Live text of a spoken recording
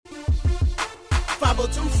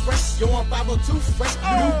502 fresh, yo, I'm 502 fresh.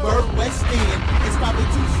 New Bird, West End. It's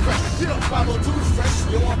 502 fresh. 502 fresh,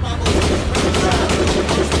 yo, I'm 502 fresh.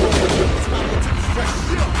 It's 502 fresh.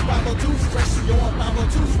 502 fresh, yo, I'm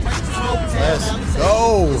 502 fresh. Let's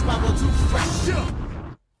go. It's 502 fresh.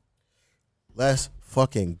 Let's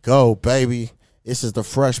fucking go, baby. This is the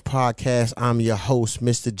Fresh Podcast. I'm your host,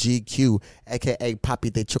 Mr. GQ, a.k.a.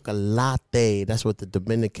 Papi de Chocolate. That's what the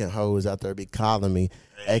Dominican hoes out there be calling me,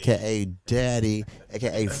 a.k.a. Daddy,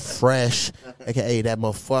 a.k.a. Fresh, a.k.a. that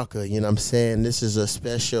motherfucker. You know what I'm saying? This is a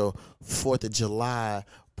special 4th of July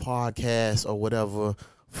podcast or whatever.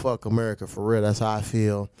 Fuck America, for real. That's how I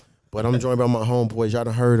feel. But I'm joined by my homeboys. Y'all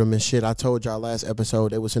done heard them and shit. I told y'all last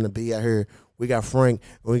episode they was in the B out here. We got Frank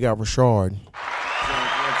and we got Rashard.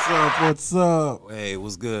 What's up? Hey,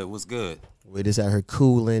 what's good? What's good? We just out here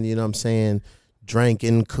cooling, you know what I'm saying?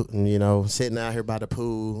 Drinking, you know, sitting out here by the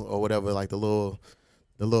pool or whatever, like the little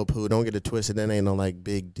pool. Don't get it twisted. That ain't no like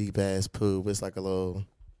big deep ass pool. It's like a little,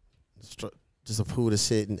 just a pool to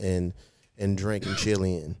sit and drink and chill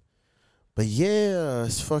in. But yeah,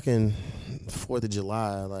 it's fucking 4th of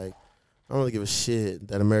July. Like, I don't really give a shit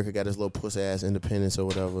that America got this little pussy ass independence or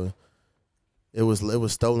whatever. It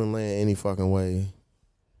was stolen land any fucking way.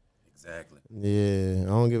 Exactly. Yeah, I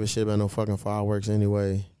don't give a shit about no fucking fireworks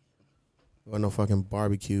anyway. Or no fucking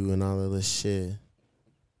barbecue and all of this shit.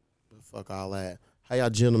 But fuck all that. How y'all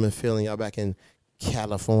gentlemen feeling? Y'all back in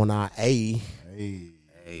California, Hey,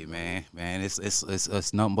 man,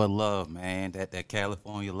 it's nothing but love, man. That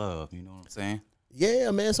California love, you know what I'm saying? Yeah,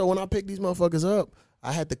 man. So when I picked these motherfuckers up,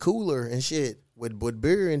 I had the cooler and shit with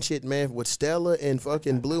beer and shit, man, with Stella and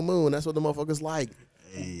fucking Blue Moon. That's what the motherfuckers like.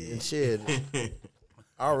 And shit.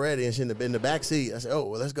 Already and shit in the back seat. I said, oh,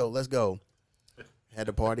 well, let's go. Had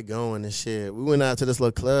the party going and shit. We went out to this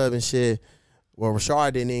little club and shit. Well,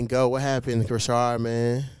 Rashard didn't even go. What happened, Rashard,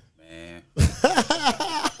 man? Man.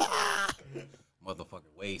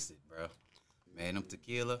 Motherfucker wasted, bro. Man, them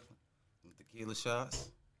tequila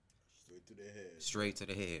shots. Straight to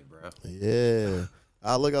the head, bro. Yeah.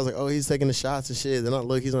 I was like, oh, he's taking the shots and shit. Then I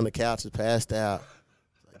look, he's on the couch, just passed out.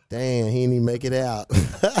 Like, damn, he didn't even make it out.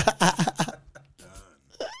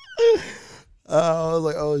 I was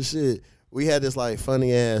like, oh shit. We had this like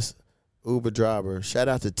funny ass Uber driver. Shout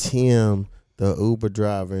out to Tim, the Uber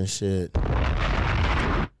driver and shit.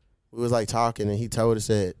 We was like talking and he told us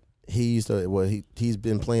that he's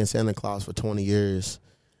been playing Santa Claus for 20 years.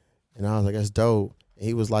 And I was like, that's dope. And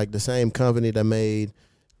he was like the same company that made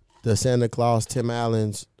the Santa Claus Tim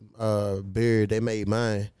Allen's beard, they made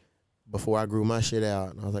mine before I grew my shit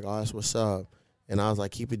out. And I was like, oh, that's what's up. And I was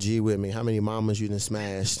like, keep a G with me. How many mamas you done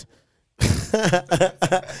smashed?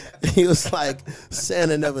 He was like,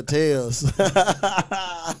 Santa never tells.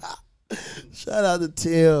 Shout out to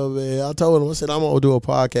Tim, man. I told him, I said, I'm going to do a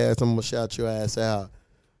podcast. I'm going to shout your ass out.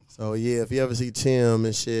 So, yeah, if you ever see Tim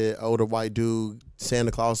and shit, older white dude,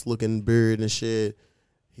 Santa Claus looking beard and shit,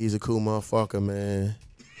 he's a cool motherfucker, man.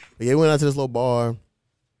 But, yeah, we went out to this little bar.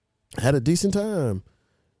 Had a decent time.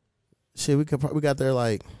 Shit, we got there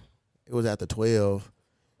like, it was after 12.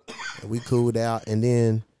 And we cooled out. And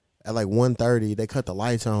then at like 1:30, they cut the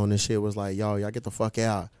lights on and shit. Was like, y'all get the fuck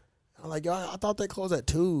out. I'm like, y'all, I thought they closed at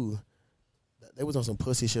 2. They was on some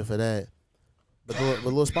pussy shit for that. But the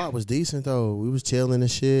little spot was decent, though. We was chilling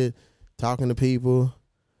and shit, talking to people,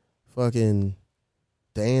 fucking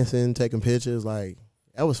dancing, taking pictures. Like,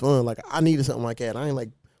 that was fun. Like, I needed something like that. I ain't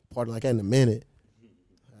like partying like that in a minute.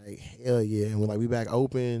 Like, hell yeah. And we back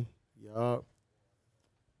open. Yup.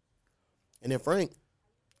 And then Frank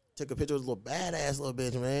took a picture of this little badass little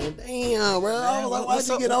bitch, man. Damn, bro. I was like, why'd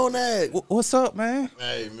you get on that? What's up, man?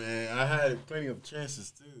 Hey, man, I had plenty of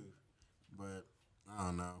chances, too. But, I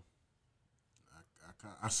don't know.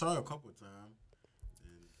 I saw her a couple of times,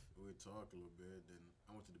 and we talked a little bit. Then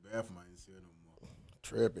I went to the bathroom. I didn't see her no more.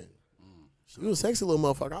 Tripping. She was a sexy little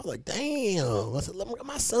motherfucker. I was like, damn. I said, look at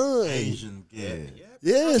my son. Asian,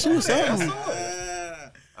 Yeah, she was something.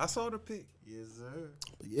 I saw the pic. Yes, sir.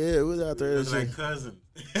 Yeah, we was out there. Look like cousin.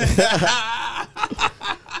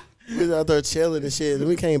 We was out there chilling and shit. Then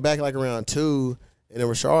we came back like around 2, and then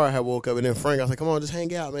Rashard had woke up, and then Frank, I was like, come on, just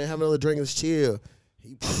hang out, man. Have another drink and just chill.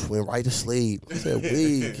 He went right to sleep. I said,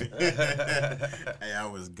 weak. Hey, I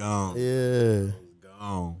was gone. Yeah.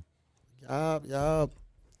 Yup.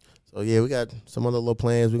 So, yeah, we got some other little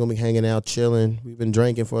plans. We're going to be hanging out, chilling. We've been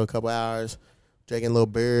drinking for a couple hours, drinking a little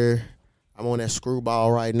beer. I'm on that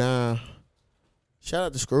Screwball right now. Shout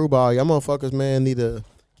out to Screwball. Y'all motherfuckers, man, need to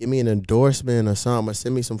give me an endorsement or something or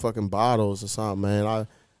send me some fucking bottles or something, man.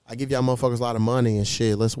 I give y'all motherfuckers a lot of money and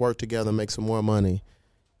shit. Let's work together and make some more money.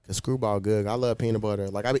 Because Screwball good. I love peanut butter.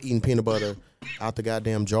 Like, I be eating peanut butter out the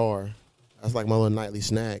goddamn jar. That's like my little nightly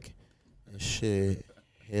snack. And shit.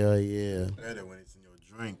 Hell yeah. Better when it's in your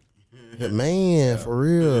drink. Yeah, man, for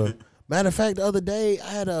real. Matter of fact, the other day I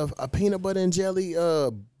had a peanut butter and jelly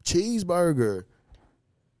cheeseburger.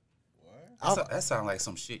 That sounds like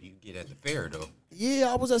some shit you get at the fair, though.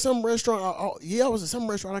 Yeah, I was at some restaurant. I was at some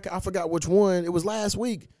restaurant. I forgot which one. It was last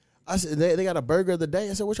week. I said they got a burger of the day.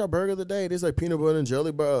 I said, "What's your burger of the day?" They said peanut butter and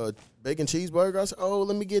jelly bacon cheeseburger. I said, "Oh,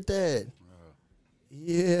 let me get that."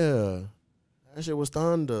 Yeah, that shit was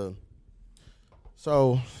thunder.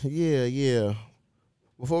 So yeah.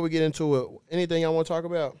 Before we get into it, anything y'all want to talk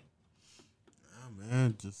about? Nah,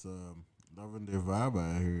 man, just loving the vibe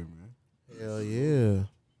out here, man. Hell yeah.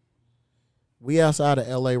 We outside of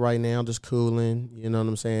LA right now, just cooling. You know what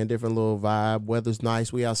I'm saying? Different little vibe. Weather's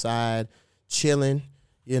nice. We outside chilling.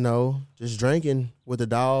 You know, just drinking with the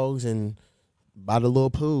dogs and by the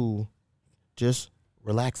little pool, just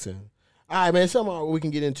relaxing. All right, man. Something we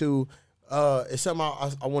can get into. It's something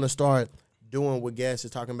I want to start doing with guests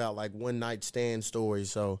is talking about like one night stand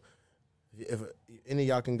stories. So if any of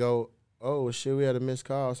y'all can go, oh shit, we had a missed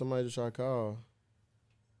call. Somebody just tried to call.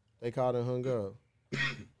 They called and hung up.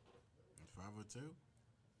 502.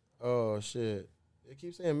 Oh shit! It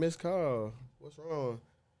keeps saying missed call. What's wrong?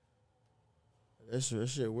 That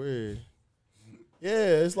shit weird.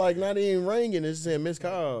 Yeah, it's like not even ringing. It's saying missed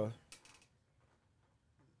call.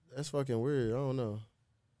 That's fucking weird. I don't know.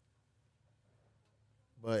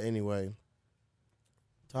 But anyway,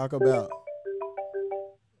 talk about.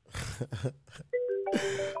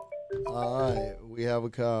 All right, we have a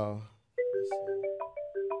call. Let's see.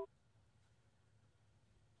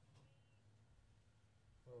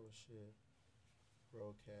 Oh shit!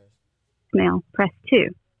 Broadcast. Mail, press 2.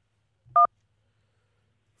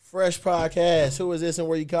 Fresh podcast. Who is this and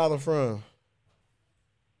where you calling from?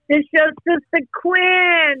 It's your sister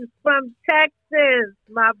Quinn from Texas,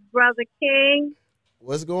 my brother King.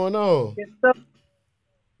 What's going on? So,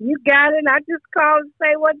 you got it. I just called to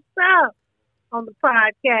say what's up on the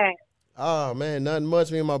podcast. Oh man, nothing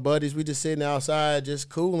much. Me and my buddies, we just sitting outside, just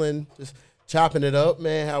cooling, just chopping it up,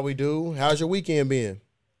 man. How we do? How's your weekend been?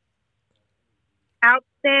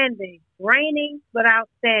 Outstanding. Raining, but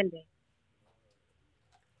outstanding.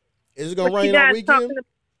 Is it gonna rain all weekend?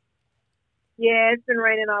 Yeah, it's been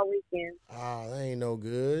raining all weekend. Ah, that ain't no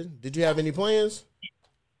good. Did you have any plans?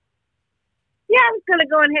 Yeah, I was gonna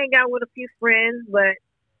go and hang out with a few friends, but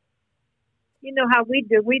you know how we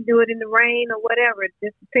do. We do it in the rain or whatever. It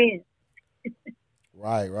just depends.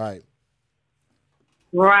 Right.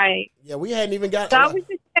 Right. Yeah, we hadn't even got. So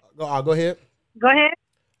Go ahead. Go ahead.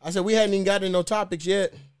 I said we hadn't even gotten no topics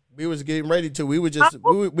yet. We was getting ready to. We were just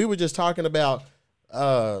we were just talking about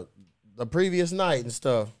the previous night and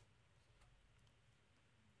stuff.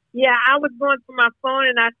 Yeah, I was going through my phone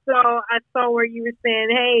and I saw where you were saying,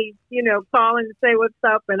 hey, you know, calling to say what's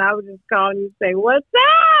up, and I was just calling you to say what's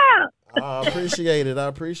up. I appreciate it. I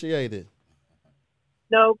appreciate it.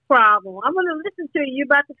 No problem. I'm gonna listen to you. You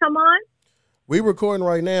about to come on? We recording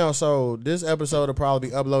right now, so this episode will probably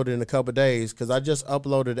be uploaded in a couple of days because I just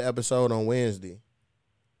uploaded the episode on Wednesday.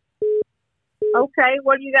 Okay,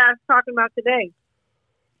 what are you guys talking about today?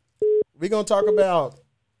 We're gonna talk about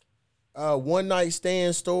one night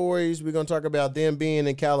stand stories. We're gonna talk about them being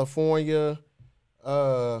in California.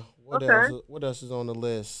 What else? What else is on the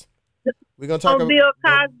list? We're gonna talk about Bill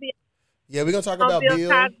Cosby. Yeah, we're gonna talk about Bill.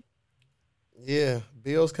 Cosby. Yeah,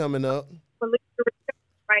 Bill's coming up.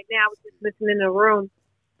 Right now, I was just listening in the room.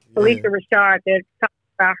 Felicia Rashard, they're talking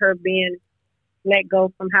about her being let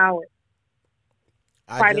go from Howard.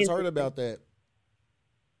 I just heard about that.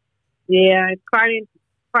 Yeah, it's quite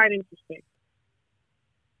interesting.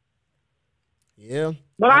 Yeah.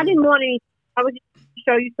 But I didn't want any. I was just to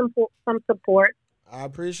show you some support. I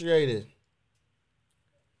appreciate it.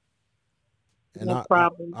 And no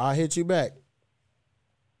problem. I'll hit you back.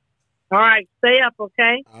 All right, stay up,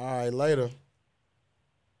 okay? All right, later.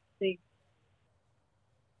 See.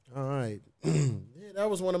 All right. Yeah, that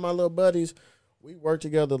was one of my little buddies. We worked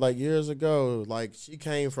together like years ago. Like she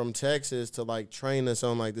came from Texas to like train us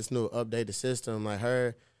on like this new updated system. Like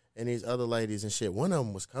her and these other ladies and shit. One of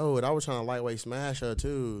them was cold. I was trying to lightweight smash her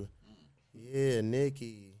too. Yeah,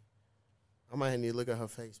 Nikki. I might need to look at her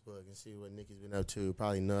Facebook and see what Nikki's been up to.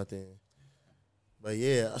 Probably nothing. But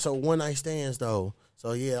yeah, so one night stands though.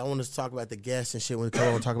 So yeah, I want to talk about the guests and shit when we come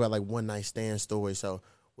on and talk about like one night stand stories. So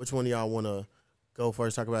which one of y'all want to go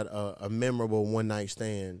first? Talk about a memorable one night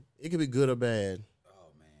stand. It could be good or bad.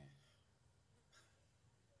 Oh man.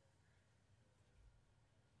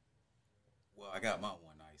 Well, I got my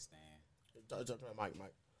one night stand. Talk to Mike.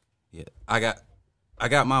 Yeah, I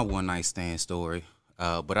got my one night stand story.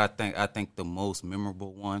 But I think the most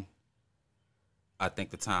memorable one I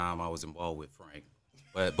think the time I was involved with Frank.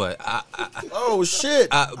 But I Oh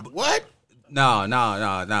shit! What? no,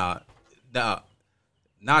 not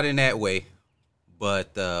in that way.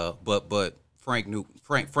 But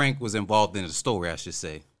Frank was involved in the story, I should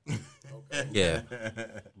say. Okay. Yeah.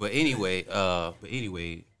 But anyway, my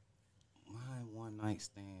one night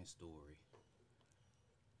stand story.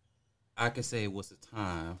 I could say it was the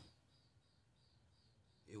time.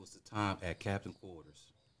 It was the time at Captain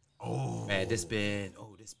Quarters. Oh man, this been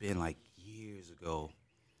like years ago.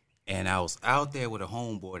 And I was out there with a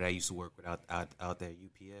homeboy that I used to work with out there at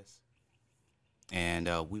UPS. And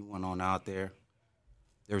we went on out there.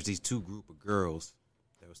 There was these two group of girls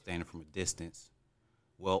that were standing from a distance.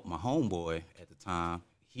 Well, my homeboy at the time,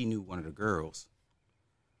 he knew one of the girls.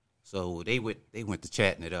 So they went to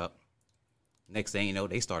chatting it up. Next thing you know,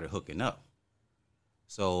 they started hooking up.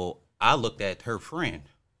 So I looked at her friend.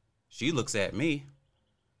 She looks at me.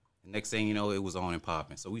 The next thing you know, it was on and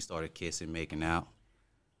popping. So we started kissing, making out.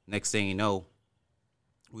 Next thing you know,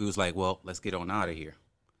 we was like, well, let's get on out of here.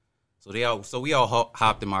 So we all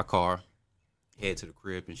hopped in my car, head to the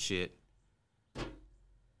crib and shit.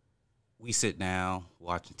 We sit down,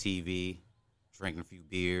 watching TV, drinking a few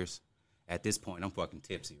beers. At this point, I'm fucking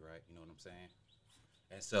tipsy, right? You know what I'm saying?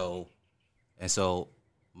 And so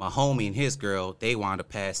my homie and his girl, they wound up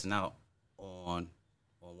passing out on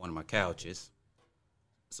one of my couches.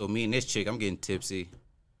 So me and this chick, I'm getting tipsy.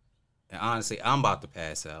 And honestly, I'm about to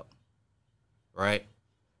pass out. Right?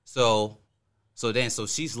 So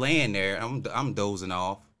she's laying there. I'm dozing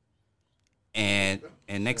off. And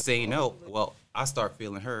next thing you know, well, I start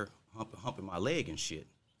feeling her humping my leg and shit.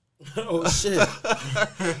 Oh shit!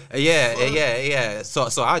 Yeah.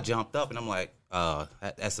 So I jumped up and I'm like,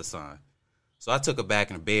 that's a sign. So I took her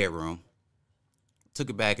back in the bedroom.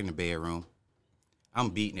 I'm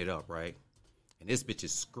beating it up, right? And this bitch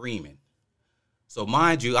is screaming. So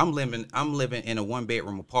mind you, I'm living in a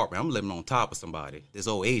 1-bedroom apartment. I'm living on top of somebody, this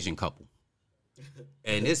old Asian couple.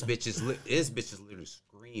 And this bitch is literally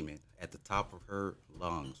screaming at the top of her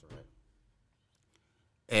lungs, right?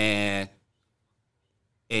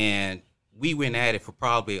 And we went at it for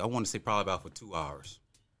probably about for 2 hours.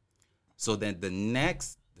 So then the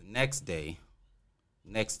next day,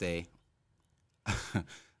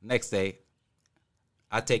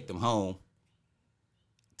 I take them home.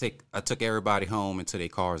 I took everybody home into their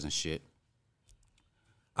cars and shit.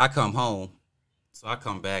 I come home, so I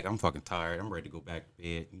come back. I'm fucking tired. I'm ready to go back to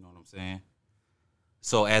bed. You know what I'm saying?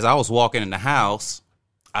 So as I was walking in the house,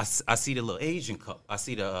 I see the little Asian couple. I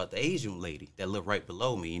see the Asian lady that lived right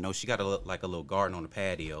below me. You know, she got a little garden on the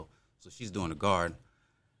patio, so she's doing the garden.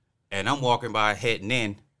 And I'm walking by, heading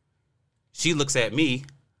in. She looks at me.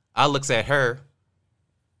 I looks at her,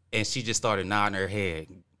 and she just started nodding her head,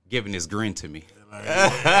 giving this grin to me.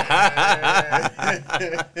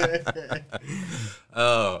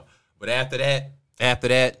 But after that,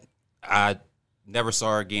 I never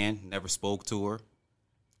saw her again, never spoke to her.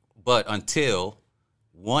 But until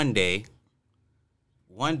one day,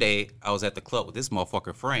 I was at the club with this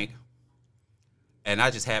motherfucker Frank, and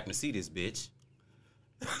I just happened to see this bitch.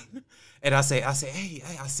 And I say, hey,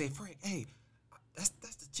 Frank, hey, that's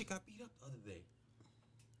the chick I beat up the other day.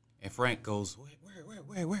 And Frank goes, where?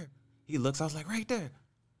 He looks, I was like, right there.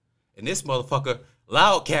 And this motherfucker,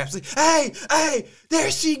 loud caps, hey,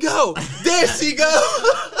 there she go.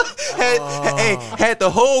 Had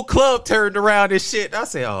the whole club turned around and shit. I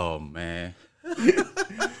said, oh, man. Hey,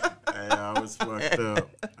 I was fucked up.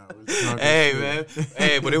 Hey, man.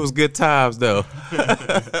 Hey, but it was good times, though.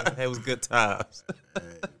 It was good times. Hey,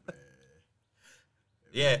 man.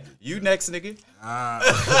 Yeah, you next, nigga.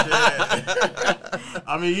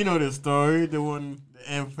 I mean, you know the story, the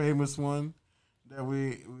infamous one that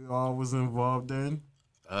we all was involved in.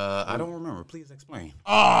 I don't remember. Please explain.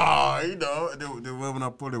 Oh, you know the woman I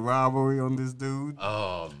put a robbery on this dude.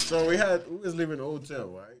 Oh, man. So we was living in a hotel,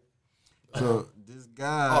 right? So this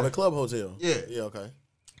guy. Oh, the club hotel. Yeah. Yeah. Okay.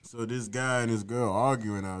 So this guy and this girl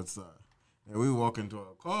arguing outside. And we walk into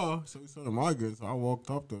our car, so we saw them arguing. So I walked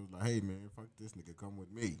up to her, like, hey, man, fuck this nigga, come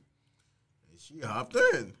with me. And she hopped in.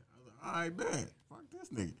 I was like, all right, man, fuck this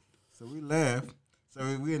nigga. So we left. So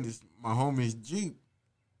we in my homie's Jeep.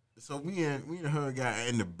 So me and her got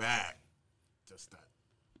in the back, just start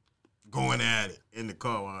going at it in the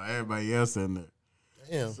car while everybody else in there.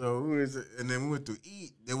 Damn. So and then we went to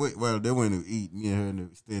eat. They went to eat. Me and her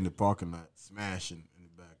stay in the parking lot, smashing in the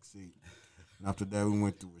back seat. And after that, we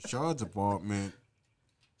went to Rashard's apartment,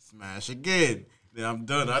 smash again. Then I'm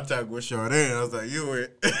done. I tagged Rashard in. I was like, you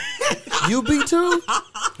it. You beat too?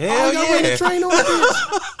 Hell y'all yeah. ready to train on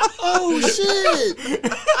this? Oh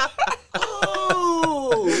shit!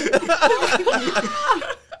 Oh.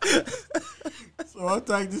 So I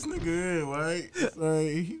tagged this nigga in, right? So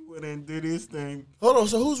he went and did his thing. Hold on.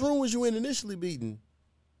 So whose room was you in initially beating?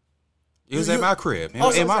 It was at my crib. In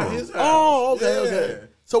so my At room. his house. Oh, okay, Yeah. okay.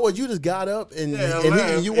 So what? You just got up and Yeah,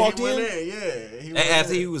 and you walked he in. went Yeah. He went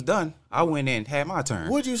After in. he was done, I went in, had my turn.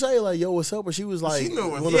 What'd you say? Like, yo, what's up? Or she was like, She knew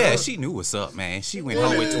what's one of Yeah, her- she knew what's up, man. She went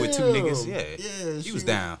home with two niggas. Yeah, Yeah, she was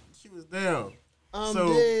down. She was down. I'm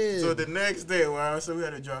so, dead. so the next day, well, so we had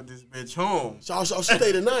to drop this bitch home. Y'all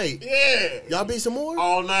stay the night. Yeah. Y'all beat some more?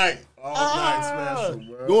 All night. All night special,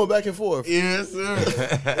 bro. Going back and forth. Yes, sir.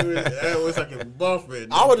 It was like a buffet.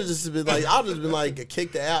 I would have just been like,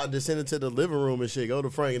 kick the out and just send it to the living room and shit. Go to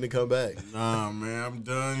Frank and then come back. Nah, man, I'm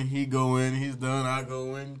done. He go in, he's done. I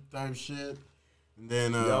go in, type shit. And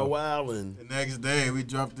then Y'all wildin'. the next day, we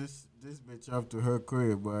dropped this bitch off to her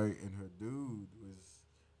crib, right? And her dude was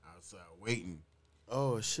outside waiting.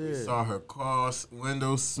 Oh We shit. saw her car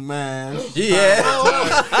window smash. Yeah.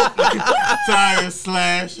 Tire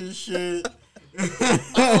slash and shit.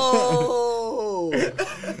 Oh.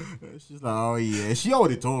 She's like, oh yeah. She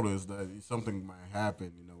already told us that something might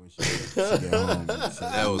happen, when she get home. So,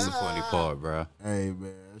 That was the funny part, bro. hey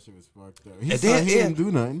man, that shit was fucked up. He And said then- he didn't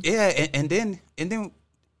do nothing. Yeah, and then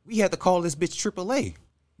we had to call this bitch AAA.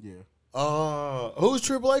 Yeah. Whose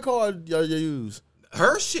AAA card y'all use?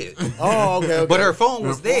 Her shit. Oh, okay. But her phone Her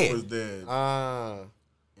was phone dead. was dead.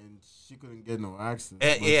 And she couldn't get no access.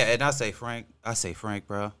 And I say, Frank,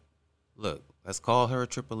 bro, look, let's call her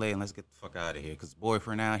AAA and let's get the fuck out of here. Because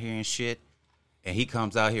boyfriend out here and shit, and he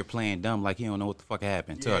comes out here playing dumb like he don't know what the fuck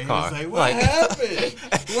happened to her he car. was like, what happened?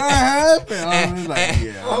 What happened? I was like,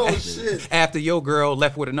 yeah. Oh shit. After your girl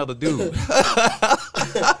left with another dude.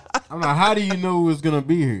 I'm like, how do you know who's gonna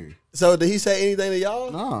be here? So did he say anything to y'all?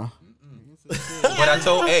 Nah.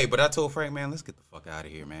 But I told Frank, man, let's get the fuck out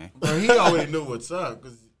of here, man. But he already knew what's up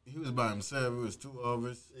because he was by himself. It was two of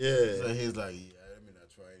us. Yeah. So he's like, yeah, let me not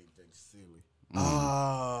try anything silly.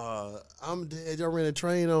 I'm dead. Y'all ran a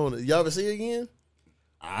train on it. Y'all ever see it again?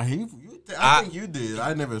 I think you did.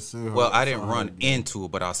 I never saw her. Well, I didn't saw her run again. into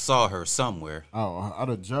it, but I saw her somewhere. Oh, at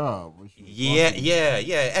a job. Where she was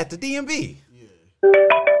Yeah, at the DMV.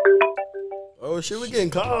 Oh shit, we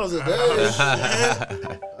getting calls today. All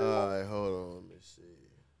right, hold on. Let me see.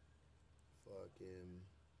 Fucking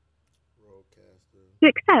broadcaster. To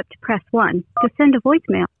accept, press 1. To send a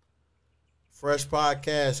voicemail. Fresh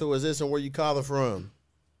podcast. Who is this and where you calling from?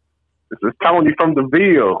 This is Tony from the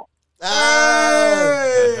Ville.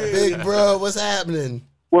 Hey, big bro, what's happening?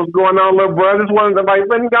 What's going on, little bro? Just wanted to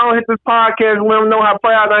let me go and hit this podcast and let them know how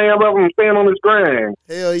proud I am of them staying on this grind.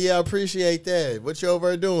 Hell yeah, I appreciate that. What you over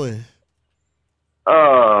there doing?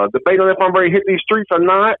 Debating if I'm ready to hit these streets or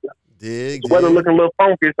not. Dig. The weather looking a little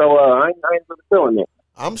funky, so I ain't really feeling it.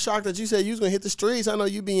 I'm shocked that you said you was gonna hit the streets. I know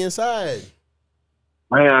you be inside.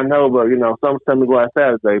 Man, I know, but some tell me go out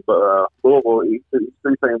Saturday, but Louisville, these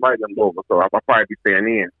streets ain't right in Louisville, so I'll probably be staying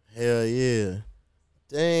in. Hell yeah.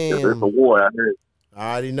 There's Damn. a war out here.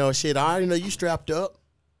 I already know shit. I already know you strapped up.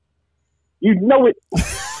 You know it.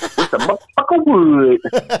 It's a motherfucker wood.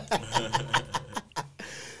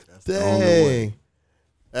 Dang.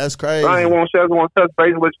 That's crazy. I ain't want to touch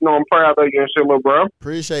base, but I'm proud of you and shit, little bro.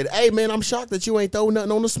 Appreciate it. Hey man, I'm shocked that you ain't throw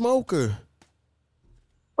nothing on the smoker.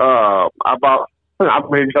 I'll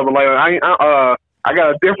maybe something later. I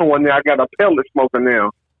got a different one now. I got a pellet smoker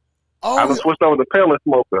now. I done switched over to pellet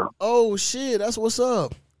smoker. Oh shit, that's what's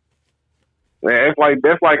up. Yeah,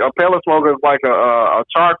 that's like a pellet smoker is like a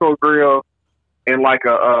charcoal grill and like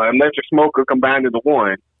a electric smoker combined into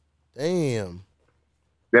one. Damn.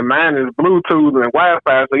 Then mine is Bluetooth and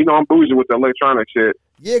Wi-Fi, so I'm bougie with the electronic shit.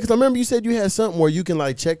 Yeah, because I remember you said you had something where you can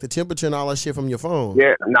like check the temperature and all that shit from your phone.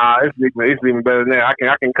 Yeah, nah, it's even better than that. I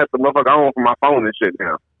can cut the motherfucker on from my phone and shit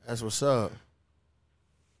now. That's what's up.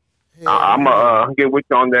 I'm gonna get with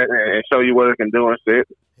you on that and show you what it can do and shit.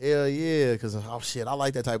 Hell yeah, because shit, I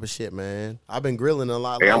like that type of shit, man. I've been grilling a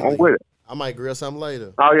lot. Hey, I'm lately. with it. I might grill something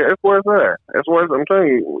later. Oh yeah, it's where it's at. It's where I'm telling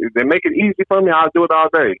you. If they make it easy for me, I'll do it all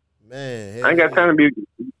day. Man, I ain't got time to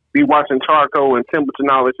be watching charcoal and temperature and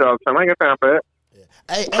all this all the time. I ain't got time for that.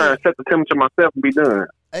 Yeah. Hey, I'm trying to set the temperature myself and be done.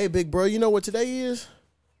 Hey, big bro, you know what today is?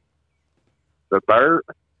 The third.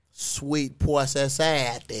 Sweet pussy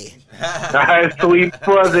Saturday. Sweet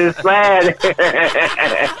pussy Saturday.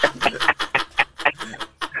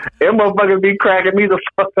 Them motherfuckers be cracking me the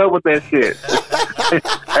fuck up with that shit.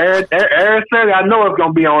 Every Saturday, I know it's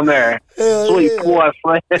gonna be on there. Hell Sweet yeah.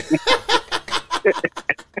 pussy.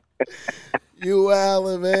 You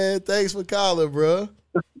wildin', man. Thanks for calling, bro.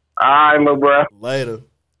 All right, little bro. Later.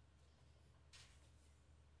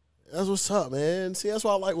 That's what's up, man. See, that's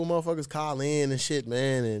why I like when motherfuckers call in and shit,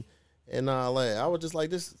 man. And and all that. I was just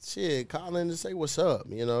like, this shit, call in to say what's up.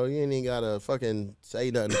 You know, you ain't even gotta fucking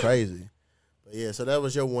say nothing crazy. But yeah, so that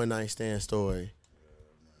was your one night stand story.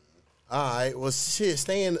 All right, well, shit,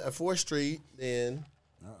 staying at 4th Street then.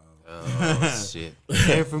 Oh, shit.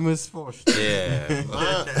 Infamous force. Yeah.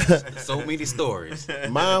 So many stories.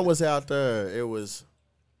 Mine was out there. It was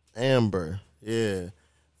Amber. Yeah.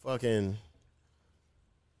 Fucking.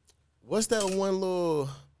 What's that one little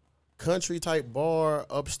country type bar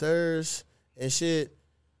upstairs and shit?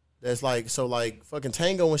 That's like, so like fucking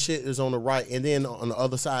Tango and shit is on the right. And then on the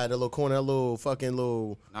other side, that little corner, that little fucking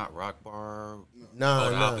little. Not Rock Bar. Nah,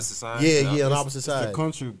 on the opposite side? Yeah, on the opposite It's side. the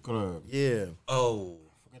country club. Yeah. Oh.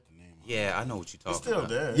 Forget the name. Yeah, I know what you're talking It's still about.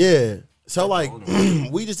 there. Yeah. So like,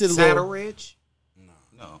 we just did a Saddle little. Ridge?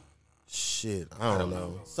 No. Shit, I don't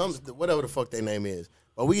know. Some whatever the fuck their name is.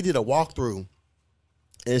 But we did a walkthrough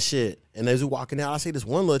and shit. And as we walking out, I see this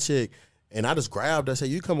one little chick, and I just grabbed her. I said,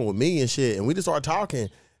 "You coming with me?" and shit. And we just started talking.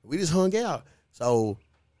 We just hung out. So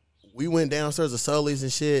we went downstairs to Sully's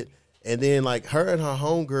and shit. And then like her and her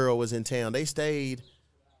homegirl was in town. They stayed.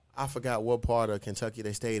 I forgot what part of Kentucky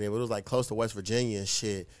they stayed in, but it was like close to West Virginia and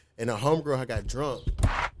shit. And her homegirl had got drunk.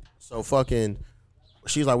 So fucking,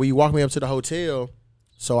 she's like, "Will you walk me up to the hotel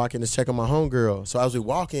so I can just check on my homegirl?" So as we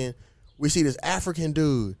walking, we see this African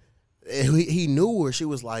dude. And he knew her. She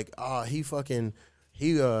was like, "Oh, he's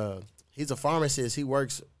a pharmacist. He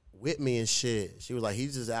works with me and shit." She was like,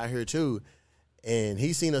 "He's just out here too." And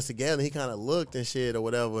he seen us together. He kind of looked and shit or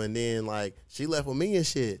whatever. And then like she left with me and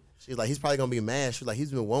shit. She was like, "He's probably gonna be mad." She was like,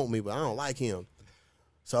 "He's been wanting me, but I don't like him."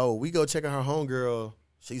 So we go check on her homegirl.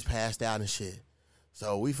 She's passed out and shit.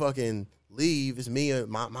 So we fucking leave. It's me and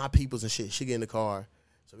my peoples and shit. She get in the car.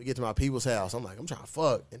 So we get to my people's house. I'm like, I'm trying to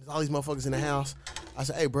fuck. And there's all these motherfuckers in the house. I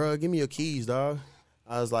said, "Hey, bro, give me your keys, dog."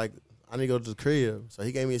 I was like, "I need to go to the crib." So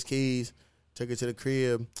he gave me his keys. Took it to the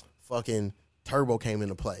crib. Fucking Turbo came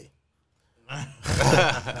into play.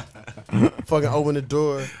 Fucking open the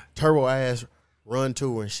door. Turbo ass run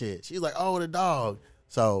to her and shit. She's like, "Oh, the dog."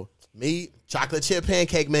 So me, chocolate chip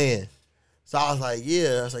pancake man. So I was like,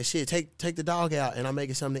 yeah. I was like, "Shit, take the dog out and I'm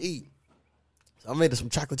making something to eat." So I made her some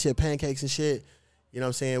chocolate chip pancakes and shit. You know what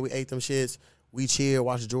I'm saying? We ate them shits. We chilled,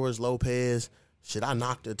 watched George Lopez. Shit, I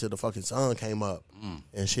knocked her till the fucking sun came up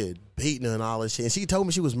and shit, beating her and all that shit. And she told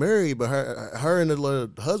me she was married, but her and the little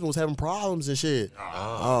husband was having problems and shit.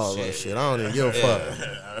 Oh shit. I don't even give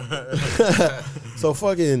a fuck. So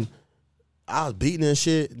fucking, I was beating her and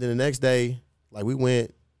shit. Then the next day, like we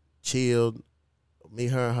went, chilled, me,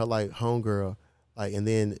 her, and her like homegirl, like, and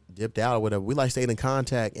then dipped out or whatever. We like stayed in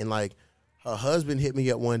contact, and like her husband hit me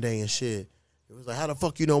up one day and shit. It was like, "How the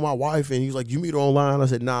fuck you know my wife?" And he was like, "You meet her online?" I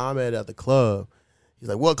said, "Nah, I met her at the club." He's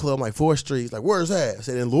like, "What club?" I'm like, 4th Street. He's like, "Where's that?" I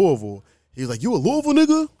said, "In Louisville." He was like, "You a Louisville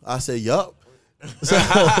nigga?" I said, "Yup." So,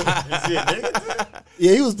 yeah,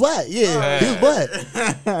 he was black. Yeah, he was black.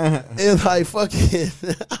 And like fucking,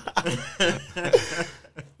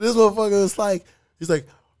 this motherfucker was like, he's like,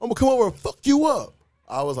 "I'm gonna come over and fuck you up."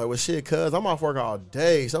 I was like, "Well, shit, cuz I'm off work all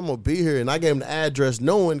day, so I'm gonna be here." And I gave him the address,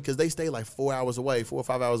 knowing because they stay like 4 hours away, 4 or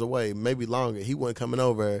 5 hours away, maybe longer. He wasn't coming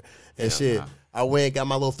over and shit. Nah. I went, got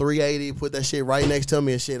my little 380, put that shit right next to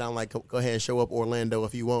me and shit. I'm like, "Go ahead and show up Orlando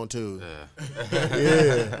if you want to."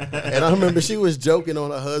 Yeah. And I remember she was joking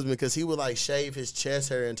on her husband because he would like shave his chest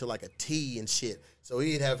hair into like a T and shit. So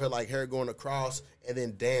he'd have her like hair going across and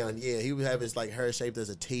then down. Yeah, he would have his like hair shaped as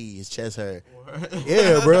a T, his chest hair.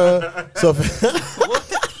 Yeah, bro.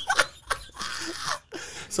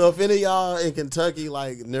 So if any of y'all in Kentucky,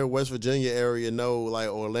 like near West Virginia area, know like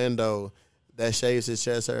Orlando, that shaves his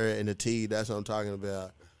chest hair in the T, that's what I'm talking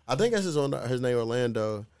about. I think that's his name,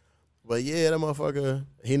 Orlando. But yeah, that motherfucker,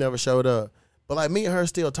 he never showed up. But like me and her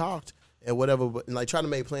still talked and whatever, but and, like trying to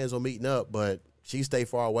make plans on meeting up, but she stayed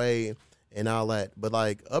far away and all that. But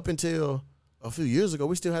like up until a few years ago,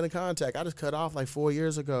 we still had in contact. I just cut off like 4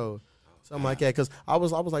 years ago. Something like that. Because I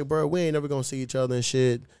was like, "Bro, we ain't never going to see each other and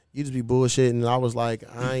shit. You just be bullshitting." And I was like,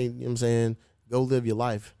 I ain't, you know what I'm saying, go live your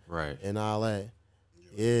life. Right. And all that.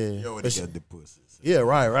 Yeah. You already got the pussy. Yeah,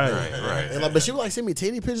 right. Right. And like, but she would like send me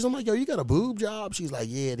titty pictures. I'm like, "Yo, you got a boob job?" She's like,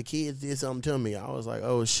 "Yeah, the kids did something to me." I was like,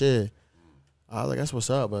 "Oh, shit." I was like, "That's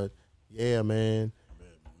what's up." But yeah, man.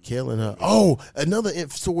 Killing her. Oh, another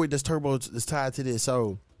story that's turbo is tied to this.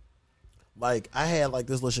 So, like, I had like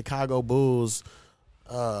this little Chicago Bulls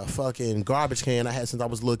fucking garbage can I had since I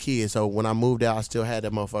was a little kid. So when I moved out, I still had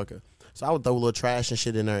that motherfucker. So I would throw a little trash and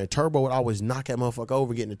shit in there. And Turbo would always knock that motherfucker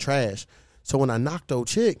over getting the trash. So when I knocked old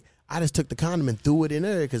chick, I just took the condom and threw it in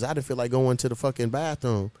there because I didn't feel like going to the fucking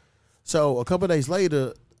bathroom. So a couple of days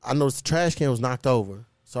later, I noticed the trash can was knocked over.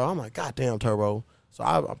 So I'm like, "God damn, Turbo." So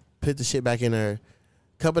I put the shit back in there.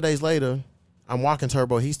 couple days later, I'm walking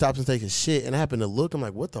Turbo. He stops and takes a shit, and I happen to look. I'm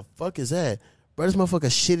like, what the fuck is that? Bro, this motherfucker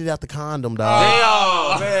shitted out the condom, dog.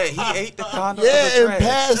 Damn, man, he ate the condom. Yeah, and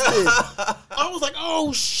passed it. I was like,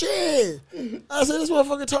 oh shit. I said, this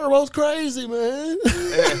motherfucking Turbo's crazy, man.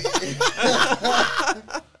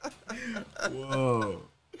 Whoa.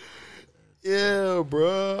 Yeah,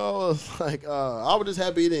 bro. I was like, I was just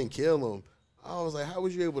happy he didn't kill him. I was like, how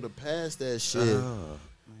was you able to pass that shit?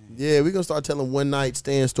 Yeah, we're going to start telling one night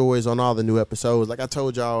stand stories on all the new episodes. Like I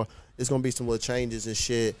told y'all, it's going to be some little changes and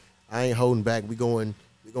shit. I ain't holding back. We going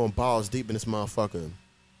balls deep in this motherfucker.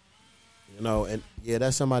 You know, and yeah,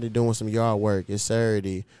 that's somebody doing some yard work. It's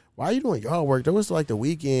Saturday. Why are you doing yard work? That was like the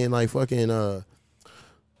weekend, like fucking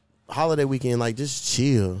holiday weekend, like just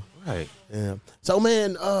chill. Right. Yeah. So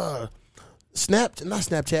man, not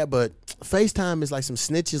Snapchat, but FaceTime is like some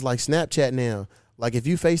snitches like Snapchat now. Like if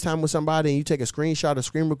you FaceTime with somebody and you take a screenshot or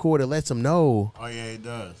screen record, it lets them know. Oh yeah, it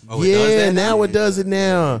does. Oh, yeah, it does that now it does it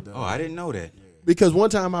now. Oh, I didn't know that. Because one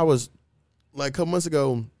time I was, like a couple months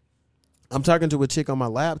ago, I'm talking to a chick on my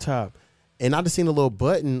laptop, and I just seen a little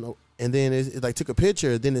button, and then it like took a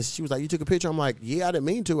picture. Then she was like, you took a picture? I'm like, yeah, I didn't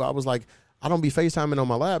mean to. I was like, I don't be FaceTiming on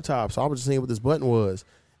my laptop, so I was just seeing what this button was.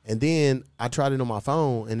 And then I tried it on my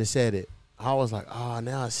phone, and it said it. I was like, oh,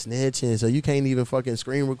 now it's snitching. So you can't even fucking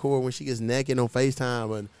screen record when she gets naked on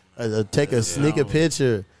FaceTime and take a sneaker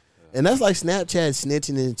picture. And that's like Snapchat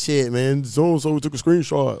snitching and shit, man. So took a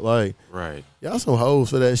screenshot. Like, Right. y'all some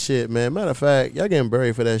hoes for that shit, man. Matter of fact, y'all getting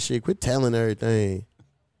buried for that shit. Quit telling everything.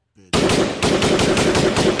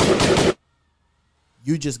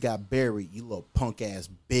 You just got buried, you little punk ass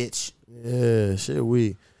bitch. Yeah, shit,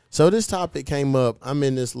 we. So this topic came up. I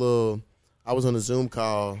was on a Zoom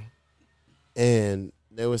call, and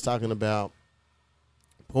they was talking about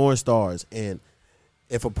porn stars. And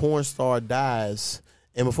if a porn star dies,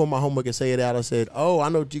 and before my homework could say it out, I said, oh, I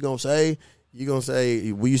know what you're going to say. You're going to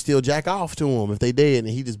say, will you still jack off to them if they did?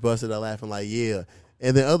 And he just busted out laughing like, yeah.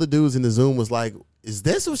 And the other dudes in the Zoom was like, is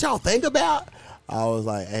this what y'all think about? I was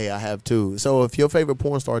like, hey, I have too. So if your favorite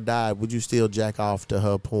porn star died, would you still jack off to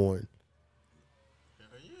her porn?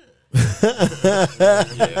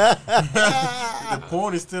 The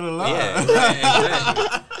porn is still alive.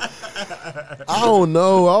 Yeah. I don't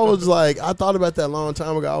know. I thought about that a long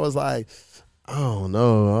time ago. I was like, I don't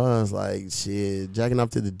know. I was like, shit, jacking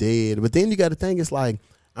off to the dead. But then you got to think, it's like,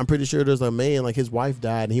 I'm pretty sure there's a man, like his wife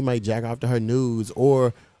died, and he might jack off to her nudes.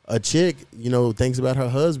 Or a chick, thinks about her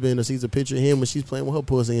husband or sees a picture of him when she's playing with her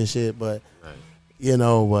pussy and shit. But,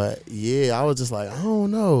 but yeah, I was just like, I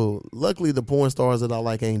don't know. Luckily, the porn stars that I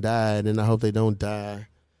like ain't died, and I hope they don't die.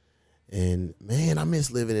 And, man, I miss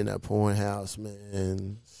living in that porn house,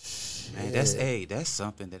 man. Man, that's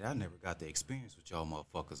something that I never got to experience with y'all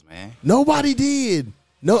motherfuckers, man. Nobody did.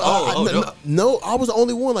 No, no. I was the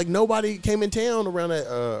only one. Like nobody came in town around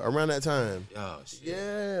that time. Oh shit.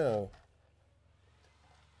 Yeah.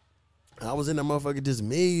 I was in that motherfucker just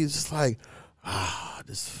me, just like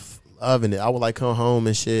just loving it. I would like come home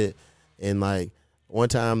and shit, and like one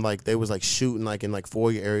time like they was like shooting like in like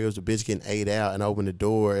foyer areas, a bitch getting ate out, and I opened the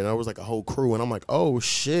door and I was like a whole crew, and I'm like, oh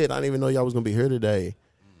shit, I didn't even know y'all was gonna be here today.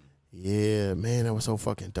 Yeah, man, that was so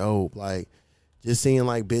fucking dope. Like, just seeing,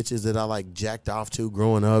 like, bitches that I, like, jacked off to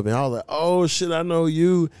growing up. And I was like, oh, shit, I know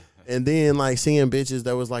you. And then, like, seeing bitches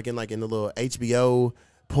that was, like, in the little HBO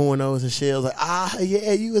pornos and shit. I was like,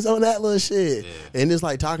 yeah, you was on that little shit. Yeah. And just,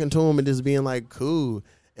 like, talking to them and just being, like, cool.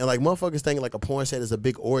 And, like, motherfuckers thinking, like, a porn set is a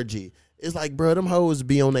big orgy. It's like, bro, them hoes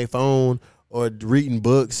be on their phone or reading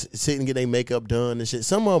books, sitting, get their makeup done and shit.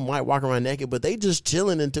 Some of them might walk around naked, but they just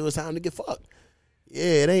chilling until it's time to get fucked.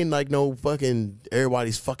 Yeah, it ain't like no fucking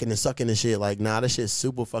everybody's fucking and sucking and shit. Like, nah, that shit's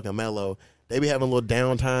super fucking mellow. They be having a little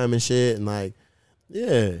downtime and shit, and like,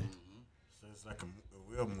 yeah. So it's like a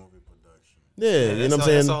real movie production. Yeah, you know what I'm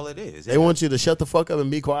saying? That's all it is. They want you to shut the fuck up and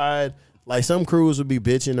be quiet. Like, some crews would be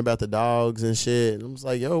bitching about the dogs and shit. And I'm just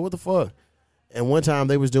like, yo, what the fuck? And one time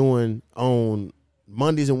they was doing, on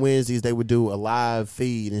Mondays and Wednesdays, they would do a live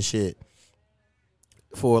feed and shit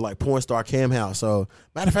for like Porn Star Cam House. So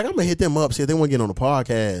matter of fact, I'm gonna hit them up, see if they want to get on the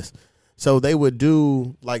podcast. So they would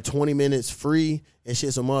do like 20 minutes free and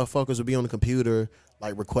shit. So motherfuckers would be on the computer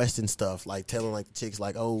like requesting stuff, like telling like the chicks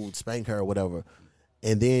like, oh, spank her or whatever.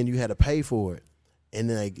 And then you had to pay for it. And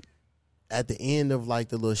then like at the end of like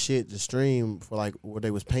the little shit, the stream for like what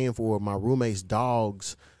they was paying for, my roommate's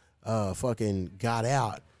dogs fucking got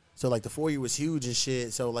out. So like the foyer was huge and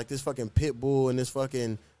shit. So like this fucking pit bull and this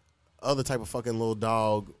fucking other type of fucking little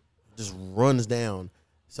dog just runs down.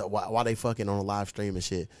 So while they fucking on a live stream and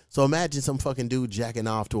shit. So imagine some fucking dude jacking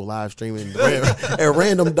off to a live stream and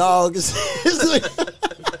random dog is like,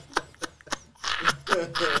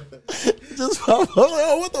 just popped up.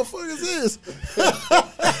 Oh, what the fuck is this?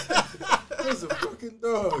 It's a fucking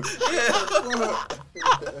dog.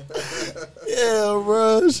 Yeah,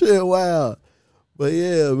 bro. Shit, wow. But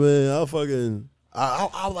yeah, man,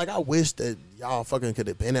 I wish that y'all fucking could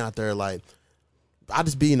have been out there. Like, I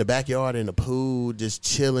just be in the backyard in the pool, just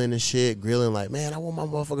chilling and shit, grilling. Like, man, I want my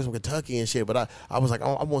motherfuckers from Kentucky and shit. But I was like,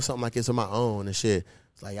 I want something like this of my own and shit.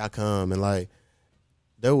 It's like, I come and like,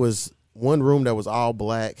 there was one room that was all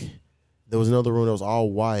black. There was another room that was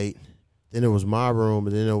all white. Then there was my room,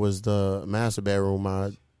 and then there was the master bedroom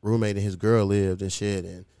my roommate and his girl lived and shit.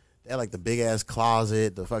 And they had like the big ass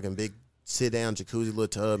closet, the fucking big sit down jacuzzi little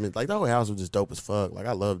tub. And like the whole house was just dope as fuck. Like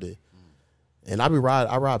I loved it. And I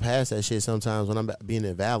ride past that shit sometimes when I'm being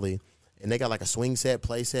in Valley, and they got like a swing set,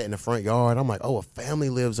 play set in the front yard. I'm like, oh, a family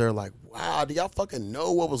lives there. Like, wow, do y'all fucking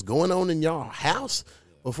know what was going on in y'all house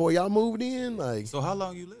before y'all moved in? Like, So how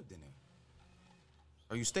long you lived in there?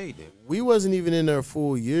 Or you stayed there? we wasn't even in there a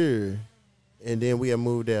full year, and then we had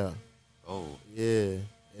moved out. Oh. Yeah,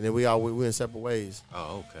 and then we went separate ways.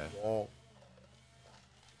 Oh, okay. Yeah.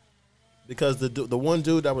 Because the one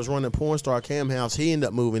dude that was running Porn Star Cam House, he ended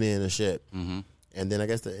up moving in and shit. Mm-hmm. And then I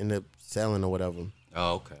guess they ended up selling or whatever.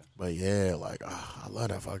 Oh, okay. But yeah, like, I love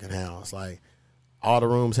that fucking house. Like, all the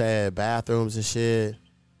rooms had bathrooms and shit.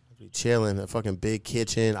 We chilling, a fucking big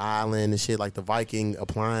kitchen, island and shit, like the Viking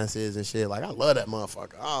appliances and shit. Like, I love that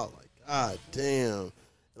motherfucker. Oh, like, god damn.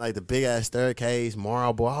 Like, the big-ass staircase,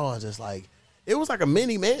 marble. I was just like, it was like a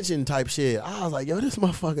mini mansion type shit. I was like, yo, this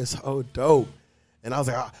motherfucker's so dope. And I was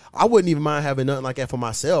like, I wouldn't even mind having nothing like that for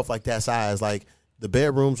myself, like that size. Like, the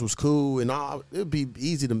bedrooms was cool, and it would be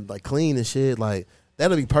easy to, like, clean and shit. Like,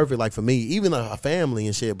 that'd be perfect, like, for me. Even a family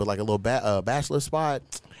and shit, but, like, a little bachelor spot,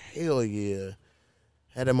 hell yeah.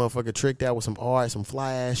 Had that motherfucker tricked out with some art, some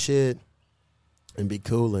fly-ass shit, and be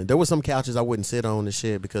coolin'. There was some couches I wouldn't sit on and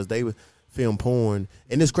shit because they would film porn.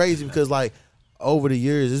 And it's crazy because, like, over the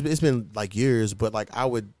years, it's been like years, but like I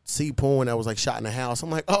would see porn that was like shot in the house. I'm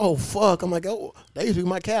like, oh fuck. I'm like, oh, they used to be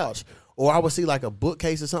my couch. Or I would see like a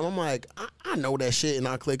bookcase or something. I'm like, I know that shit, and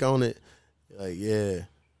I click on it. Like, yeah.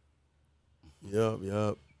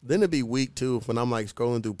 Yup. Then it'd be weak too when I'm like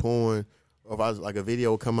scrolling through porn, or if I was like a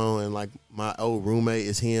video come on and like my old roommate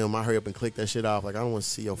is him. I hurry up and click that shit off. Like, I don't want to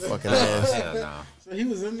see your fucking ass. Hell no. So he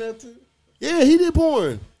was in there too? Yeah, he did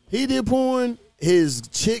porn. His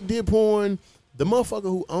chick did porn. The motherfucker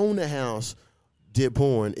who owned the house did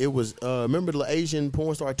porn. It was, remember the Asian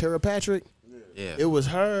porn star Tara Patrick? Yeah. It was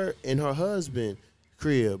her and her husband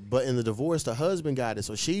crib, but in the divorce, the husband got it.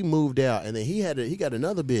 So she moved out, and then he got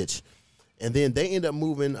another bitch. And then they ended up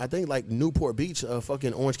moving, I think, like Newport Beach,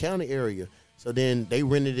 fucking Orange County area. So then they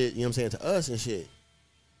rented it, you know what I'm saying, to us and shit.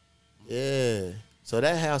 Yeah. So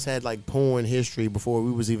that house had like porn history before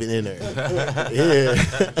we was even in there. Yeah.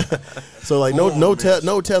 So like no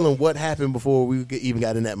telling what happened before we even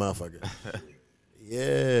got in that motherfucker.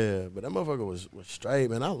 Yeah, but that motherfucker was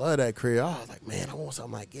straight, man. I love that crib. I was like, man, I want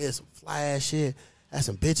something like this, some fly ass shit. Had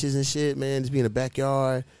some bitches and shit, man. Just be in the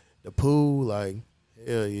backyard, the pool, like,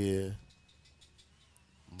 hell yeah.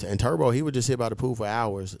 And Turbo, he would just sit by the pool for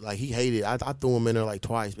hours. Like, he hated. I threw him in there like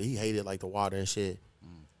twice, but he hated like the water and shit.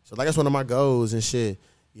 So like that's one of my goals and shit.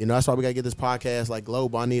 You know, that's why we gotta get this podcast like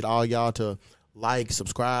global. I need all y'all to like,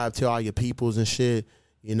 subscribe, tell all your peoples and shit.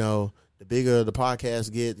 You know, the bigger the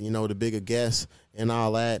podcast get, you know, the bigger guests and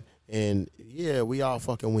all that. And yeah, we all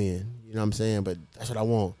fucking win. You know what I'm saying? But that's what I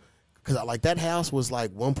want. Cause like that house was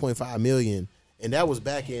like 1.5 million, and that was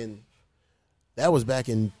back in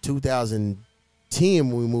 2010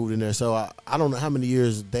 when we moved in there. So I don't know how many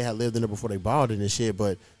years they had lived in there before they bought it and shit,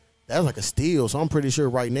 but that was like a steal. So I'm pretty sure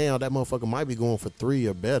right now that motherfucker might be going for 3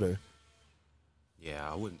 or better. Yeah,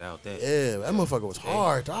 I wouldn't doubt that. Yeah, that motherfucker was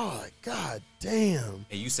hard. Oh, like, god damn.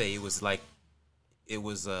 And you say it was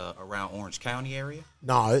around Orange County area?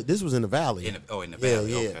 No, this was in the valley. In the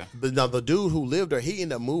valley, yeah. okay. But now the dude who lived there, he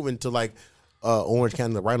ended up moving to like Orange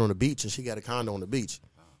County, right on the beach, and she got a condo on the beach.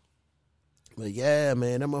 But yeah,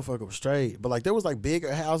 man, that motherfucker was straight. But like there was like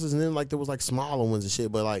bigger houses, and then like there was like smaller ones and shit.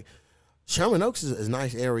 But like Sherman Oaks is a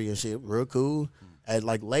nice area and shit, real cool. At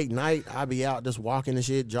like late night, I'd be out just walking and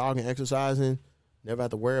shit, jogging, exercising. Never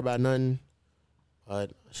have to worry about nothing.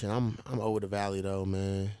 But shit, I'm over the valley though,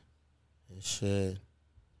 man. And shit,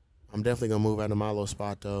 I'm definitely gonna move out of my little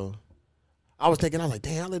spot though. I was like, damn, I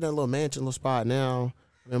live in a little mansion, little spot now.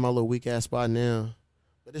 I'm in my little weak ass spot now.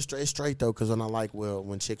 But it's straight though, because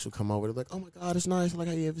when chicks would come over, they're like, oh my God, it's nice. I like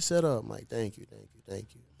how you have it set up. I'm like, thank you.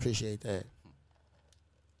 Appreciate that.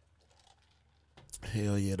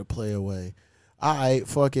 Hell yeah, to play away. All right,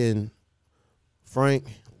 fucking Frank,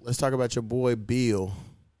 let's talk about your boy Bill.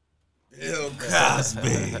 Bill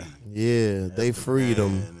Cosby. Yeah, they freed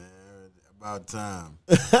him. Man, about time.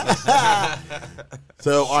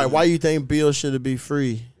 So, all right, why you think Bill should be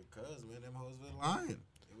free? Because, man, them hoes were lying.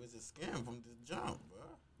 It was a scam from the jump, bro.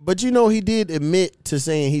 But you know, he did admit to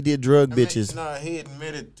saying he did drug bitches. No, he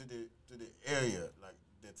admitted to the area, like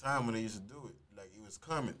the time when they used to do it, like it was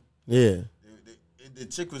coming. Yeah. The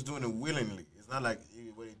chick was doing it willingly. It's not like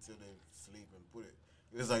you wait till they sleep and put it.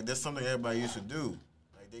 It was like that's something everybody used to do.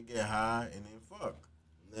 Like they get high and then fuck.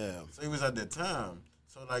 Yeah. So it was at the time.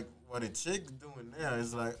 So like what the chick's doing now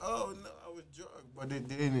is like, oh no, I was drugged, but they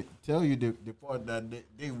didn't tell you the part that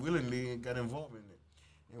they willingly got involved in it.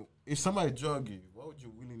 And if somebody drug you, why would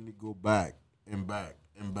you willingly go back and back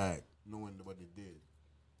and back, knowing what they did?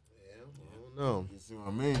 Yeah, I don't know. You see what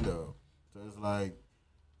I mean though? So it's like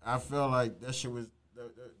I felt like that shit was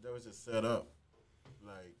that was just set up,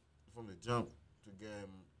 like from the jump to get him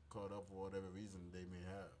caught up for whatever reason they may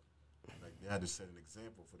have. Like they had to set an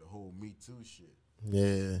example for the whole Me Too shit. Yeah. You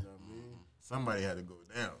know what I mean? Somebody had to go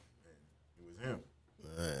down, and it was him.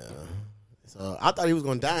 Yeah. So I thought he was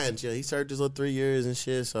gonna die in jail. He served his little 3 years and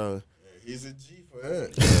shit. So Yeah, he's a G for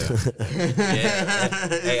that.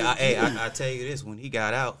 Yeah. Hey, I tell you this: when he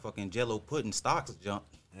got out, fucking Jello pudding stocks jumped.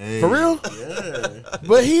 Hey, for real? Yeah.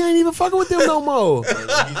 But he ain't even fucking with them no more.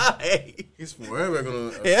 He's forever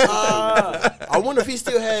gonna. I wonder if he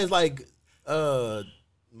still has like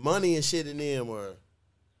money and shit in them or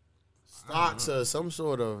stocks or some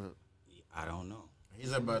sort of. I don't know.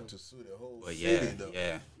 He's about to sue the whole But city, yeah, though.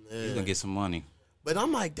 yeah, he's gonna get some money. But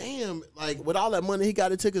I'm like, damn, like with all that money he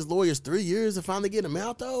got, it took his lawyers 3 years to finally get him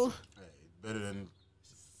out though. Hey, better than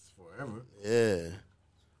forever. Yeah.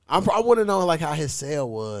 I want to know like how his cell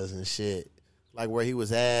was and shit, like where he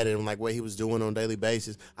was at and like what he was doing on a daily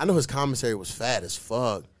basis. I know his commissary was fat as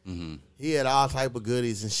fuck. Mm-hmm. He had all type of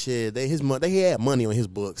goodies and shit. They had money on his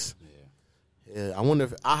books. Yeah, I wonder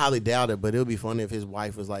if I highly doubt it, but it would be funny if his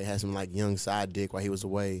wife was like had some like young side dick while he was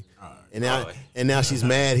away, and now she's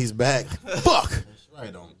mad he's back. Fuck. That's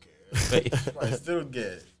right, don't care. I still get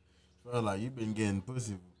it. Feel like you've been getting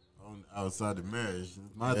pussy outside the marriage.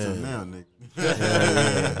 It's my turn now,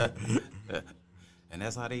 nigga. And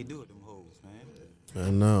that's how they do it, them hoes, man. I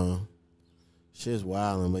know. Shit's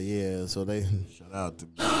wildin', but yeah, so they Shout out to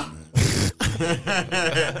Bill, man.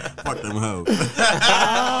 Fuck them hoes.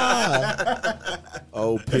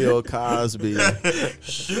 Oh, Bill Cosby.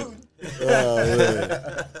 Shoot.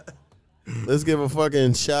 Yeah. Let's give a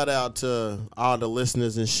fucking shout out to all the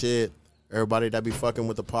listeners and shit. Everybody that be fucking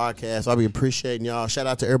with the podcast. I be appreciating y'all. Shout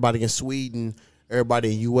out to everybody in Sweden,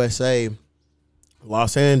 everybody in USA,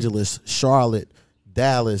 Los Angeles, Charlotte,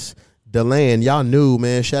 Dallas, DeLand. Y'all knew,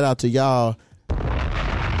 man. Shout out to y'all.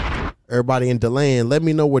 Everybody in DeLand. Let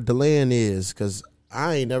me know where DeLand is, because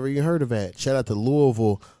I ain't never even heard of that. Shout out to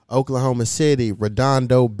Louisville, Oklahoma City,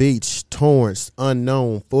 Redondo Beach, Torrance,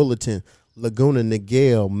 Unknown, Fullerton, Laguna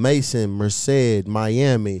Niguel, Mason, Merced,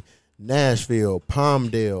 Miami, Nashville,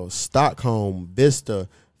 Palmdale, Stockholm, Vista,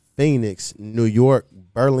 Phoenix, New York,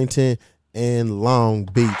 Burlington, and Long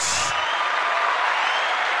Beach.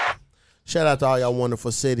 Shout out to all y'all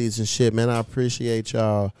wonderful cities and shit, man. I appreciate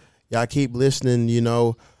y'all. Y'all keep listening, you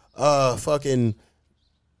know. Fucking,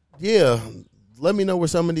 yeah. Let me know where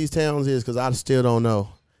some of these towns is, because I still don't know.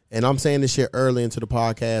 And I'm saying this shit early into the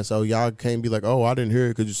podcast, so y'all can't be like, oh, I didn't hear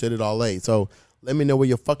it because you said it all late. So let me know where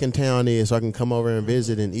your fucking town is so I can come over and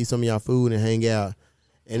visit and eat some of y'all food and hang out.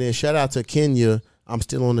 And then shout out to Kenya. I'm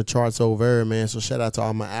still on the charts over there, man. So shout out to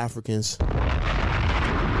all my Africans.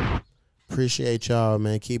 Appreciate y'all,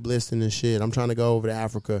 man. Keep listening and shit. I'm trying to go over to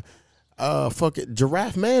Africa. Fuck it.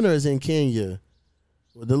 Giraffe Manor is in Kenya.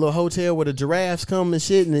 With the little hotel where the giraffes come and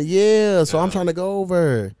shit. And yeah, so I'm trying to go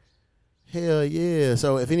over. Hell yeah.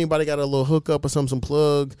 So if anybody got a little hookup or some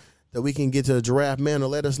plug that we can get to the Giraffe Manor,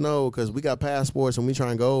 let us know, because we got passports and we try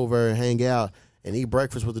and go over and hang out and eat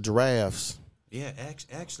breakfast with the giraffes. Yeah,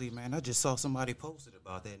 actually, man, I just saw somebody posted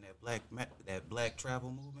about that in that black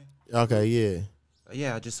travel movement. Okay, yeah.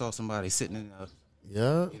 Yeah, I just saw somebody sitting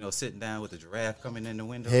in sitting down with the giraffe coming in the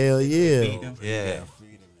window. Hell yeah. Feeding him. Yeah.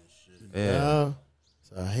 Yeah.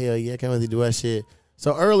 So hell yeah, I can't wait to do that shit.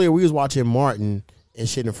 So earlier we was watching Martin and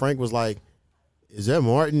shit, and Frank was like, is that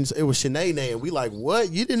Martin's? It was Shanae, and we like,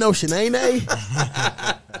 what? You didn't know Shanae?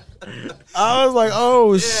 I was like,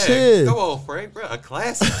 oh shit. Come on, Frank, bro. A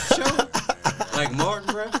classic show like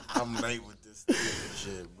Martin, bro. I'm late with this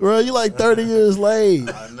shit, Bro, you like 30 years late.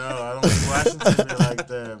 I know. I don't be watching TV like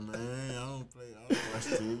that, man. I don't watch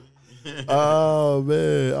TV. Oh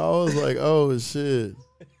man, I was like, oh shit.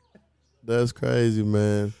 That's crazy,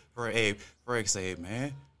 man. Frank said,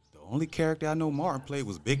 man, the only character I know Martin played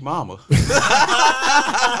was Big Mama.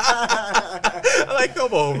 Like,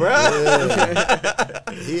 come on, bro.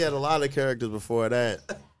 Yeah. He had a lot of characters before that.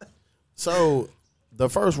 So the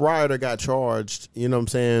first rioter got charged, you know what I'm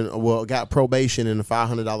saying? Well, got probation and a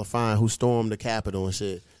 $500 fine who stormed the Capitol and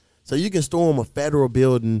shit. So you can storm a federal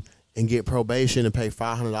building and get probation and pay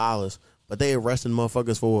 $500, but they arresting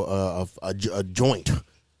motherfuckers for a joint.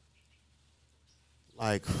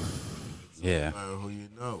 Like, Yeah. Who you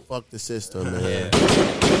know? fuck the system, man.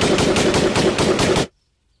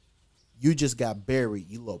 You just got buried,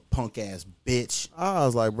 you little punk ass bitch. I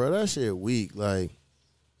was like, bro, that shit weak. Like,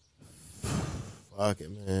 fuck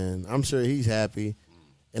it, man. I'm sure he's happy.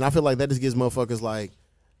 And I feel like that just gives motherfuckers, like,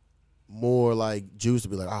 more, like, juice to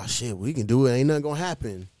be like, oh, shit, we can do it. Ain't nothing gonna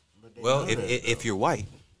happen. Well, if you're white.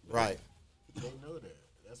 Right. They know that.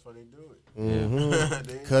 That's why they do it.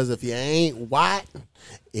 Because if you ain't white,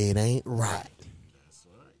 it ain't right.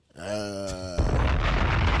 That's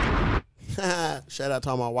right. Shout out to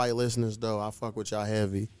all my white listeners, though. I fuck with y'all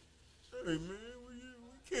heavy. Hey, man,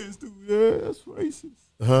 we can't do that. That's racist.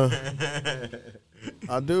 Huh?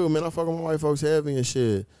 I do, man. I fuck with my white folks heavy and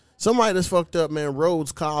shit. Somebody that's fucked up, man.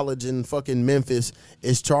 Rhodes College in fucking Memphis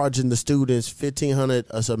is charging the students $1,500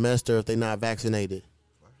 a semester if they not vaccinated.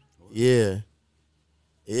 Yeah.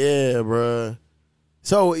 Yeah, bruh.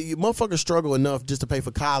 So you motherfuckers struggle enough just to pay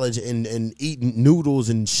for college and eating noodles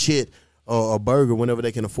and shit or a burger whenever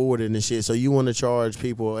they can afford it and shit. So you want to charge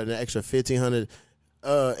people an extra $1,500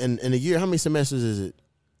 in a year? How many semesters is it?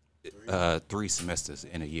 3 semesters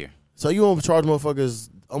in a year. So you want to charge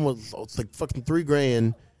motherfuckers almost like fucking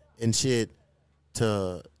 $3,000 and shit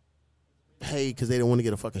to pay because they don't want to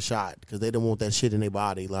get a fucking shot because they don't want that shit in their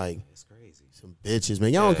body. Like, It's crazy. some bitches,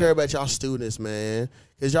 man. Y'all don't care about y'all students, man,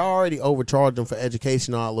 because y'all already overcharged them for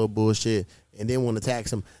education and all that little bullshit and then want to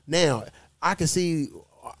tax them. Now, I can see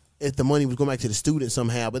if the money was going back to the student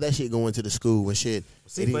somehow, but that shit going to the school and shit.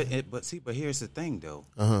 But here's the thing though.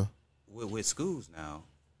 With schools now,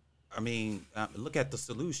 I mean, look at the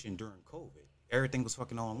solution during COVID. Everything was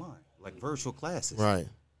fucking online, like virtual classes. Right.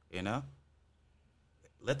 You know,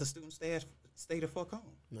 let the students stay the fuck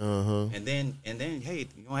home. And then, hey,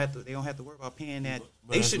 they don't have to worry about paying that.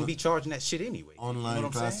 But They shouldn't be charging that shit anyway. Online you know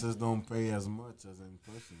what I'm saying? classes don't pay as much as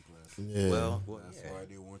in-person classes. Yeah. Well, That's yeah. why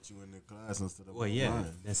they want you in the class instead of Well, yeah,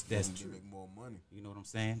 online. that's They true. make more money. You know what I'm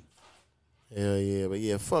saying? Hell yeah. But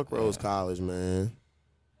yeah, fuck Rose College, man.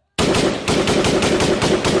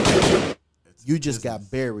 You just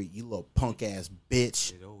got buried, you little punk ass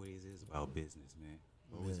bitch. It always is about business, man.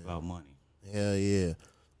 Always about money. Hell yeah.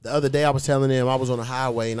 The other day I was telling them I was on the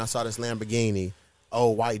highway and I saw this Lamborghini,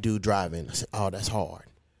 old white dude driving. I said, oh, that's hard.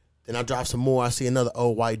 Then I drive some more. I see another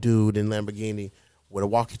old white dude in Lamborghini with a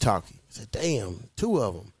walkie-talkie. I said, damn, 2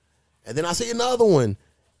 of them. And then I see another one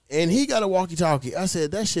and he got a walkie-talkie. I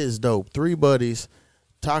said, that shit is dope. 3 buddies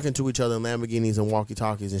talking to each other in Lamborghinis and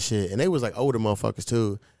walkie-talkies and shit. And they was like older motherfuckers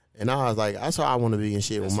too. And I was like, that's how I want to be and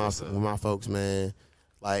shit with my folks, man.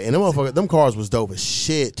 Like, and them motherfuckers, them cars was dope as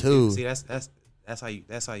shit too. See, that's how you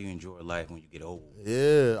enjoy life when you get old.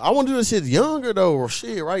 Yeah, I want to do this shit younger though, or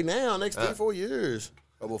shit right now, next 3-4 years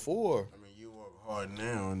or before. I mean, you work hard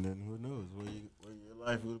now, and then who knows where your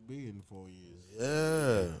life will be in 4 years.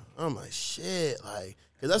 Yeah, I'm like shit, like,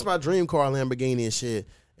 cause that's my dream car, Lamborghini and shit.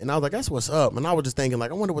 And I was like, that's what's up. And I was just thinking,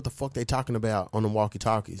 like, I wonder what the fuck they talking about on the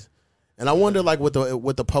walkie-talkies. And I wonder, like, what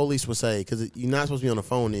the police would say, because you're not supposed to be on the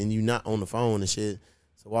phone, and you're not on the phone and shit.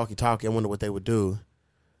 So walkie-talkie, I wonder what they would do.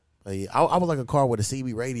 But yeah, I would like a car with a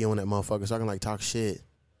CB radio on that motherfucker, so I can, like, talk shit.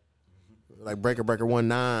 Like, Breaker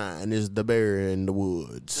 19 is the bear in the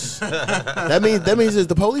woods. that means it's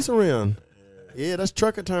the police around. Yeah, that's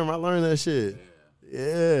trucker term. I learned that shit.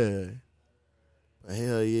 Yeah. But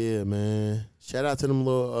hell yeah, man. Shout out to them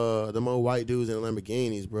little, them old white dudes in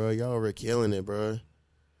Lamborghinis, bro. Y'all already killing it, bro.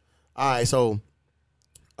 All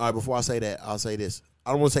right, before I say that, I'll say this.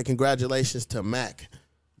 I want to say congratulations to Mac,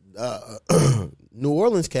 New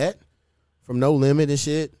Orleans cat from No Limit and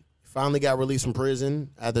shit. Finally got released from prison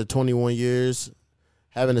after 21 years,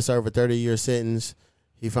 having to serve a 30-year sentence.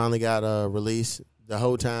 He finally got released. The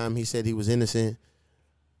whole time he said he was innocent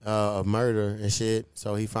of murder and shit,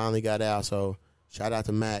 so he finally got out. So shout out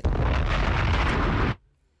to Mac.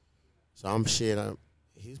 So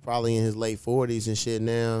he's probably in his late 40s and shit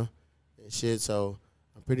now. Shit, so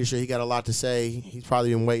I'm pretty sure he got a lot to say. He's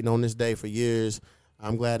probably been waiting on this day for years.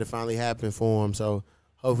 I'm glad it finally happened for him. So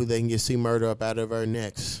hopefully they can get C Murder up out of her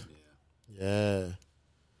next. Yeah.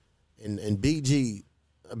 And BG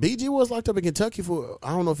was locked up in Kentucky for,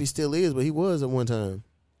 I don't know if he still is, but he was at one time.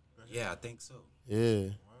 Yeah, I think so. Yeah.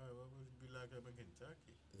 Why would he be locked up in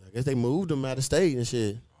Kentucky? I guess they moved him out of state and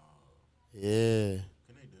shit. Yeah.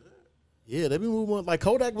 Can they do that? Yeah, they be moving like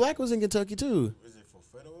Kodak Black was in Kentucky too. Is it for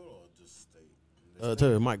federal or just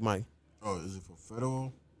state? Mike. Oh, is it for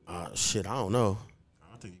federal? Shit, I don't know. I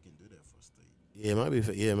don't think you can do that for state. Yeah, it might be.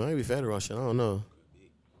 Yeah, it might be federal shit. I don't know.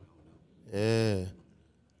 Yeah.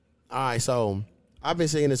 All right, so I've been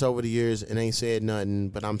saying this over the years and ain't said nothing,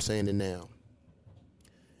 but I'm saying it now.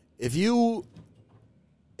 If you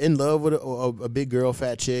in love with a big girl,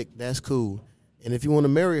 fat chick, that's cool. And if you want to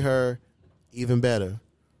marry her, even better.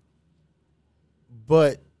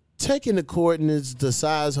 But taking the coordinates the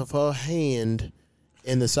size of her hand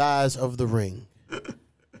and the size of the ring.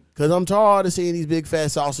 Because I'm tired of seeing these big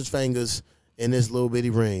fat sausage fingers in this little bitty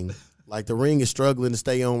ring. Like the ring is struggling to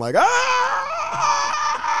stay on like,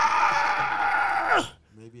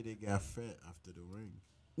 Maybe they got fat after the ring.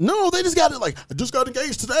 No, they just got it like, I just got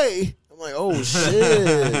engaged today. I'm like, oh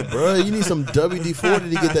shit, bro. You need some WD-40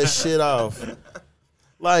 to get that shit off.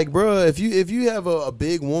 Like, bro, if you have a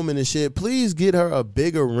big woman and shit, please get her a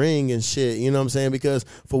bigger ring and shit. You know what I'm saying? Because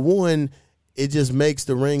for one, it just makes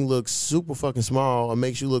the ring look super fucking small and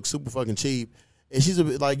makes you look super fucking cheap. And she's a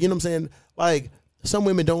bit like, you know what I'm saying? Like, some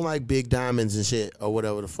women don't like big diamonds and shit or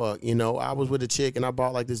whatever the fuck. You know, I was with a chick and I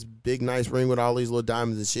bought like this big nice ring with all these little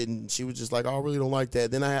diamonds and shit. And she was just like, oh, I really don't like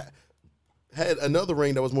that. Then I had another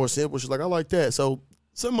ring that was more simple. She's like, I like that. So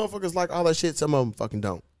some motherfuckers like all that shit. Some of them fucking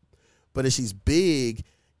don't. But if she's big,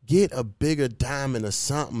 get a bigger diamond or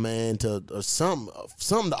something, man, or something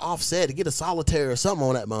to offset it. Get a solitaire or something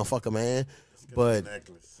on that motherfucker, man. But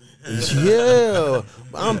yeah,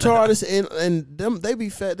 I'm tired of and them they be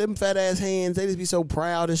fat, them fat ass hands. They just be so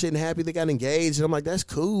proud and shit and happy they got engaged. And I'm like, that's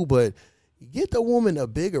cool, but get the woman a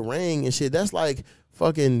bigger ring and shit. That's like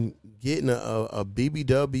fucking getting a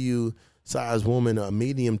BBW size woman a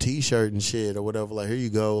medium T-shirt and shit or whatever. Like, here you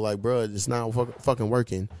go. Like, bro, it's not fucking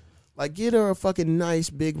working. Like, get her a fucking nice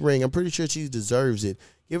big ring. I'm pretty sure she deserves it.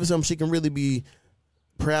 Give her something she can really be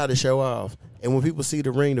proud to show off. And when people see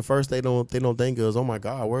the ring, the first they don't think is, oh my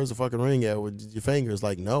God, where's the fucking ring at with your fingers?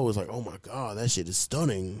 Like, no, it's like, oh my God, that shit is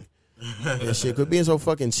stunning. That shit could be so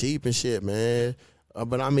fucking cheap and shit, man.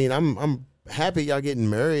 But I mean, I'm happy y'all getting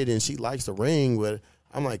married and she likes the ring, but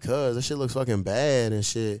I'm like, cuz that shit looks fucking bad and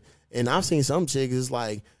shit. And I've seen some chicks, it's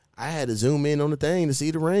like, I had to zoom in on the thing to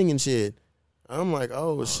see the ring and shit. I'm like,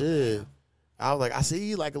 oh shit. Damn. I was like, I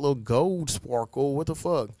see like a little gold sparkle. What the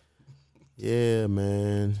fuck? Yeah,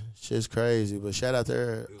 man. Shit's crazy. But shout out to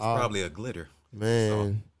her. It was probably a glitter.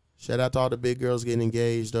 Man. Shout out to all the big girls getting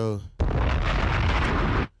engaged, though. Big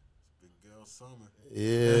girl summer.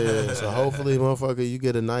 Yeah. So hopefully, motherfucker, you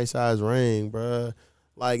get a nice size ring, bruh.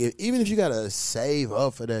 Like, even if you got to save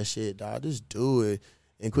up for that shit, dog, just do it.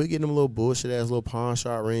 And quit getting them little bullshit-ass little pawn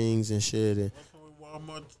shop rings and shit. And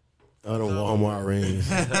Walmart. Oh, the Walmart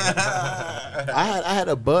rings. I had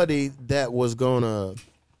a buddy that was gonna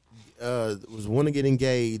want to get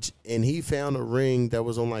engaged, and he found a ring that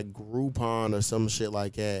was on like Groupon or some shit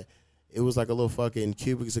like that. It was like a little fucking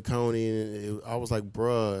cubic zirconia, and I was like,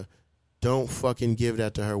 bruh, don't fucking give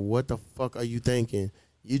that to her. What the fuck are you thinking?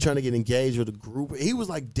 You trying to get engaged with a group? He was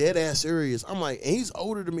like dead ass serious. I'm like, and he's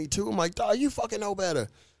older than me too. I'm like, dawg, you fucking know better.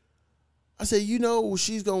 I said, you know,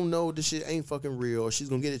 she's going to know this shit ain't fucking real. She's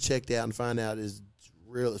going to get it checked out and find out it's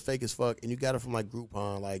real, it's fake as fuck. And you got it from, like,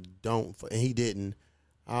 Groupon. Like, don't. And he didn't.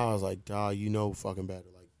 I was like, dawg, you know fucking better.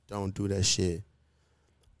 Like, don't do that shit.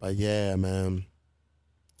 But, yeah, man.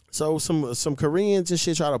 So, some Koreans and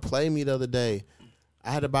shit tried to play me the other day. I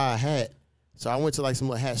had to buy a hat. So, I went to, like, some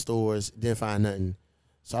little hat stores. Didn't find nothing.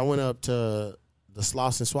 So, I went up to the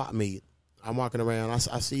Slauson Swap Meet. I'm walking around.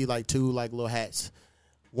 I see, like, two, like, little hats.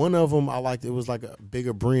 One of them I liked, it was like a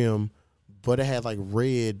bigger brim, but it had like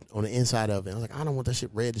red on the inside of it. I was like, I don't want that shit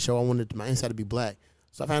red to show. I wanted my inside to be black.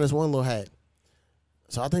 So I found this one little hat.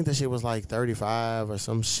 So I think that shit was like 35 or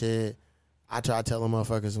some shit. I tried telling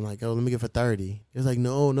motherfuckers, I'm like, oh, let me get it for 30. He was like,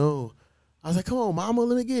 no. I was like, come on, mama,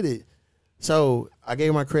 let me get it. So I gave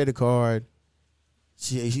her my credit card.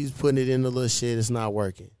 She's putting it in the little shit. It's not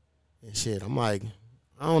working. And shit, I'm like,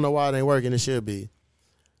 I don't know why it ain't working. It should be.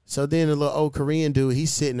 So then the little old Korean dude,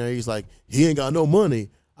 he's sitting there. He's like, he ain't got no money.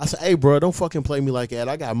 I said, hey, bro, don't fucking play me like that.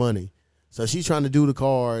 I got money. So she's trying to do the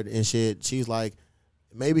card and shit. She's like,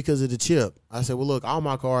 maybe because of the chip. I said, well, look, all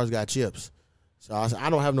my cards got chips. So I said, I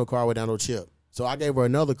don't have no card without no chip. So I gave her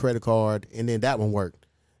another credit card, and then that one worked.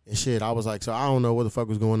 And shit, I was like, so I don't know what the fuck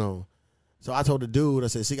was going on. So I told the dude, I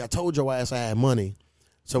said, see, I told your ass I had money.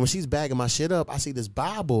 So when she's bagging my shit up, I see this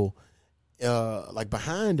Bible like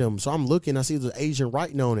behind him. So I'm looking, I see the Asian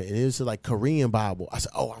writing on it, and it's like Korean Bible. I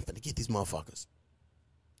said, oh, I'm finna get these motherfuckers.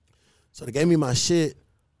 So they gave me my shit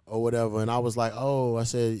or whatever, and I was like, oh, I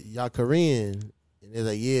said, y'all Korean? And they're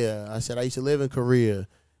like, yeah. I said, I used to live in Korea.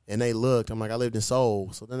 And they looked. I'm like, I lived in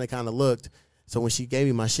Seoul. So then they kind of looked. So when she gave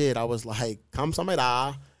me my shit, I was like,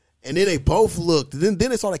 kamsahamnida. And then they both looked. Then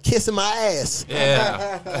they started kissing my ass.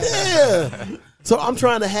 Yeah. Yeah. So I'm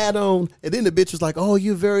trying to hat on, and then the bitch was like, "Oh,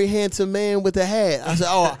 you're a very handsome man with a hat." I said,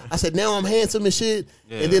 "Oh," I said, "Now I'm handsome and shit."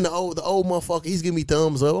 Yeah. And then the old motherfucker, he's giving me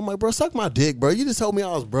thumbs up. I'm like, "Bro, suck my dick, bro. You just told me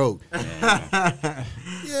I was broke." Yeah,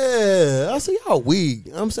 I said, "Y'all weak."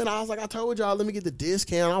 I'm saying, I was like, "I told y'all, let me get the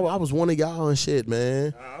discount." I was one of y'all and shit,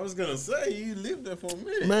 man. I was gonna say you lived there for a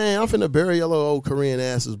minute. Man, I'm finna bury y'all little old Korean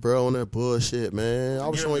asses, bro, on that bullshit, man. I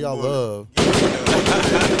was showing y'all love.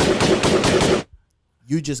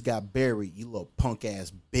 You just got buried, you little punk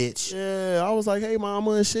ass bitch. Yeah, I was like, hey,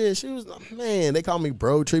 mama and shit. She was, man, they called me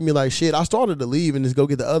bro, treat me like shit. I started to leave and just go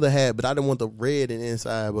get the other hat, but I didn't want the red and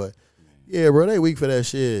inside. But yeah, bro, they weak for that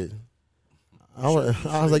shit. I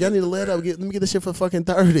was like, I need to let up. Let me get this shit for fucking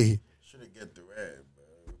 30. Should have get the red,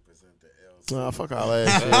 bro. Present the L. Nah, fuck all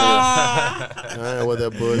that shit. I ain't with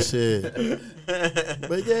that bullshit.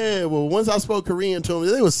 But yeah, well, once I spoke Korean to them,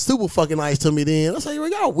 they was super fucking nice to me then. I said,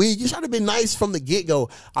 y'all weak. You should have been nice from the get-go.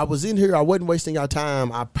 I was in here. I wasn't wasting y'all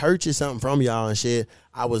time. I purchased something from y'all and shit.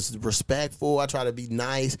 I was respectful. I tried to be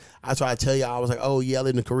nice. I tried to tell y'all, I was like, oh, yeah, I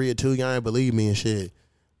lived in Korea too. Y'all ain't believe me and shit.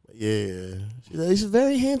 But yeah. She's like, he's a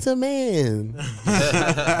very handsome man.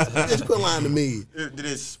 Just quit lying to me. Did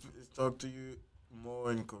it talk to you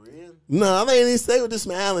more in Korean? No, they didn't stay with the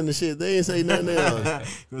smiling and shit. They didn't say nothing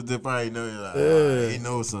else. Because they probably know you're like, he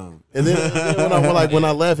knows something. And then when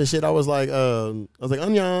I left and shit, I was like,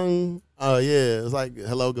 Annyeong. Oh yeah, it's like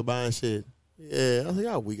hello, goodbye and shit. Yeah, I was like,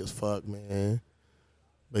 y'all weak as fuck, man.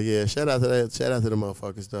 But yeah, shout out to that. Shout out to the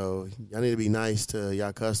motherfuckers though. Y'all need to be nice to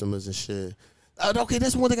y'all customers and shit. Okay,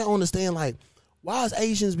 that's one thing I don't understand. Like, why is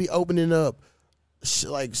Asians be opening up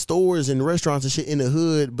like stores and restaurants and shit in the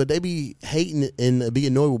hood, but they be hating and be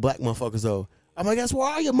annoyed with black motherfuckers though? I'm like, that's where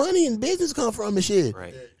all your money and business come from and shit.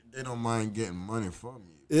 Right. They don't mind getting money from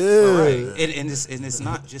you. Yeah. Right. And it's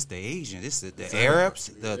not just the Asians. It's the Arabs,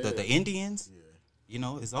 the Indians. Yeah. You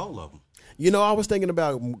know, it's all of them. You know, I was thinking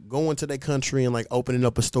about going to their country and like opening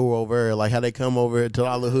up a store over there, like how they come over to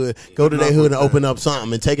our hood, go to their hood and open up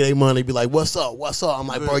something and take their money, be like, "What's up? What's up?" I'm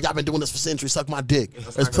like, "Bro, y'all been doing this for centuries. Suck my dick.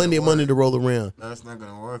 There's plenty of money to roll around." That's not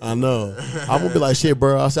gonna work. I know. I'm gonna be like, "Shit,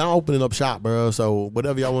 bro." I said, "I'm opening up shop, bro. So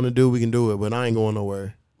whatever y'all want to do, we can do it. But I ain't going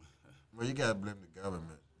nowhere." Well, you gotta blame the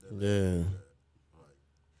government. Yeah.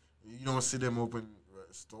 You don't see them open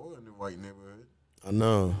a store in the white neighborhood. I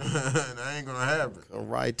know. That ain't gonna happen. Come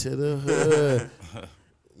right to the hood.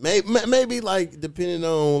 Maybe like depending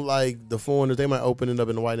on like the foreigners, they might open it up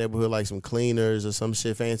in the white neighborhood, like some cleaners or some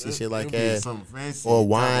shit, fancy shit like that, or a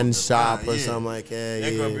wine shop or something like that.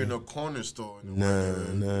 Ain't gonna be no corner store. In the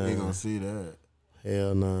nah. You ain't gonna see that.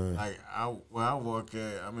 Hell no. Like where I work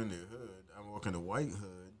at, I'm in the hood. I work in the white hood.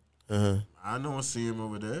 I don't see him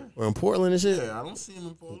over there. Or in Portland and shit? Yeah, I don't see him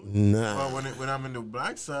in Portland. Nah. But when I'm in the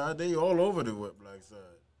black side, they all over the black side.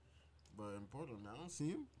 But in Portland, I don't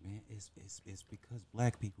see him. Man, it's because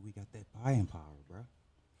black people, we got that buying power, bro.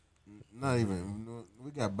 Not even. We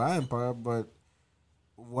got buying power, but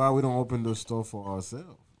why we don't open the store for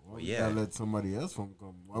ourselves? Why we gotta let somebody else from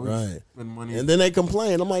come? Why we spend money? And then they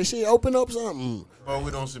complain. I'm like, shit, open up something. But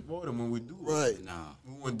we don't support them when we do. Right. Nah.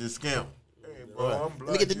 We want discount. Bro,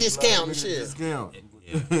 let me get the discount and shit. Discount.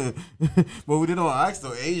 Yeah. But we didn't ask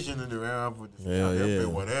the Asian in the round for discount. They'll pay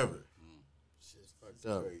whatever. Shit's fucked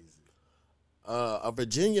up. Crazy. A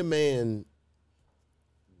Virginia man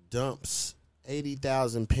dumps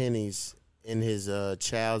 80,000 pennies in his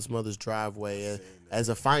child's mother's driveway as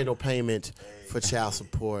a final payment for child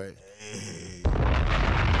support. Give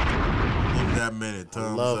that man a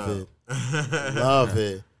thumbs Love up. it. Love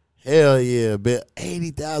it. Hell yeah, bitch.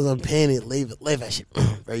 80,000 pennies. Leave that shit.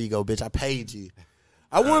 There you go, bitch. I paid you.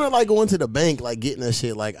 I want to like go into the bank, like getting that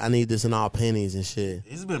shit. Like I need this in all pennies and shit.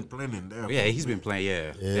 He's been playing in there. Yeah, he's been playing.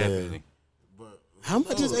 Yeah, definitely. But how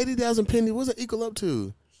much is 80,000 pennies? What's it equal up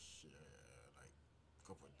to? Like a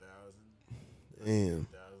couple thousand. Damn. $1,000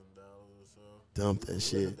 or so. Dump that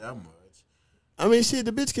shit. That much. I mean, shit.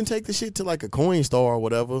 The bitch can take the shit to like a coin store or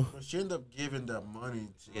whatever. But she ended up giving that money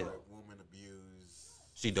to like woman abuse.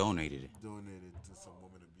 She donated it. Donated to some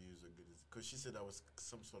woman abuser because she said that was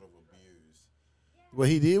some sort of abuse. What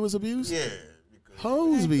he did was abuse? Yeah.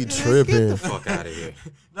 Hoes be tripping. Get the fuck out of here.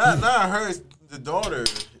 Not her. The daughter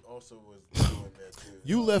also was doing that too.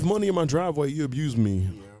 You left money in my driveway. You abused me.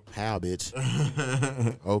 Yeah. How, bitch?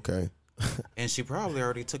 Okay. And she probably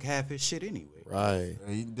already took half his shit anyway. Right.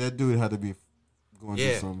 That dude had to be going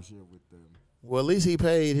through some shit with them. Well, at least he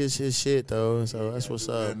paid his shit though, so that's what's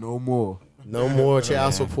up. No more. No more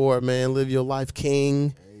child support, man. Live your life,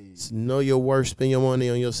 king. Know your worth. Spend your money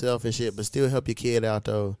on yourself and shit, but still help your kid out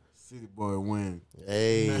though. City boy win.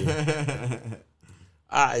 Hey.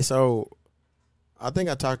 All right, so I think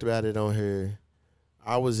I talked about it on here.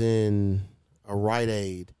 I was in a Rite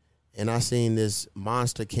Aid, and I seen this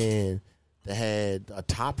monster can that had a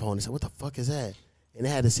top on it. I said, what the fuck is that? And it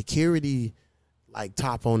had a security like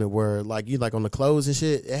top on it where like you like on the clothes and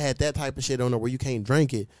shit. It had that type of shit on it where you can't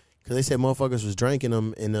drink it because they said motherfuckers was drinking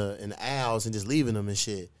them in the aisles and just leaving them and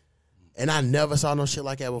shit. And I never saw no shit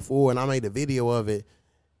like that before. And I made a video of it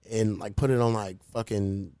and like put it on like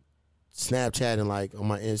fucking Snapchat and like on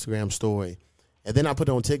my Instagram story. And then I put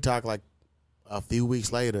it on TikTok like a few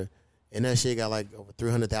weeks later, and that shit got like over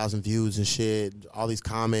 300,000 views and shit, all these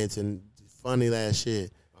comments and funny ass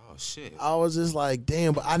shit. Oh shit. I was just like,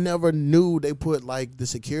 damn, but I never knew they put like the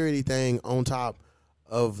security thing on top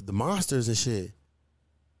of the monsters and shit.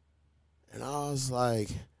 And I was like,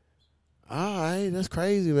 all right, that's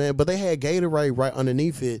crazy, man. But they had Gatorade right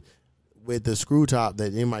underneath it with the screw top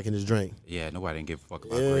that anybody can just drink. Yeah, nobody didn't give a fuck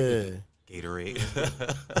about Gatorade.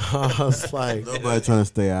 I was like, Nobody trying to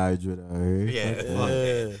stay hydrated out here.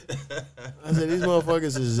 Yeah. I said these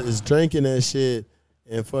motherfuckers is drinking that shit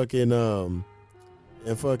and fucking in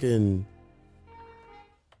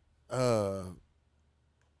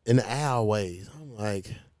the alleyways. I'm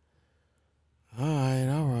like, all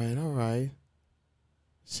right.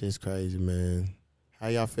 Shit's crazy, man. How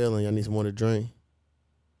y'all feeling? Y'all need some more to drink?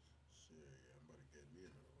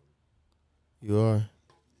 You are?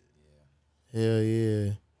 Hell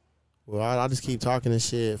yeah. Well, I'll just keep talking and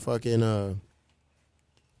shit. Fucking will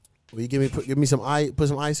you give me some ice, put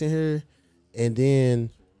some ice in here, and then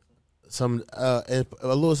some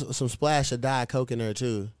some splash of Diet Coke in there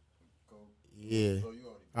too. Yeah.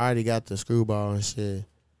 I already got the screwball and shit.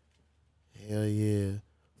 Hell yeah.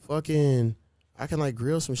 Fucking I can like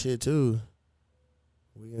grill some shit too.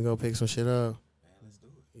 We can go pick some shit up. Man, let's do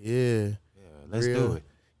it. Yeah. Yeah, let's do it.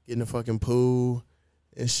 Get in the fucking pool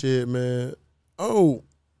and shit, man. Oh,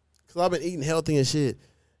 because I've been eating healthy and shit.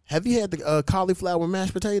 Have you had the cauliflower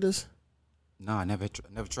mashed potatoes? No, I never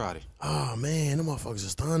tried it. Oh, man, them motherfuckers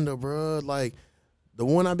is thunder, bro. Like, the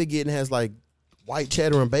one I been getting has, like, white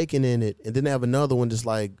cheddar and bacon in it, and then they have another one just,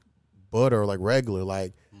 like, butter, like, regular.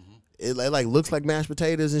 Like, it like looks like mashed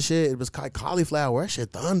potatoes and shit. It was like cauliflower. That shit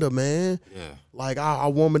thunder, man. Yeah. Like, I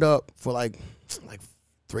warm it up for, like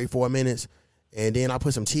 3-4 minutes, and then I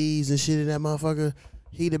put some cheese and shit in that motherfucker,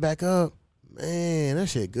 heat it back up. Man, that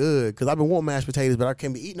shit good. Because I've been wanting mashed potatoes, but I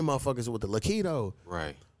can't be eating the motherfuckers with the Lakido.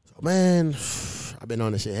 Right. So, man, I've been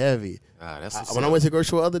on this shit heavy. When I went to the grocery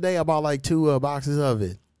store the other day, I bought like 2 boxes of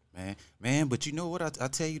it. Man, but you know what? I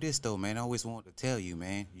tell you this, though, man. I always want to tell you,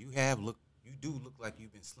 man. You do look like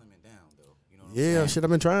you've been slimming down, though. You know what I'm saying? Shit, I've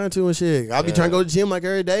been trying to and shit. I be trying to go to the gym like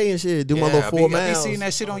every day and shit. Do my little 4 miles. I be seeing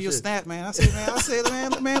that shit on your snap, man. I say,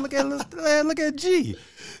 man, look at G.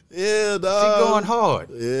 Yeah, dog. She going hard.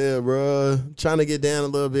 Yeah, bro. Trying to get down a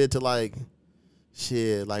little bit to like,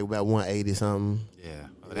 shit, like about 180 something. Yeah.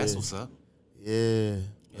 Oh, that's what's up. Yeah.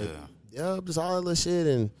 Yeah. Yep, just all that little shit.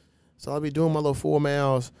 And so I'll be doing my little 4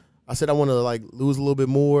 miles. I said I want to like lose a little bit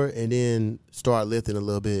more and then start lifting a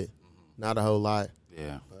little bit. Not a whole lot.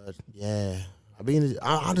 Yeah. But yeah.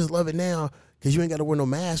 I just love it now because you ain't got to wear no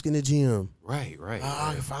mask in the gym. Right.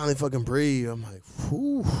 I can finally fucking breathe. I'm like,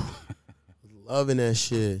 whew. Loving that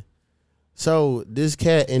shit. So this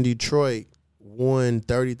cat in Detroit won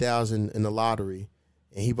 $30,000 in the lottery,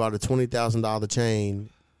 and he bought a $20,000 chain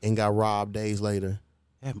and got robbed days later.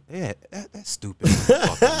 Yeah, that's stupid,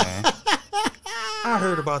 motherfucker, man. I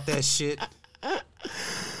heard about that shit.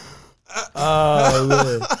 Oh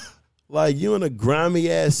man, like you in a grimy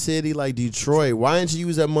ass city like Detroit. Why didn't you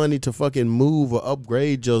use that money to fucking move or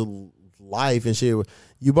upgrade your life and shit?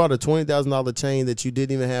 You bought a $20,000 chain that you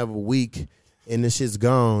didn't even have a week. And this shit's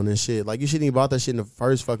gone and shit. Like, you shouldn't even bought that shit in the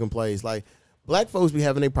first fucking place. Like, black folks be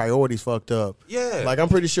having their priorities fucked up. Yeah. Like, I'm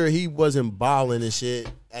pretty sure he wasn't balling and shit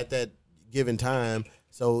at that given time.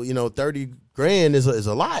 So, 30 grand is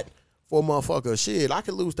a lot for a motherfucker. Shit, I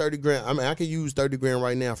could lose 30 grand. I mean, I could use 30 grand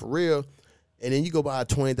right now for real. And then you go buy a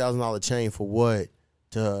 $20,000 chain for what?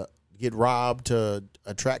 To get robbed, to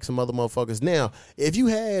attract some other motherfuckers. Now, if you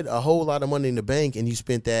had a whole lot of money in the bank and you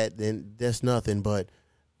spent that, then that's nothing. But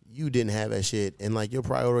you didn't have that shit, and like your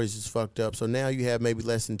priorities is fucked up. So now you have maybe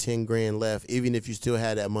less than 10 grand left, even if you still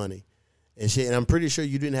had that money and shit. And I'm pretty sure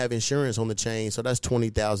you didn't have insurance on the chain, so that's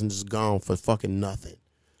 20,000 just gone for fucking nothing.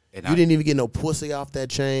 And you didn't even get no pussy off that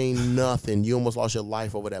chain, nothing. You almost lost your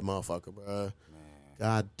life over that motherfucker, bro. Man.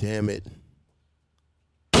 God damn it.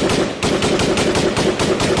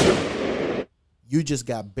 You just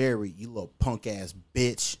got buried, you little punk ass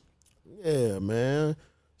bitch. Yeah, man.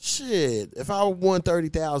 Shit. If I won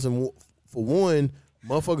 30,000 for one,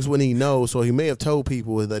 motherfuckers wouldn't even know. So he may have told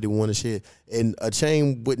people that he wanted shit, and a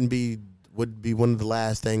chain would be one of the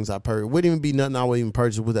last things I purchased. Wouldn't even be nothing I would even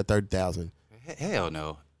purchase with that 30,000. Hell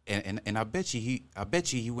no. And I bet you he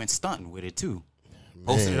went stunting with it too.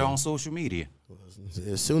 Posted it on social media.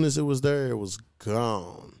 As soon as it was there, it was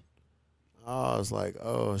gone. I was like,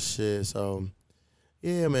 oh shit. So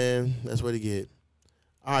yeah, man, that's what he get.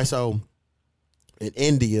 All right, so in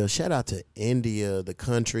India, shout out to India, the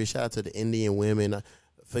country. Shout out to the Indian women.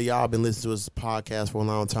 For y'all been listening to this podcast for a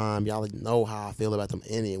long time, y'all know how I feel about them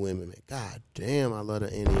Indian women, man. God damn, I love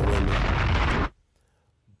the Indian women.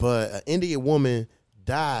 But an Indian woman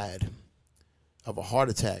died of a heart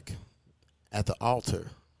attack at the altar.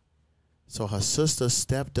 So her sister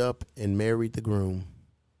stepped up and married the groom.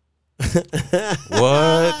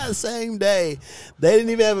 What? Same day. They didn't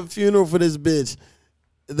even have a funeral for this bitch.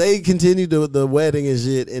 They continued the wedding and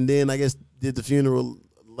shit, and then I guess did the funeral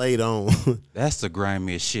late on. That's the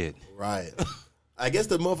grimiest shit. Right. I guess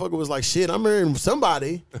the motherfucker was like, shit, I'm marrying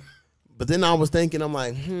somebody. But then I was thinking, I'm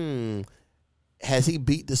like, has he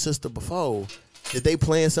beat the sister before? Did they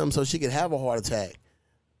plan something so she could have a heart attack?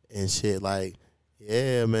 And shit, like,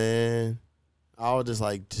 yeah, man. I was just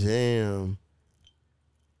like, damn.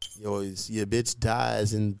 Yo, your bitch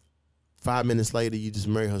dies, and 5 minutes later, you just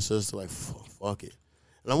marry her sister. Like, fuck it.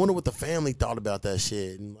 And I wonder what the family thought about that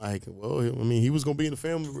shit. And like, well, I mean, he was going to be in the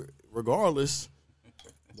family regardless.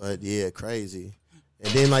 But, yeah, crazy.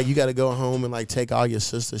 And then, like, you got to go home and, like, take all your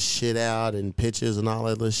sister's shit out and pictures and all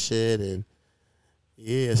that little shit. And,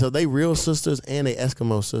 yeah, so they real sisters and they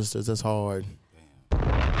Eskimo sisters. That's hard.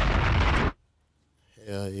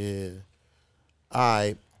 Hell, yeah. All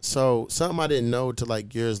right. So, something I didn't know till,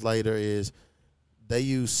 like, years later is they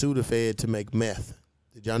use Sudafed to make meth.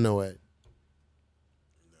 Did y'all know that?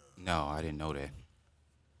 No, I didn't know that.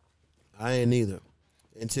 I ain't either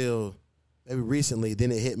until maybe recently.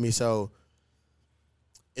 Then it hit me. So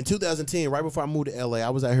in 2010, right before I moved to LA,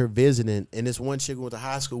 I was out here visiting, and this one chick we went to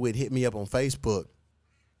high school with hit me up on Facebook.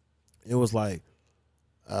 It was like,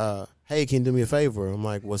 hey, can you do me a favor? I'm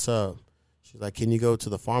like, what's up? She's like, can you go to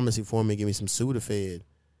the pharmacy for me and give me some Sudafed?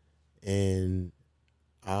 And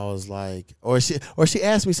I was like, or she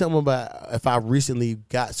asked me something about if I recently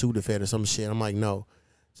got Sudafed or some shit. I'm like, no.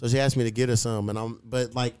 So she asked me to get her some,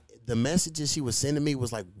 but like the messages she was sending me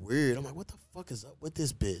was like weird. I'm like, what the fuck is up with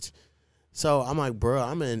this bitch? So I'm like, bro,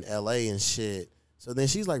 I'm in LA and shit. So then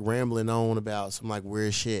she's like rambling on about some like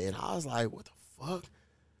weird shit, and I was like, what the fuck?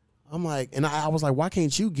 I'm like, and I was like, why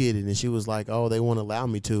can't you get it? And she was like, oh, they won't allow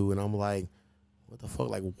me to. And I'm like, what the fuck?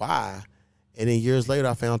 Like, why? And then years later,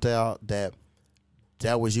 I found out that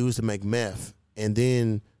was used to make meth. And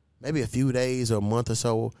then maybe a few days or a month or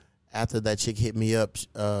so after that chick hit me up,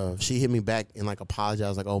 she hit me back and like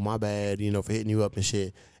apologized, like, oh, my bad, for hitting you up and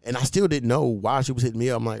shit. And I still didn't know why she was hitting me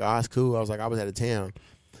up. I'm like, oh, it's cool. I was like, I was out of town.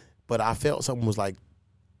 But I felt something was like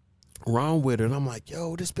wrong with her. And I'm like,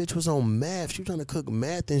 yo, this bitch was on meth. She was trying to cook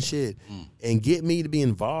meth and shit and get me to be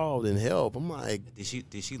involved and help. I'm like, did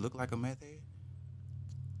she look like a meth head?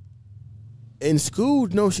 In school,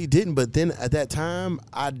 no, she didn't. But then at that time,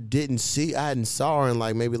 I hadn't saw her in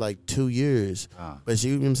like maybe like 2 years. But she,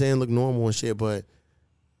 you know what I'm saying, looked normal and shit. But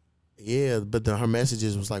yeah, but her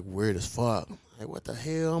messages was like weird as fuck. Like, what the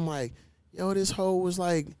hell? I'm like, yo, this hoe was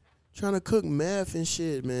like trying to cook meth and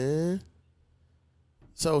shit, man.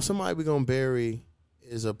 So somebody we gonna bury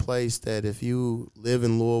is a place that if you live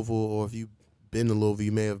in Louisville or if you've been to Louisville,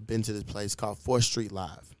 you may have been to this place called 4th Street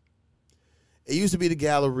Live. It used to be the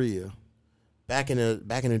Galleria. Back in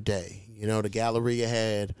the day, the Galleria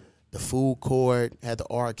had the food court, had the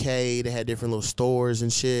arcade, it had different little stores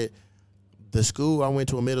and shit. The school I went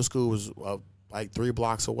to, a middle school, was like 3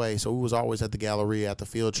 blocks away, so we was always at the Galleria at the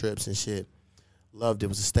field trips and shit. Loved it. It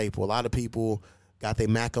was a staple. A lot of people got their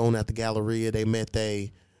Mac on at the Galleria. They met their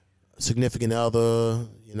significant other.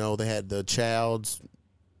 They had the child's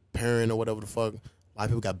parent or whatever the fuck. A lot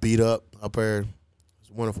of people got beat up there. It was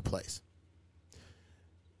a wonderful place.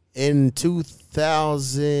 In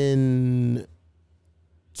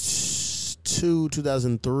 2002,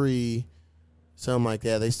 2003, something like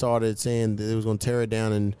that, they started saying that they was going to tear it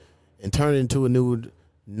down and turn it into a new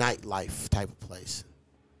nightlife type of place.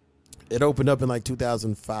 It opened up in like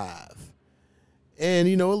 2005. And,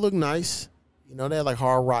 it looked nice. They had like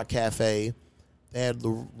Hard Rock Cafe. They had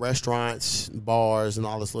the restaurants, bars, and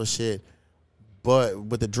all this little shit. But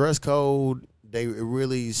with the dress code, it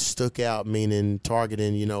really stuck out, meaning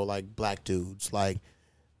targeting, like black dudes. Like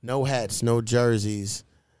no hats, no jerseys,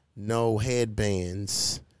 no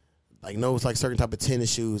headbands. like knows like certain type of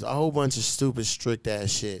tennis shoes, a whole bunch of stupid strict ass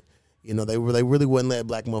shit. You know, they really wouldn't let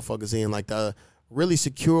black motherfuckers in. Like the really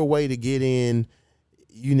secure way to get in,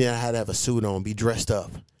 you need to have a suit on, be dressed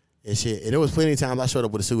up and shit. And there was plenty of times I showed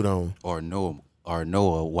up with a suit on. Or know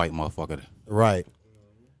a white motherfucker. Right.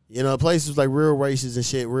 You know, places like real racist and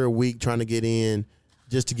shit, real weak trying to get in,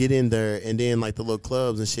 just to get in there. And then like the little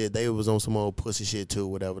clubs and shit, they was on some old pussy shit too,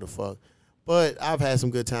 whatever the fuck. But I've had some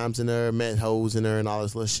good times in there, met hoes in there and all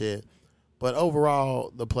this little shit. But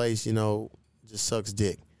overall, the place, you know, just sucks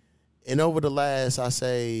dick. And over the last, I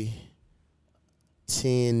say,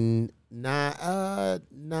 10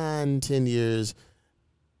 years,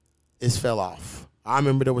 it's fell off. I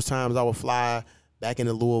remember there was times I would fly back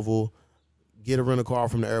into Louisville, get a rental car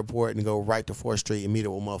from the airport, and go right to 4th Street and meet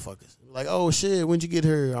up with motherfuckers. Like, oh, shit, when'd you get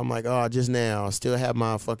here? I'm like, oh, just now. I still have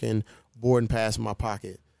my fucking boarding pass in my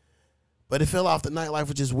pocket. But it fell off. The nightlife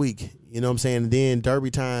was just weak. You know what I'm saying? And then Derby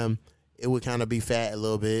time, it would kind of be fat a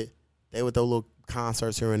little bit. They would throw little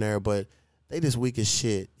concerts here and there, but they just weak as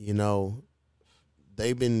shit, you know.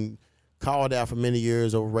 They've been called out for many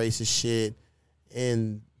years over racist shit,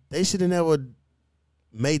 and they should have never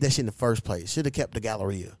made that shit in the first place. Should have kept the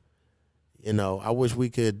Galleria. You know, I wish they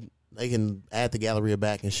can add the Galleria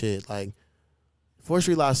back and shit. Like, 4th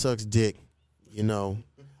Street Live sucks dick, you know.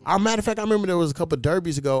 Matter of fact, I remember there was a couple of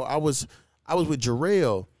derbies ago, I was with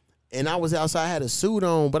Jarrell, and I was outside, I had a suit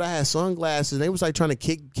on, but I had sunglasses, and they was like trying to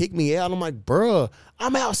kick me out. I'm like, bruh,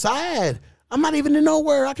 I'm outside. I'm not even in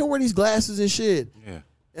nowhere. I can wear these glasses and shit. Yeah.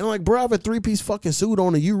 And I'm like, bruh, I have a 3-piece fucking suit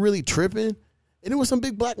on, and you really tripping? And it was some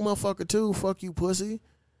big black motherfucker too. Fuck you, pussy.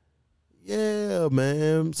 Yeah,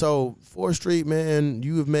 man. So 4th Street, man,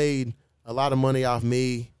 you have made a lot of money off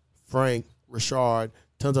me, Frank, Rashard,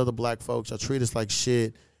 tons of other black folks. Y'all treat us like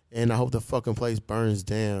shit, and I hope the fucking place burns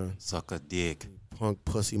down. Suck a dick. Punk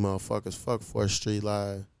pussy motherfuckers. Fuck 4th Street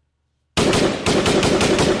Live.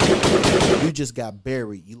 You just got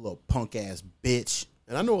buried, you little punk ass bitch.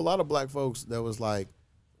 And I know a lot of black folks that was like,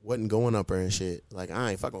 wasn't going up there and shit. Like,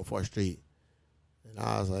 I ain't fucking with 4th Street. And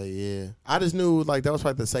I was like, yeah. I just knew, like, that was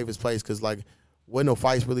probably the safest place because, like, wasn't no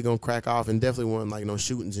fights really going to crack off and definitely wasn't, like, no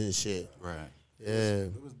shootings and shit. Right. Yeah.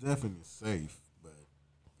 It was definitely safe, but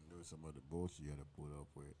there was some other bullshit you had to put up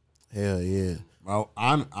with. Hell yeah. Well,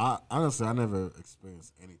 I honestly, I never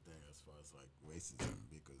experienced anything as far as, like, racism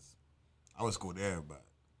because I was cool with everybody.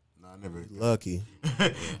 No, I never. Lucky.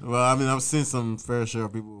 Well, I mean, I've seen some fair share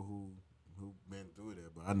of people who've been through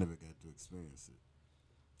that, but I never got to experience it.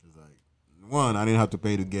 It's like, 1, I didn't have to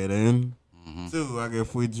pay to get in. Mm-hmm. 2, I get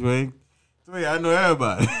free drink. 3, I know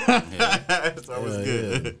everybody. Yeah. So it was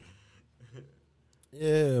good.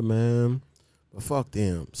 Yeah, man. But fuck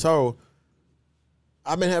them. So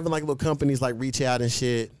I've been having like little companies like reach out and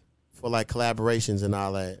shit for like collaborations and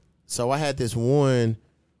all that. So I had this one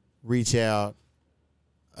reach out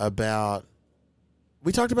about,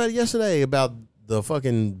 we talked about it yesterday, about the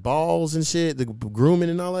fucking balls and shit, the grooming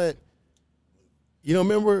and all that. You don't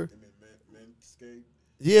remember?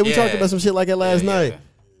 Yeah, we talked about some shit like that last night.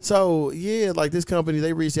 So, yeah, like this company,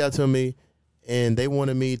 they reached out to me and they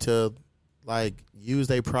wanted me to like use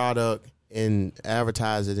their product and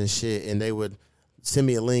advertise it and shit. And they would send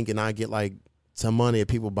me a link and I get like some money if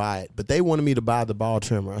people buy it. But they wanted me to buy the ball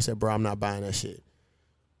trimmer. I said, bro, I'm not buying that shit.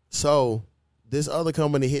 So this other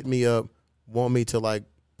company hit me up, want me to like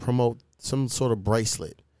promote some sort of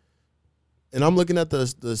bracelet. And I'm looking at the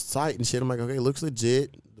site and shit. I'm like, okay, it looks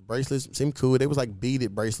legit. The bracelets seem cool. They was like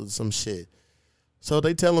beaded bracelets, some shit. So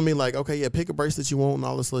they telling me like, okay, yeah, pick a bracelet you want and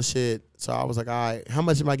all this little shit. So I was like, all right, how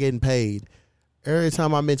much am I getting paid? Every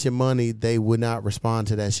time I mentioned money, they would not respond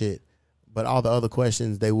to that shit. But all the other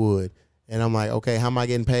questions, they would. And I'm like, okay, how am I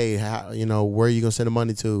getting paid? How, you know, where are you going to send the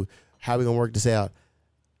money to? How are we going to work this out?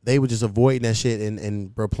 They were just avoiding that shit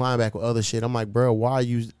and replying back with other shit. I'm like, bro, why are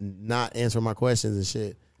you not answering my questions and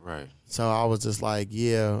shit? Right. So I was just like,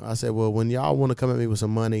 yeah. I said, well, when y'all want to come at me with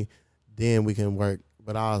some money, then we can work.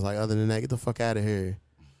 But I was like, other than that, get the fuck out of here.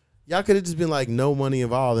 Y'all could have just been like, no money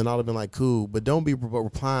involved, and I'd have been like, cool. But don't be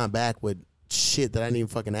replying back with shit that I didn't even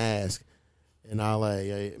fucking ask. And I like,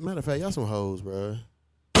 hey, matter of fact, y'all some hoes, bro.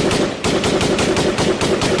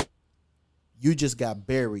 You just got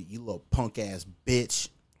buried, you little punk ass bitch.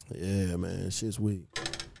 Yeah, man, shit's weak.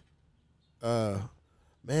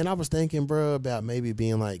 Man, I was thinking, bro, about maybe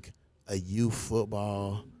being like a youth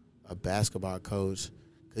football, a basketball coach.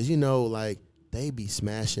 Because, you know, like, they be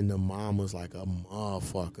smashing the mamas like a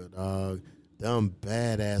motherfucker, dog. Them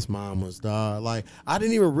badass mamas, dog. Like, I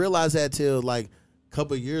didn't even realize that till, like, a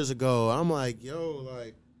couple of years ago. I'm like, yo,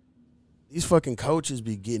 like, these fucking coaches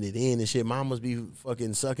be getting it in and shit. Mamas be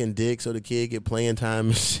fucking sucking dick so the kid get playing time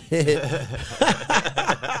and shit.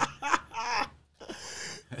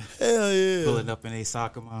 Hell yeah. Pulling up in a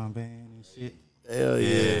soccer mom band and shit. Hell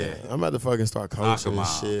yeah. I'm about to fucking start coaching and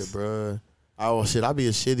shit, bro. Oh shit, I be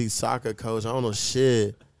a shitty soccer coach. I don't know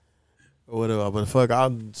shit or whatever, but fuck,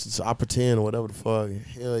 I pretend or whatever the fuck.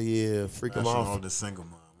 Hell yeah, freak him off. All the single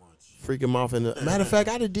mom, freak him off. Matter of fact,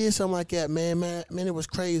 I did something like that, man, it was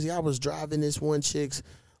crazy. I was driving this one chick's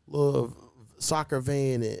little soccer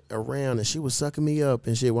van around, and she was sucking me up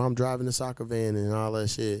and shit while I'm driving the soccer van and all that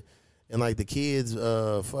shit. And like the kids,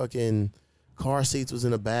 fucking car seats was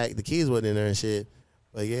in the back. The kids wasn't in there and shit.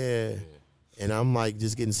 But yeah. And I'm like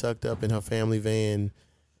just getting sucked up in her family van,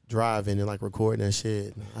 driving and like recording that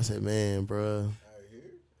shit. I said, man, bro.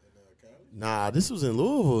 Nah, this was in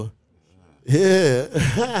Louisville.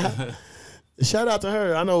 Yeah. Shout out to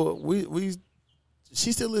her. I know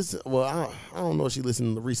she still listens. Well, I don't know if she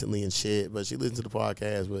listened recently and shit, but she listened to the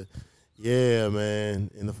podcast. But yeah,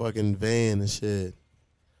 man, in the fucking van and shit.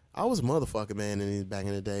 I was a motherfucker, man, back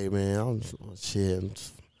in the day, man.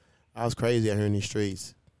 I was crazy out here in these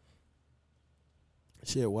streets.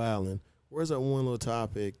 Shit wildin'. Where's that one little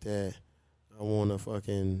topic that I want to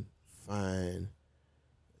fucking find?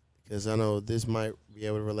 Because I know this might be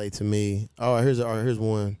able to relate to me. Oh, here's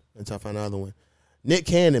one until I find another one. Nick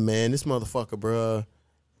Cannon, man, this motherfucker, bruh,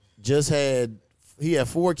 he had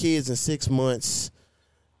 4 kids in 6 months,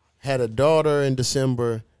 had a daughter in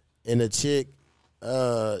December, and a chick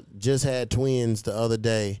just had twins the other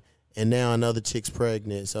day. And now another chick's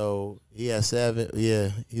pregnant, so he has 7.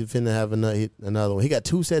 Yeah, he's finna have another one. He got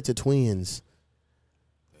 2 sets of twins.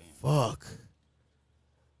 Fuck.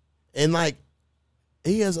 And like,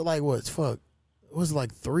 he has like what? Fuck. It was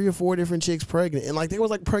like 3 or 4 different chicks pregnant, and like they was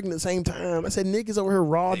like pregnant at the same time. I said, Nick is over here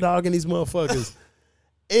raw dogging these motherfuckers,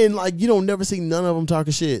 and like you don't never see none of them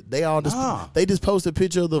talking shit. They all just they just post a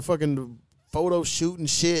picture of the fucking photo shoot and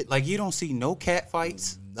shit. Like you don't see no cat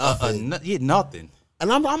fights. Nothing. Nothing.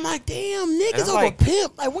 And I'm like, damn, Nick is over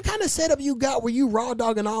pimp. Like, what kind of setup you got where you raw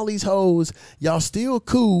dogging all these hoes? Y'all still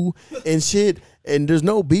cool and shit, and there's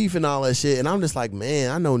no beef and all that shit. And I'm just like, man,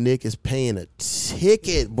 I know Nick is paying a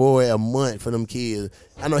ticket, boy, a month for them kids.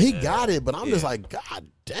 I know he got it, but I'm just like, God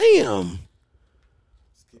damn.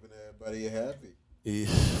 Just keeping everybody happy. Yeah,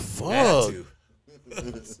 fuck.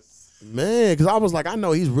 Man, because I was like, I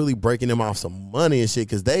know he's really breaking them off some money and shit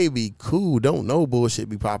because they be cool. Don't know bullshit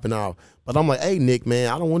be popping off. But I'm like, hey, Nick,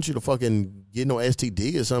 man, I don't want you to fucking get no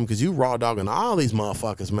STD or something because you raw dogging all these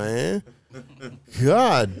motherfuckers, man.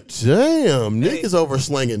 God damn. Nick is over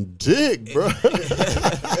slinging dick, bro.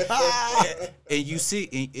 And you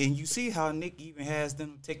see how Nick even has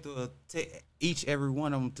them take every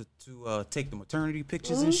one of them to take the maternity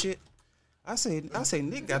pictures and shit. I say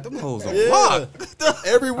Nick got them hoes on lock.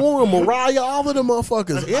 Every one, Mariah, all of them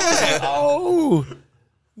motherfuckers. Yeah. Oh,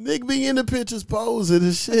 Nick be in the pictures posing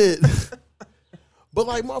and shit. But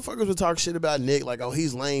like motherfuckers would talk shit about Nick, like, oh,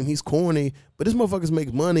 he's lame, he's corny. But this motherfuckers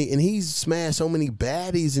make money and he's smashed so many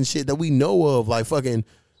baddies and shit that we know of, like fucking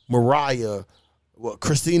Mariah,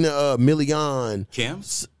 Christina Milian,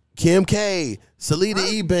 Kim K, Salida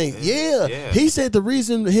Ebanks. Yeah. He said the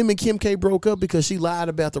reason him and Kim K broke up because she lied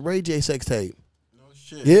about the Ray J sex tape. No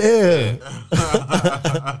shit. Yeah.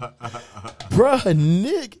 Bruh,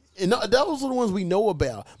 Nick. And those are the ones we know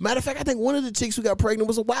about. Matter of fact, I think one of the chicks who got pregnant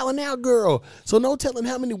was a Wildin' Out girl. So no telling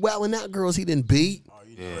how many Wildin' Out girls he didn't beat.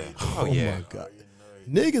 Oh my God.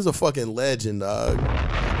 Nick is a fucking legend, dog.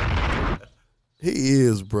 He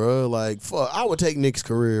is, bro. Like, fuck, I would take Nick's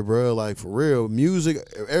career, bro. Like, for real. Music,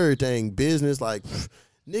 everything, business. Like,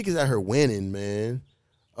 Nick is out here winning, man.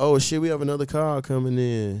 Oh, shit, we have another call coming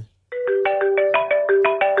in.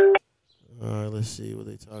 All right, let's see what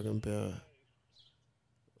they talking about.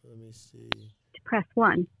 Let me see. To press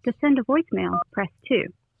 1. To send a voicemail, press 2.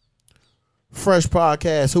 Fresh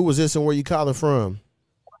Podcast. Who was this and where you calling from?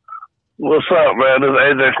 What's up, man? This is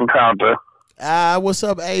AJ from Compton. What's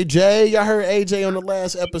up, AJ? Y'all heard AJ on the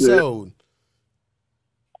last episode. Yeah.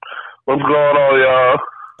 What's going on,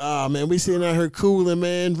 y'all? Man, we sitting out here cooling,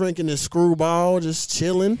 man, drinking this screwball, just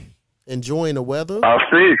chilling, enjoying the weather. I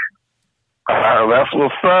see. That's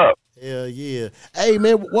what's up. Hell yeah. Hey,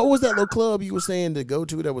 man, what was that little club you were saying to go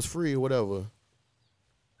to that was free or whatever?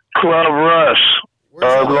 Club Rush. We're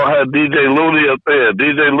going to have DJ Looney up there.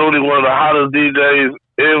 DJ Looney, one of the hottest DJs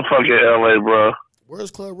in fucking L.A., bro. Where's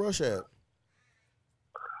Club Rush at?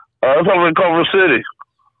 It's over in Culver City.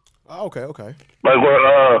 Oh, okay. Like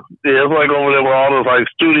where, it's like over there where all those like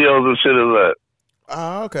studios and shit is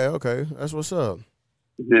at. Okay. That's what's up.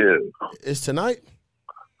 Yeah. It's tonight?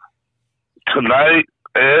 Tonight?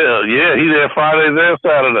 Yeah. He's there Fridays and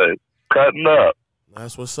Saturdays. Cutting up.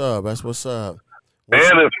 That's what's up. And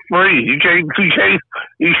it's free. You can't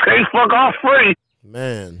fuck off free.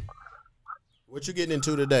 Man. What you getting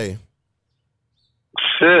into today?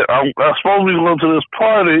 Shit, I'm supposed to be going to this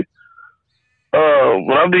party. But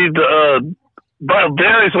I need to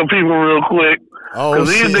bury some people real quick. Oh, Because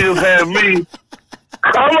these shit. niggas had me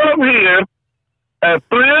come up here at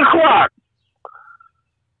 3 o'clock.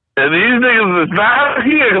 And these niggas is not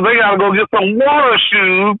here because they got to go get some water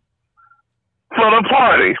shoes for the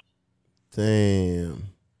party. Damn.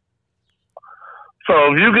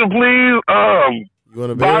 So if you can please You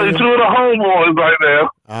want to body bury two him? of the homeboys right now.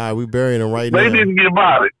 All right, we burying him right They now. need to get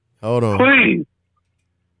bodied. Hold on. Please.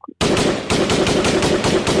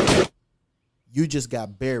 You just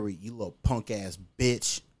got buried, you little punk ass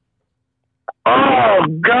bitch. Oh,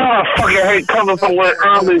 God, I fucking hate coming somewhere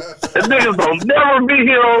early. And niggas don't never be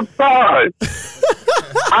here on time.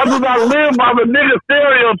 I do not live by the nigga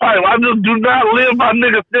stereotype. I just do not live by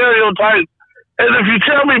nigga stereotypes. And if you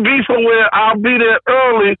tell me be somewhere, I'll be there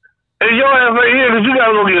early. And your ass ain't here because you got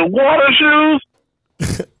to go get water shoes.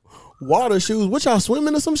 Water shoes? What, y'all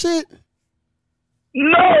swimming or some shit?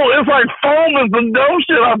 No, it's like foam and some dumb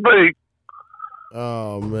shit, I think.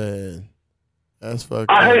 Oh, man. That's fucked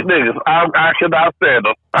I up. hate niggas. I cannot stand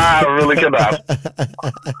them. I really cannot.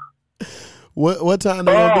 What time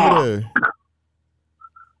they gonna be there?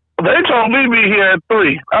 They told me be here at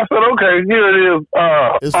 3. I said, okay, here it is,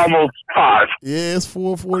 It's- almost 5. Yeah, it's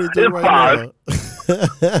 4:43 It's right 5. now.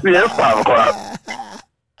 Yeah, it's 5 o'clock.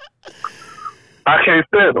 I can't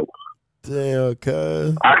stand them. Damn,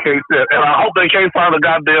 cuz. I can't stand and I hope they can't find a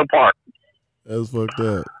goddamn park. That's fucked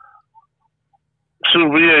up.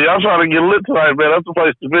 Shoot, but yeah, y'all trying to get lit tonight, man. That's the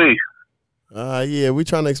place to be. Yeah, we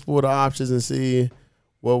trying to explore the options and see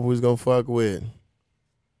what we was gonna fuck with.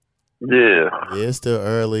 Yeah. Yeah, it's still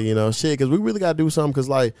early, you know. Shit, because we really got to do something because,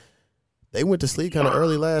 like, they went to sleep kind of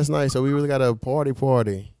early last night, so we really got to party.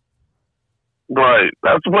 Right.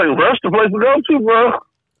 That's the place. That's the place to go to, bro.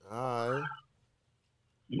 All right.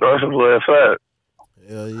 That's where it's at.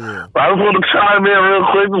 Hell yeah. I just want to chime in real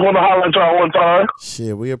quick. Just want to holler at y'all one time.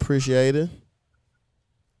 Shit, we appreciate it.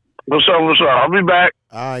 What's up, what's up? I'll be back.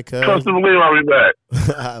 All right, cuz. Trust and believe I'll be back.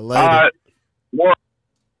 Later. All right. More.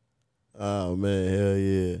 Oh, man, hell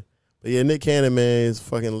yeah. But yeah, Nick Cannon, man, is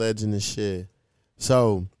fucking legend and shit.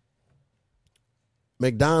 So,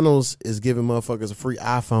 McDonald's is giving motherfuckers a free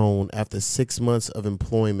iPhone after 6 months of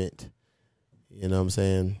employment. You know what I'm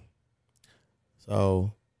saying?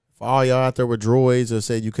 So, for all y'all out there with droids or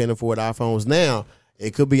said you can't afford iPhones now,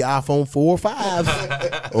 it could be iPhone 4 or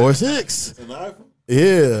 5 or 6. An iPhone?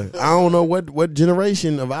 Yeah. I don't know what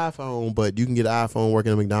generation of iPhone, but you can get an iPhone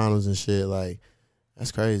working at McDonald's and shit. Like,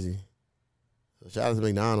 that's crazy. So shout out to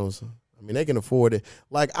McDonald's. I mean, they can afford it.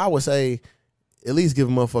 Like, I would say, at least give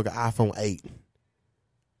a motherfucker iPhone 8.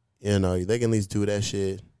 You know, they can at least do that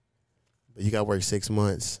shit. But you got to work 6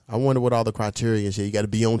 months. I wonder what all the criteria and shit. You got to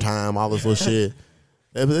be on time, all this little shit.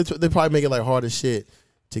 They probably make it like hard as shit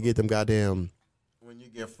to get them goddamn. When you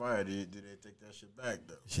get fired, do they take that shit back,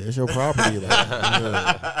 though? Shit, it's your property. Like,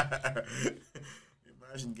 yeah.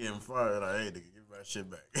 Imagine getting fired. Like, hey, nigga, give my shit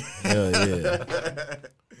back. Hell yeah.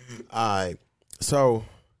 All right. So,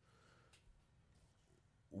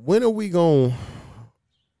 when are we going to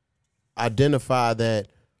identify that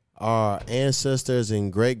our ancestors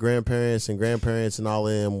and great-grandparents and grandparents and all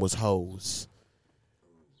of them was hoes?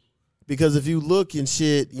 Because if you look and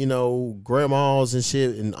shit, you know, grandmas and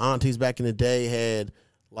shit and aunties back in the day had,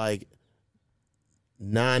 like,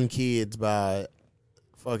 9 kids by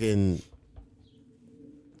fucking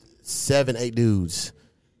 7, 8 dudes.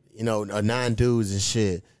 You know, or 9 dudes and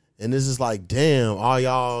shit. And this is like, damn, all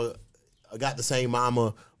y'all got the same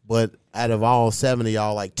mama, but out of all 7 of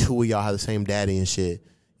y'all, like 2 of y'all have the same daddy and shit.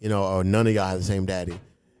 You know, or none of y'all have the same daddy.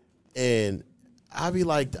 And I be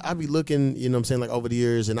looking, you know what I'm saying, like over the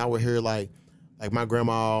years, and I would hear like my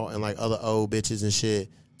grandma and like other old bitches and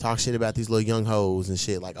shit talk shit about these little young hoes and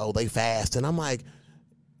shit, like, oh, they fast. And I'm like,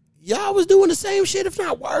 y'all was doing the same shit, if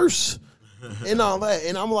not worse. And all that.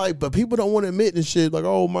 And I'm like, but people don't want to admit and shit, like,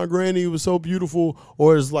 oh, my granny was so beautiful,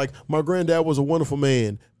 or it's like, my granddad was a wonderful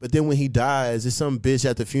man. But then when he dies, it's some bitch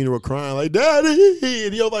at the funeral crying like, daddy.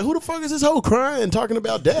 And you're like, who the fuck is this hoe crying talking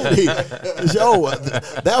about daddy? Yo,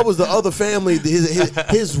 that was the other family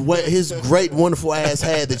his great wonderful ass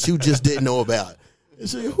had that you just didn't know about. And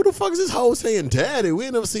so, who the fuck is this hoe saying daddy? We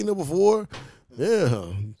ain't never seen her before.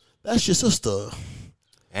 Yeah, that's your sister.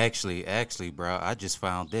 Actually, bro, I just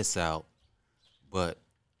found this out. But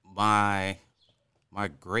my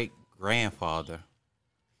great grandfather,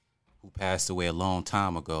 who passed away a long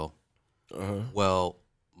time ago, well,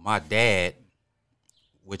 my dad,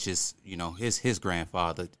 which is, you know, his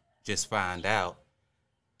grandfather, just found out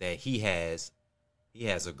that he has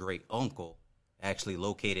a great uncle actually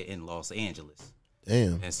located in Los Angeles.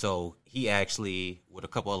 Damn. And so he actually, with a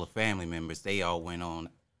couple other family members, they all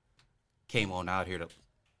came on out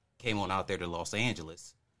there to Los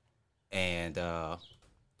Angeles, and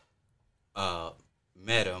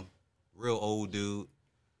met him, real old dude.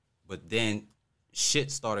 But then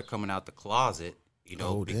shit started coming out the closet,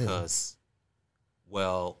 because,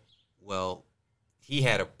 well, he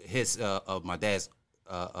had my dad's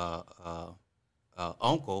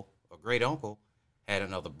uncle, a great uncle, had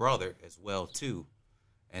another brother as well too,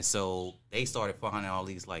 and so they started finding all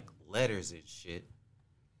these like letters and shit,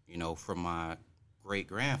 from my great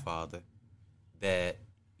grandfather that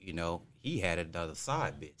he had another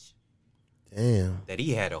side bitch. Damn. That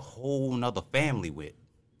he had a whole nother family with.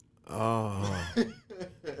 Oh.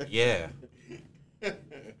 Yeah.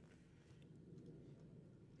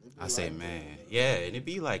 I say, man, yeah, and it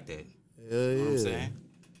be like that. Yeah, You know what I'm saying?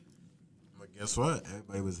 But guess what?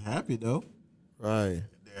 Everybody was happy though. Right.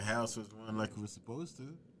 Their house was run like it was supposed to.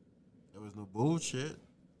 There was no bullshit.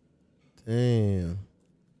 Damn.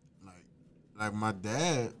 Like my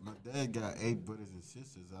dad got 8 brothers and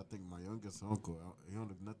sisters. I think my youngest uncle, he don't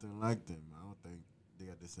look nothing like them. I don't think they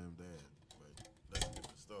got the same dad. But that's a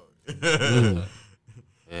different story.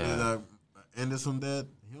 Yeah. Anderson dad,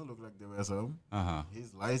 he don't look like the rest of them.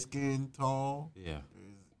 He's light skinned, tall. Yeah.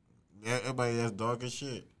 Everybody that's dark as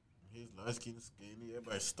shit. He's light skinned, skinny.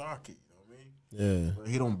 Everybody's stocky. You know what I mean? Yeah. But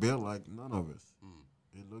he don't build like none of us.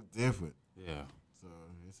 He look different. Yeah. So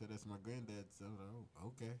he said that's my granddad. So I was like, oh,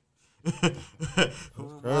 okay.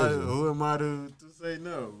 Who am I to say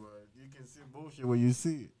no? But you can see bullshit when you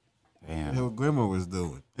see it. Damn. That's what grandma was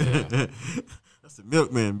doing. That's a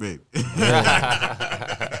milkman, baby.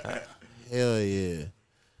 Hell yeah.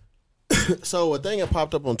 So a thing that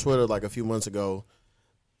popped up on Twitter like a few months ago,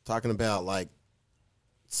 talking about like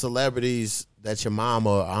celebrities that your mama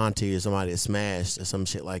or auntie or somebody has smashed or some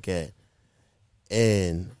shit like that.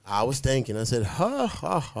 And I was thinking, I said, ha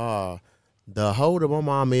ha ha. The holder my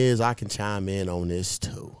mom is, I can chime in on this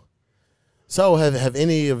too. So have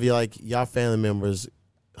any of you, like y'all family members,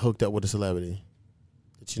 hooked up with a celebrity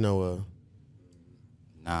that you know of?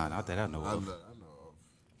 Nah, not that I know I of. know of.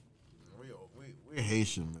 We're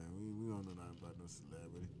Haitian, man. We don't know nothing about no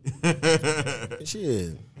celebrity.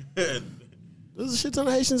 Shit. There's a shit ton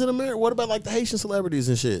of Haitians in America. What about like the Haitian celebrities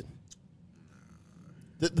and shit?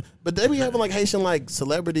 But they be having like Haitian like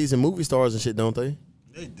celebrities and movie stars and shit, don't they?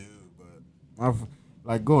 They do, but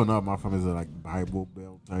like growing up, my families are like Bible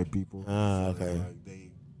Belt type people. Ah, okay. Like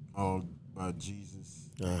they all about Jesus.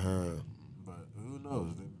 But who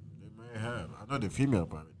knows? They may have. I know the female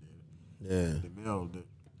probably did. Yeah. The male,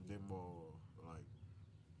 they're more like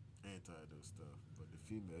anti those stuff. But the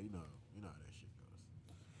female, you know how that shit goes.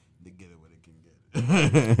 They get it where they can get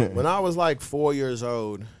it. When I was like 4 years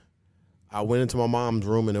old, I went into my mom's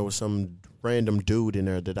room and there was some random dude in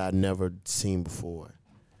there that I'd never seen before.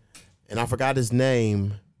 And I forgot his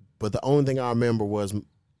name, but the only thing I remember was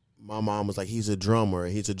my mom was like, he's a drummer.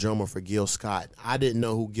 He's a drummer for Gil Scott. I didn't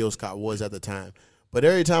know who Gil Scott was at the time. But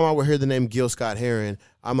every time I would hear the name Gil Scott Heron,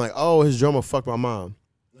 I'm like, oh, his drummer fucked my mom.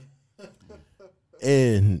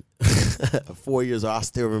 And 4 years old, I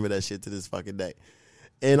still remember that shit to this fucking day.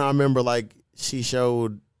 And I remember, like, she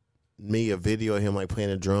showed me a video of him, like, playing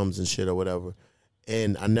the drums and shit or whatever.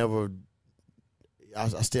 And I don't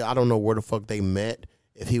know where the fuck they met,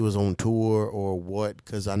 if he was on tour or what,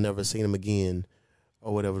 because I never seen him again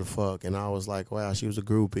or whatever the fuck. And I was like, wow, she was a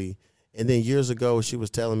groupie. And then years ago, she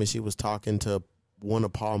was telling me she was talking to one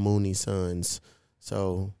of Paul Mooney's sons.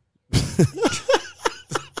 So,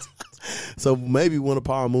 so maybe one of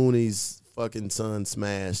Paul Mooney's fucking sons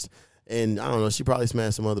smashed. And I don't know, she probably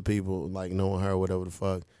smashed some other people, like knowing her or whatever the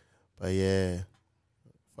fuck. But yeah,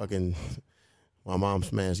 fucking... My mom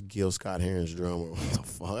smashed Gil Scott Heron's drummer. What the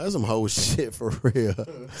fuck? That's some whole shit for real.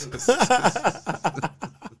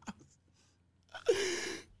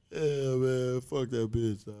 Yeah, man. Fuck that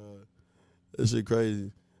bitch. That shit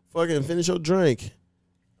crazy. Fucking finish your drink.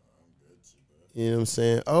 You know what I'm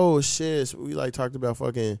saying? Oh, shit. So we like talked about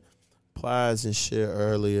fucking plies and shit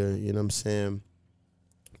earlier. You know what I'm saying?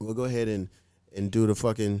 We'll go ahead and do the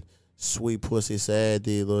fucking sweet pussy sad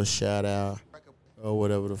D little shout out or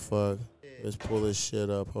whatever the fuck. Let's pull this shit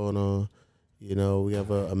up. Hold on. You know, we have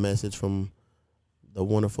a message from the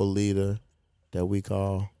wonderful leader that we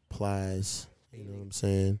call Plies. You know what I'm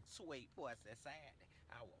saying? Sweet pussy, sad.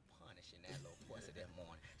 I was punishing that little pussy that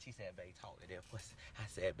morning. She said, babe, talk to that pussy. I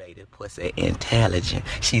said, babe, this pussy intelligent.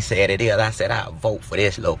 She said it is. I said, I'll vote for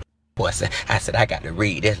this little pussy. I said, I got to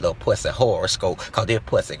read this little pussy horoscope because this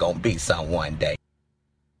pussy going to be some one day.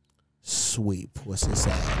 Sweet pussy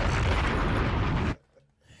sad.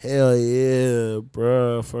 Hell yeah,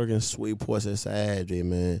 bro. Fucking sweet pussy Saturday,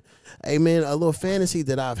 man. Hey, man, a little fantasy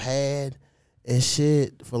that I've had and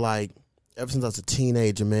shit for like ever since I was a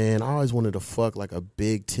teenager, man. I always wanted to fuck like a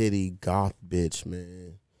big titty goth bitch,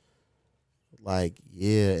 man. Like,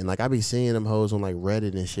 yeah. And like I be seeing them hoes on like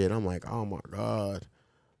Reddit and shit. I'm like, oh my God.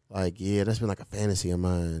 Like, yeah, that's been like a fantasy of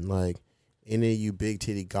mine. Like, any of you big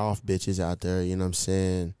titty goth bitches out there, you know what I'm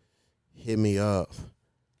saying? Hit me up.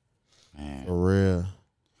 Man. For real.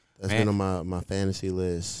 That's been on my fantasy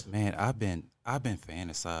list. Man, I've been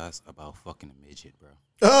fantasized about fucking a midget, bro.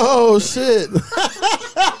 Oh shit!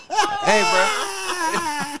 Hey,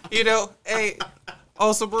 bro. You know, hey,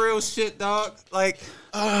 on some real shit, dog. Like,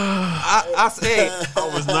 I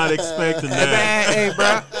was not expecting that. Man, hey,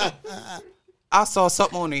 bro. I saw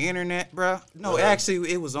something on the internet, bro. No,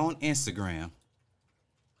 actually, it was on Instagram.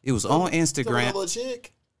 It was on Instagram. Some little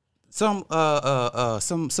chick.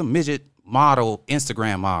 Some midget model,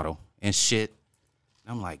 Instagram model and shit.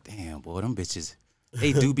 I'm like, damn, boy, them bitches,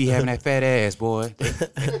 they do be having that fat ass, boy.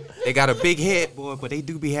 They got a big head, boy, but they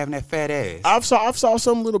do be having that fat ass. I've saw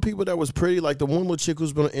some little people that was pretty, like the one little chick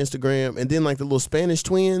who's been on Instagram, and then like the little Spanish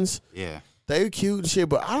twins. Yeah. They cute and shit,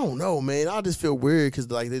 but I don't know, man. I just feel weird because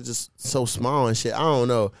like they're just so small and shit. I don't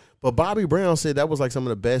know. But Bobby Brown said that was like some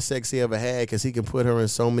of the best sex he ever had because he can put her in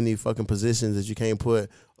so many fucking positions that you can't put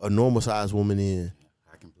a normal sized woman in.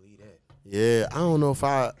 I can believe that. Yeah, I don't know if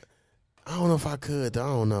I could. I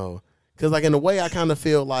don't know, cause like in a way I kind of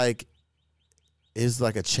feel like it's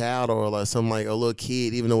like a child or like some like a little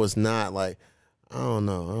kid, even though it's not. Like I don't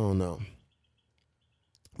know.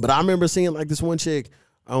 But I remember seeing like this one chick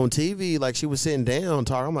on TV, like she was sitting down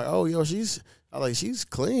talking. I'm like, oh yo, she's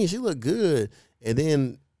clean. She look good. And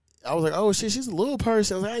then I was like, oh shit, she's a little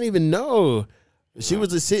person. I was like, I didn't even know. She was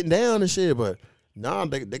just sitting down and shit, but nah,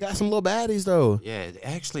 they got some little baddies though. Yeah,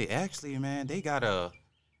 actually, man, they got a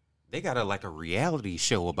like a reality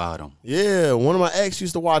show about them. Yeah, one of my ex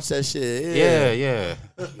used to watch that shit. Yeah.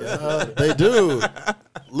 They do.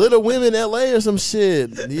 Little Women LA or some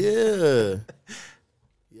shit. Yeah.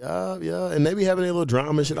 Yeah. And they be having a little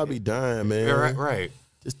drama and shit. I be dying, man. Yeah, right.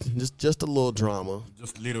 Just a little drama.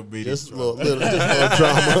 Just a little bit. Just a little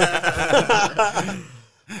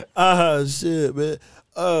drama. Shit, man.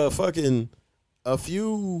 Fucking a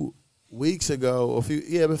few weeks ago, a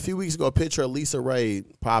few weeks ago, a picture of Lisa Ray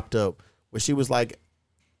popped up where she was like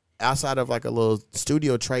outside of like a little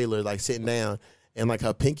studio trailer, like sitting down, and like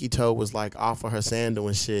her pinky toe was like off of her sandal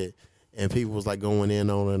and shit, and people was like going in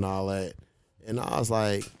on her and all that. And I was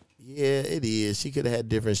like, yeah, it is. She could have had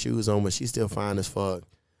different shoes on, but she's still fine as fuck.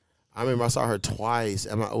 I remember I saw her twice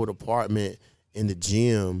at my old apartment in the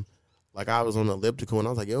gym. Like I was on the elliptical and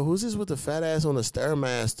I was like, yo, who's this with the fat ass on the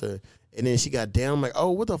Stairmaster? And then she got down. I'm like,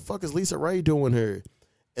 oh, what the fuck is Lisa Ray doing here?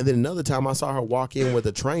 And then another time I saw her walk in with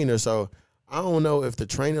a trainer. So I don't know if the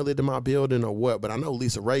trainer lived in my building or what, but I know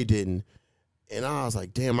Lisa Ray didn't. And I was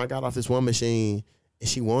like, damn, I got off this one machine and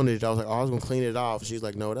she wanted it. I was like, oh, I was going to clean it off. She's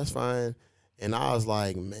like, no, that's fine. And I was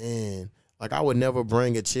like, man, like I would never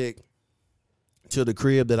bring a chick to the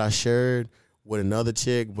crib that I shared with another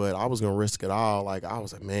chick, but I was going to risk it all. Like I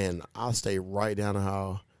was like, man, I'll stay right down the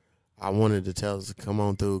hall. I wanted to tell us, come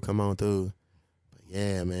on through. But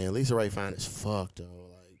yeah, man, Lisa Ray fine as fuck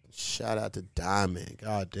though. Like, shout out to Diamond.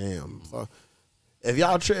 God damn. Fuck. If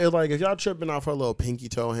y'all tripping off her little pinky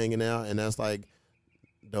toe hanging out, and that's like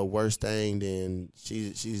the worst thing, then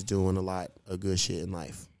she's doing a lot of good shit in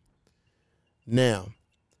life. Now,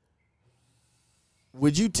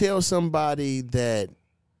 would you tell somebody that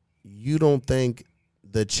you don't think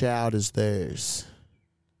the child is theirs?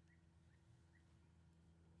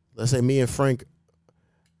 Let's say me and Frank,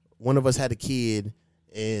 one of us had a kid,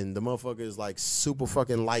 and the motherfucker is like super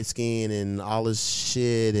fucking light skinned and all this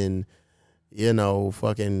shit, and you know,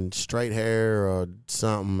 fucking straight hair or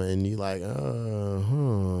something, and you like,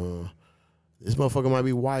 this motherfucker might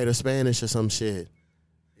be white or Spanish or some shit.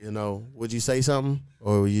 You know, would you say something,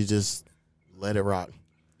 or would you just let it rock?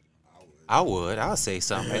 I would. I'll say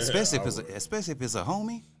something, especially if it's a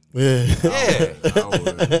homie. Yeah. I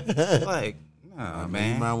would. Like, nah,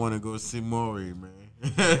 man. You might want to go see Maury, man.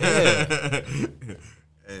 Yeah.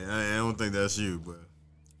 Hey, I don't think that's you, but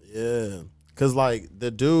Yeah. Because, like, the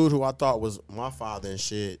dude who I thought was my father and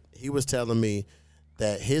shit, he was telling me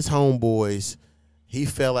that his homeboys, he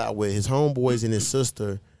fell out with his homeboys and his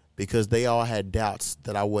sister because they all had doubts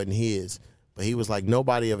that I wasn't his. But he was like,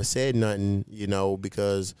 nobody ever said nothing, you know,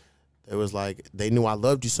 because it was like, they knew I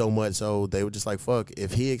loved you so much, so they were just like, fuck,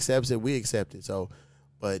 if he accepts it, we accept it. So,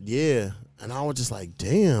 but yeah, and I was just like,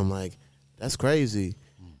 damn, like, that's crazy.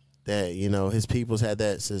 that, you know, his peoples had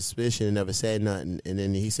that suspicion and never said nothing. And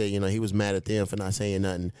then he said, you know, he was mad at them for not saying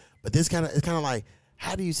nothing. But it's kind of like,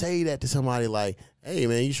 how do you say that to somebody like, hey,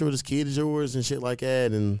 man, you sure this kid is yours and shit like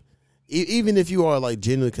that? And even if you are, like,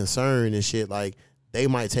 genuinely concerned and shit, like, they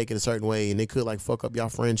might take it a certain way and they could, like, fuck up y'all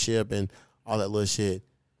friendship and all that little shit.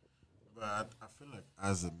 But I feel like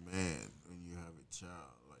as a man, when you have a child,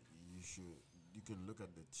 like, you can look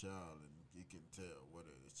at the child and you can tell whether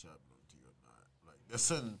the child belongs to you or not. Like, there's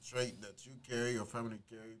certain trait that you carry, your family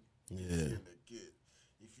carry, in the kid.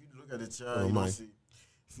 If you look at the child, you don't see.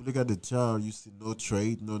 If you look at the child, you see no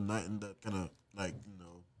trait, no nothing that kind of, like, you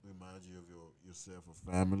know, reminds you of yourself or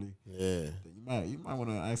family. Yeah. Then you might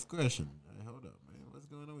want to ask questions. Hey, hold up, man. What's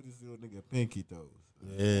going on with this little nigga pinky toes?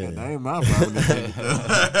 Yeah. That ain't my problem.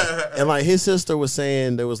 And like his sister was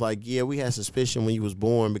saying, there was like, yeah, we had suspicion when you was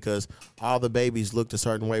born because all the babies looked a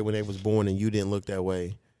certain way when they was born and you didn't look that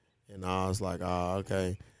way. And I was like, oh,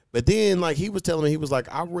 okay. But then, like, he was telling me, he was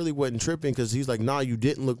like, I really wasn't tripping because he's like, nah, you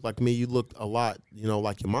didn't look like me. You looked a lot, you know,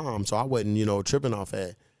 like your mom. So I wasn't, you know, tripping off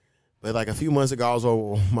that. But, like, a few months ago, I was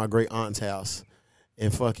over my great aunt's house.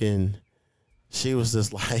 And fucking, she was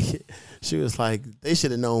just like, they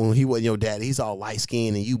should have known he wasn't your daddy. He's all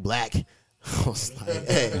light-skinned and you black. I was like,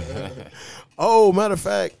 hey. Oh, matter of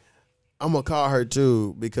fact, I'm going to call her,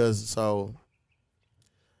 too, because, so,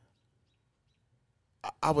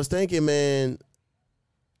 I was thinking, man,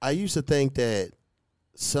 I used to think that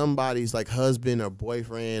somebody's like husband or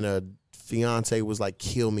boyfriend or fiance was like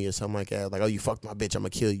kill me or something like that. Like, oh, you fucked my bitch, I'm gonna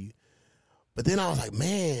kill you. But then I was like,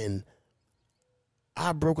 man,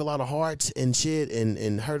 I broke a lot of hearts and shit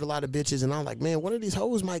and hurt a lot of bitches. And I'm like, man, one of these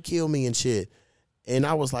hoes might kill me and shit. And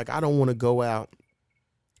I was like, I don't want to go out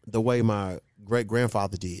the way my great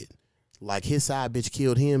grandfather did. Like his side bitch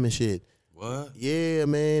killed him and shit. What? Yeah,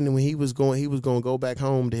 man. And when he was going to go back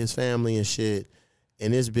home to his family and shit.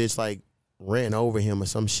 And this bitch, like, ran over him or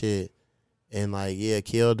some shit and, like, yeah,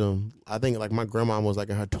 killed him. I think, like, my grandma was, like,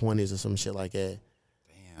 in her 20s or some shit like that.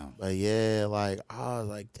 Damn. But, yeah, like, I was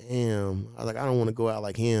like, damn. I was like, I don't want to go out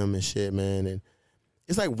like him and shit, man. And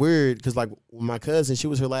it's, like, weird because, like, my cousin, she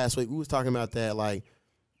was here last week. We was talking about that, like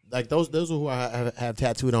those are who I have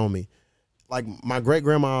tattooed on me. Like, my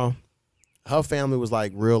great-grandma, her family was,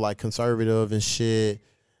 like, real, like, conservative and shit,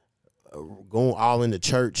 going all into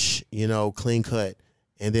church, you know, clean cut.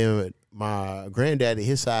 And then my granddaddy,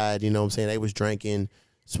 his side, you know what I'm saying, they was drinking,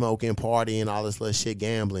 smoking, partying, all this little shit,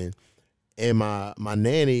 gambling. And my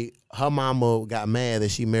nanny, her mama got mad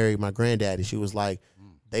that she married my granddaddy. She was like,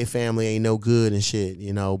 they family ain't no good and shit,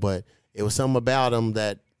 you know. But it was something about them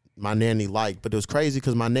that my nanny liked. But it was crazy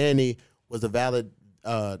because my nanny was a valid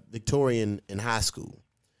Victorian in high school.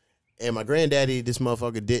 And my granddaddy, this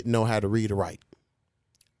motherfucker, didn't know how to read or write.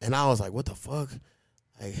 And I was like, what the fuck?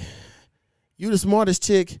 Like, you the smartest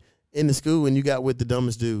chick in the school and you got with the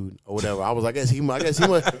dumbest dude or whatever. I was like, I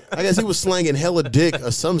guess he was slanging hella dick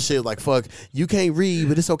or some shit like, fuck, you can't read,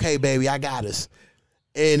 but it's okay, baby, I got us.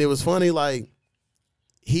 And it was funny, like,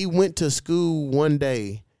 he went to school one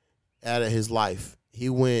day out of his life. He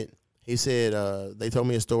said, they told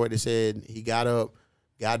me a story. They said he got up,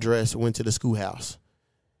 got dressed, went to the schoolhouse.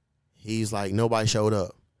 He's like, nobody showed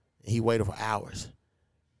up. He waited for hours.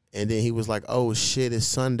 And then he was like, oh, shit, it's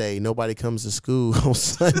Sunday. Nobody comes to school on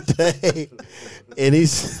Sunday. and he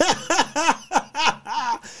said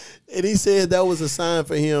that was a sign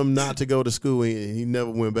for him not to go to school. And he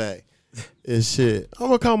never went back and shit. I'm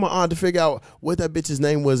going to call my aunt to figure out what that bitch's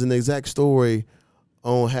name was and the exact story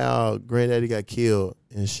on how granddaddy got killed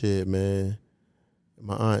and shit, man.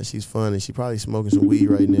 My aunt, she's funny. She probably smoking some weed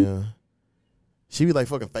right now. She be like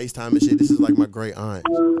fucking FaceTime and shit. This is like my great aunt.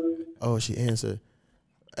 Oh, she answered.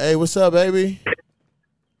 Hey, what's up, baby?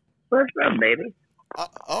 What's up, baby?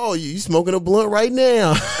 Oh, you smoking a blunt right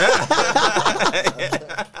now.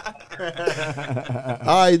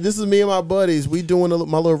 All right, this is me and my buddies. We doing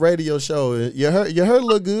my little radio show. Your hair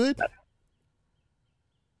look good.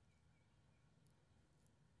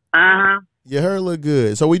 Your hair look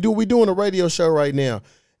good. So we doing a radio show right now.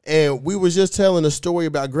 And we was just telling a story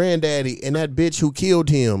about granddaddy and that bitch who killed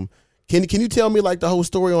him. Can you tell me like the whole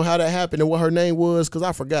story on how that happened and what her name was? Cause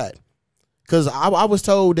I forgot. Cause I was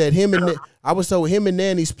told that him and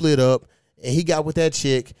Nanny split up and he got with that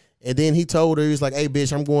chick and then he told her, he was like, hey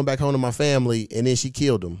bitch, I'm going back home to my family, and then she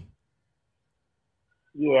killed him.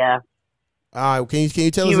 Yeah. All right, can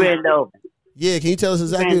you tell us? She ran over. Yeah, can you tell us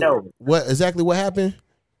exactly what happened?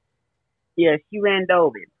 Yeah, she ran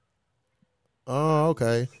over. Oh,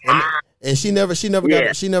 okay. And she never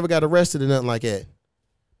got arrested or nothing like that.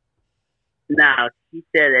 No, she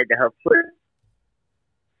said that her foot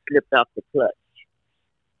slipped off the clutch.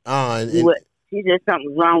 She said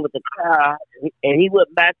something's wrong with the car, and he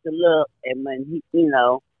went back to look. And when he,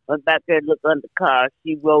 went back there to look under the car,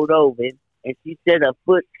 she rolled over, and she said her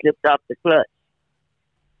foot slipped off the clutch.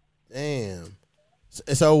 Damn.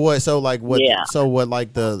 So what? So like what? Yeah. So what?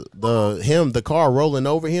 Like the car rolling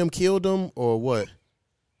over him killed him, or what?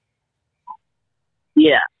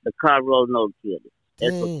 Yeah, the car rolling over killed him.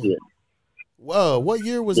 That's what Damn. killed him. Whoa, what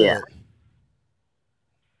year was Yeah. that?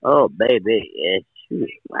 Oh, baby, shoot.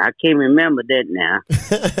 I can't remember that now.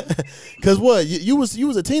 Cause what? You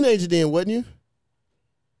was a teenager then, wasn't you?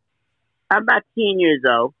 I'm about 10 years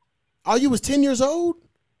old. Oh, you was 10 years old?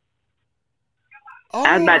 Oh.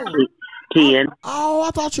 I'm about 10. Oh,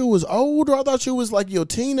 I thought you was older. I thought you was like your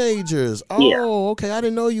teenagers. Oh, Yeah. okay. I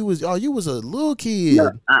didn't know you was. Oh, you was a little kid.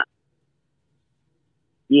 No,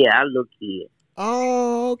 yeah, I look kid.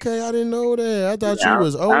 Oh, okay. I didn't know that. I thought you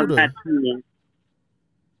was I'm older. not 10.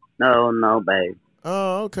 No, baby.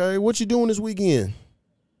 Oh, okay. What you doing this weekend?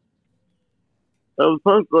 So we're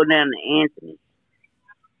supposed to go down to Anthony.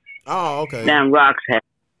 Oh, okay. Down Rock's house.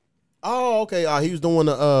 Oh, okay. He was doing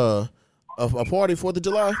a party 4th of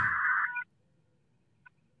July.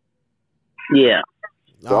 Yeah.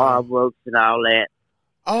 Fireworks and all that.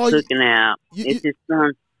 Oh, Cooking out. It's his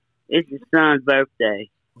son's birthday.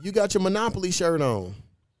 You got your Monopoly shirt on.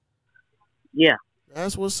 Yeah.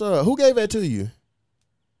 That's what's up. Who gave that to you?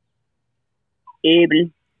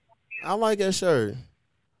 Ebony. I like that shirt.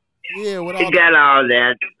 Yeah, with all It got all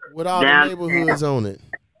that. With all the neighborhoods on it.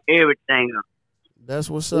 Everything. That's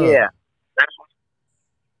what's up. Yeah.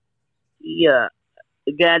 Yeah.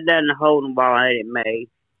 The guy down the holding ball had it made.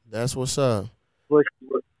 That's what's up.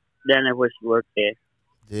 Down there where she worked there.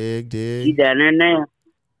 Dig. She down there now.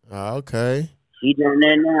 Oh, okay. She down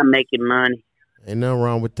there now making money. Ain't nothing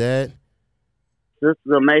wrong with that. Sister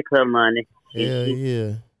gonna make her money.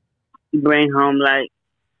 Yeah. She bring home like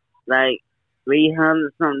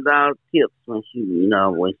 $300 something tips when she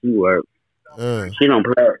work. She don't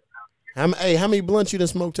play. How many blunts you done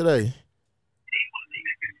smoked today?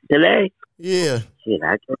 Today? Yeah. Shit,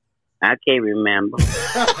 I can't remember.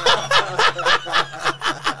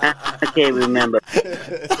 I can't remember.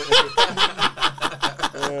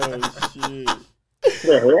 Oh shit.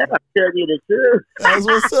 The hell, I tell you the truth. That's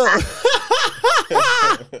what's up.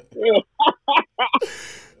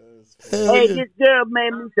 Hey, this girl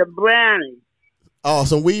made me some brownies. Oh,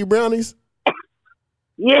 some weed brownies?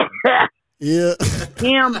 Yeah. Yeah.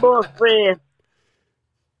 Kim boyfriend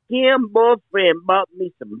bought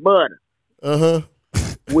me some butter. Uh-huh.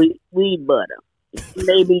 Weed butter. She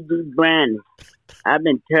made me do brownies. I've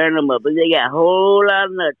been turning them up, but they got a whole lot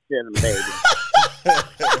of nuts in them, baby.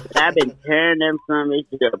 I've been turning them some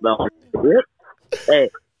shit on. Hey,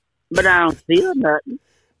 but I don't feel nothing.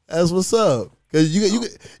 That's what's up. Cause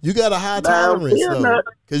you got a high tolerance though.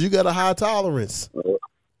 Cause you got a high tolerance.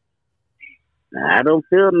 I don't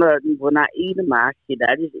feel nothing when I eat them. I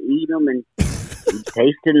just eat them and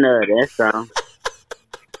taste the nut. That's all.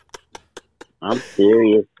 I'm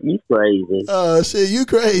serious. You crazy. Oh shit, you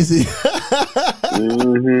crazy.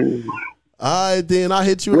 Mm-hmm. All right, then I'll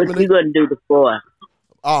hit you up. What you gonna do before?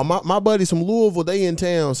 Oh, my buddies from Louisville, they in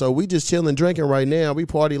town, so we just chilling, drinking right now. We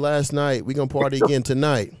partied last night. We gonna party again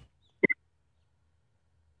tonight.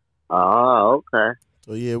 Oh, okay.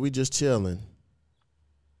 So yeah, we just chilling.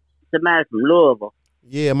 Somebody from Louisville.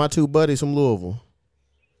 Yeah, my two buddies from Louisville.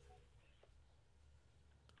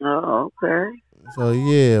 Oh, okay. So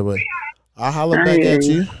yeah, but I'll holler back at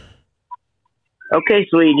you. Okay,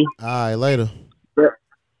 sweetie. All right, later.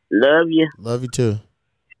 Love you. Love you too.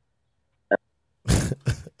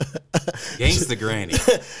 Gangsta granny.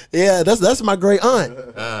 Yeah, that's my great aunt.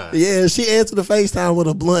 Yeah, she answered the FaceTime with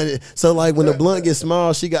a blunt. So like when the blunt gets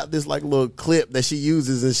small, she got this like little clip that she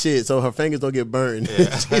uses and shit, so her fingers don't get burned.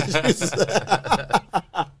 Yeah.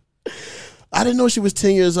 I didn't know she was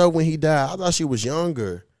 10 years old when he died. I thought she was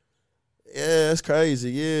younger. Yeah, that's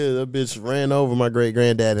crazy. Yeah, that bitch ran over my great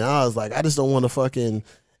granddad, and I was like, I just don't want to fucking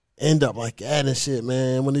end up like that and shit,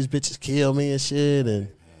 man. When these bitches kill me and shit, and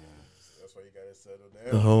that's why you gotta settle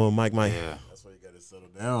down. Oh, Mike. Yeah. That's why you gotta settle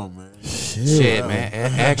down, man. Shit, man.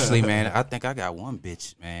 Actually, man, I think I got one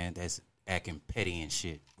bitch, man, that's acting petty and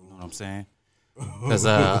shit. You know what I'm saying? Cause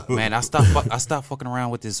man, I stopped fucking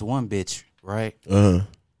around with this one bitch, right?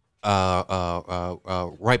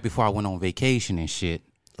 Right before I went on vacation and shit.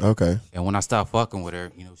 Okay. And when I stopped fucking with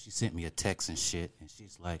her, she sent me a text and shit, and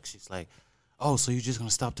she's like, "Oh, so you're just gonna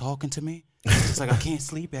stop talking to me?" She's like, "I can't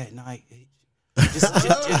sleep at night."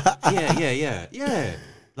 Yeah.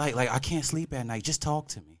 Like I can't sleep at night. Just talk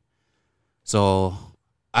to me. So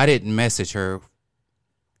I didn't message her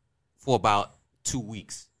for about 2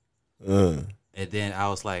 weeks, and then I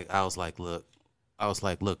was like, look, I was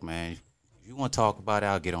like, look, man, if you want to talk about it,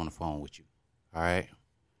 I'll get on the phone with you. All right.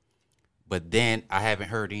 But then I haven't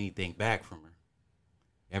heard anything back from her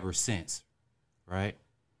ever since. Right.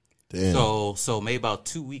 Damn. So maybe about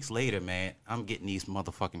 2 weeks later, man, I'm getting these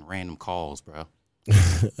motherfucking random calls, bro.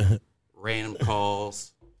 Random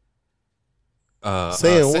calls.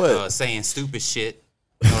 Saying what? Saying stupid shit.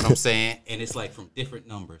 You know what I'm saying? And it's like from different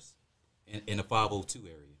numbers in the 502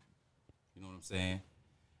 area. You know what I'm saying?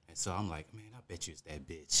 And so I'm like, man, I bet you it's that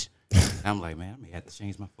bitch. And I'm like, man, I may have to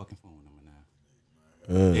change my fucking phone number now.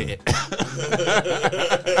 You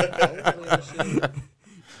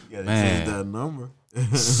gotta change that number.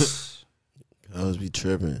 I was be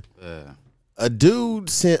tripping. A dude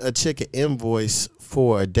sent a chick an invoice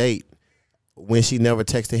for a date when she never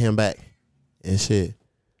texted him back and shit.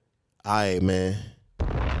 All right, man.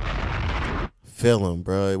 Feel him,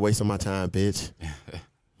 bro. Wasting my time, bitch.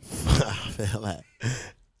 I feel like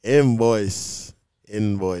invoice.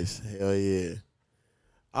 Hell yeah.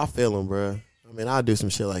 I feel him, bro. I mean, I'll do some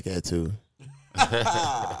shit like that too.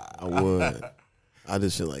 I would. I do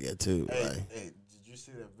shit like that too. Hey, like, did you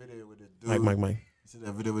see that video with the dude? Mike. You see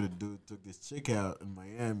that video where the dude took this chick out in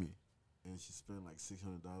Miami, and she spent like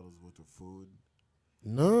 $600 worth of food.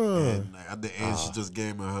 No. And like, at the end, she just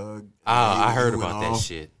gave him a hug. I heard about that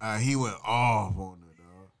shit. He went off on her,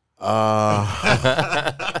 dog.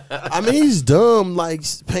 I mean, he's dumb, like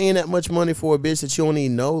paying that much money for a bitch that you don't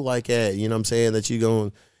even know like that. You know what I'm saying? That you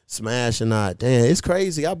gonna smash or not. Damn, it's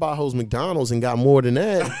crazy. I bought hoes McDonald's and got more than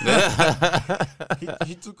that.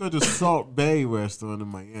 he took her to Salt Bay restaurant in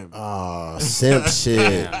Miami. Oh, simp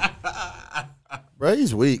shit. Bro,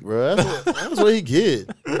 he's weak, bro. That's what he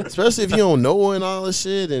get. Especially if you don't know her and all this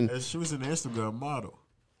shit. And she was an Instagram model.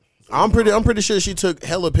 I'm pretty sure she took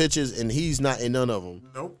hella pictures and he's not in none of them.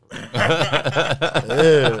 Nope.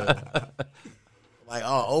 Yeah. Like,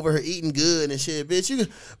 over her eating good and shit, bitch.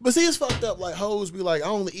 But see, it's fucked up. Like, hoes be like, I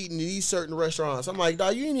only eat in these certain restaurants. I'm like,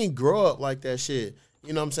 dog, you didn't even grow up like that shit.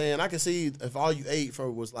 You know what I'm saying? I can see if all you ate for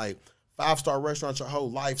was like 5-star restaurants your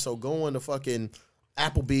whole life. So going to fucking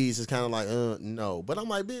Applebee's is kind of like, no. But I'm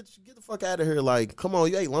like, bitch, get the fuck out of here. Like, come on,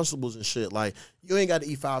 you ate Lunchables and shit. Like, you ain't got to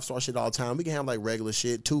eat 5-star shit all the time. We can have like regular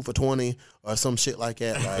shit, 2 for $20 or some shit like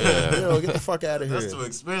that. Like, get the fuck out of here. That's too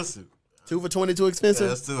expensive. 2 for $20 too expensive? Yeah,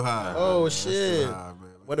 that's too high. Oh, man. shit. That's too high,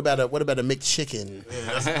 man. What about a McChicken?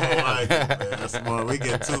 Yeah, that's more like it, man. That's more. We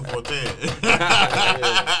get 2 for $10.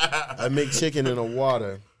 A McChicken and a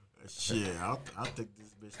water. Shit, I'll take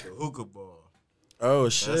this bitch to hookah bar. Oh,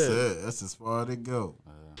 shit. That's it. That's as far as it go.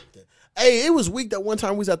 Hey, it was weak that one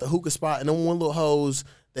time we was at the hookah spot and then one little hose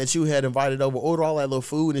that you had invited over ordered all that little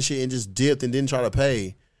food and shit and just dipped and didn't try to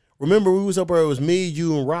pay. Remember we was up there, it was me,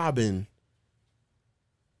 you, and Robin.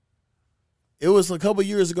 It was a couple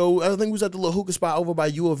years ago. I think we was at the little hookah spot over by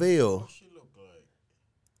U of L. What she look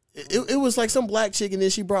like? It was like some black chick and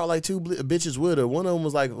then she brought like 2 bitches with her. One of them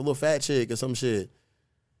was like a little fat chick or some shit.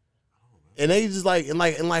 And they just like, and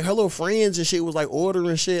her little friends and shit was like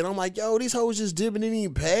ordering shit. I'm like, yo, these hoes just dipping, didn't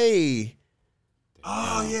even pay.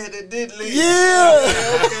 Oh, yeah, they did leave. Yeah.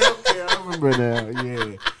 Okay. I remember now.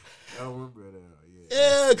 Yeah. I remember now. Yeah.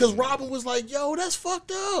 Yeah, because Robin was like, yo, that's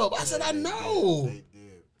fucked up. I said, I know. They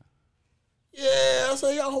did. Yeah, I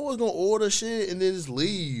said, y'all hoes gonna order shit and then just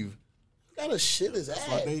leave. What kind of shit is that? That's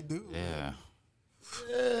what they do. Yeah.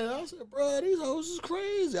 Yeah, I said, bro, these hoes is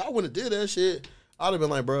crazy. I wouldn't have did that shit. I'd have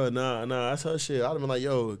been like, bro, nah, that's her shit. I'd have been like,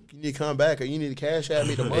 yo, you need to come back or you need to cash out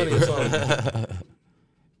me the money or something.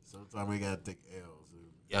 Sometimes we gotta take L's.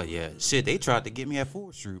 Oh, yeah. Shit, they tried to get me at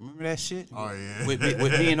 4th Street. Remember that shit? Oh, yeah. With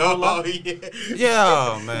me and Ola? Oh, yeah.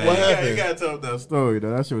 Yeah, man. What happened? You gotta tell that story,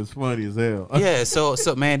 though. That shit was funny as hell. Yeah, so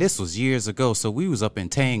man, this was years ago. So we was up in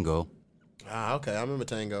Tango. Ah, okay, I remember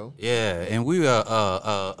Tango. Yeah, and we It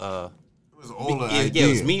was Ola. it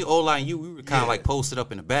was me, Ola, and you. We were kind of like posted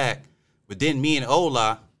up in the back. But then me and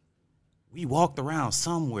Ola, we walked around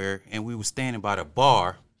somewhere and we were standing by the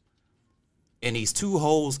bar. And these 2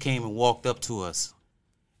 hoes came and walked up to us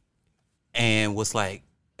and was like,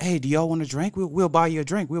 hey, do y'all want a drink? We'll buy you a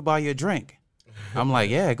drink. We'll buy you a drink. I'm like,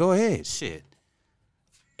 yeah, go ahead. Shit.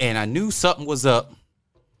 And I knew something was up.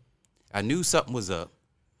 And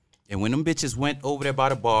when them bitches went over there by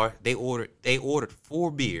the bar, they ordered 4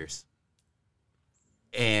 beers.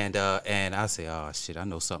 And I say, oh shit, I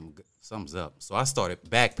know something's up. So I started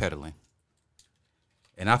backpedaling,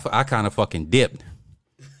 and I kind of fucking dipped.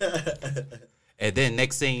 And then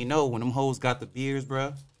next thing you know, when them hoes got the beers,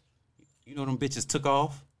 bro, you know them bitches took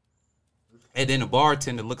off. And then the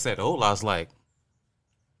bartender looks at Ola, I was like,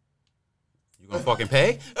 you gonna fucking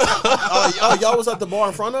pay? Oh, y'all was at the bar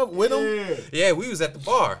in front of with him? Yeah, we was at the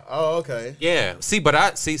bar. Oh, okay. Yeah. But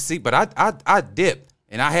I dipped,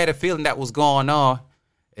 and I had a feeling that was going on,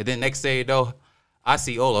 and then next day though, I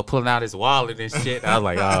see Ola pulling out his wallet and shit. I was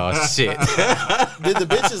like, oh shit. Did the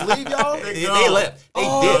bitches leave y'all? They left. They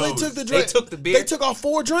did. They took the drink. They took the beer. They took off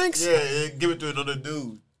 4 drinks. Yeah, give it to another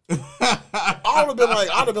dude. I'd have been like,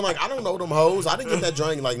 I don't know them hoes. I didn't get that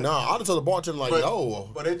drink. Like, nah. I'd have told the bartender like,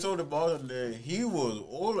 no. But they told the bartender they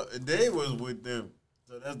was with them.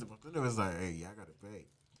 So that's the bartender was like, hey, I gotta pay.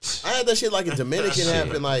 I had that shit like in Dominican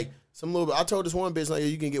happen. Like some little. I told this one bitch like,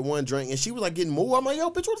 you can get 1 drink, and she was like getting more. I'm like, yo,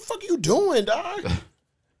 bitch, what the fuck are you doing, dog?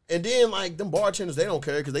 And then like them bartenders, they don't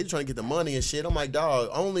care because they trying to get the money and shit. I'm like, dog,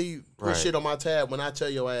 only put shit on my tab when I tell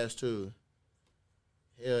your ass to.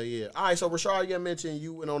 Hell yeah. All right, so Rashard, you mentioned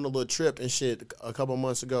you went on a little trip and shit a couple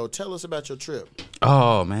months ago. Tell us about your trip.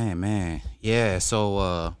 Oh, man. Yeah, so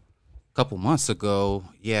a couple months ago,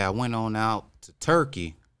 I went on out to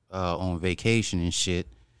Turkey on vacation and shit.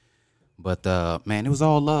 But, man, it was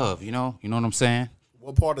all love, you know? You know what I'm saying?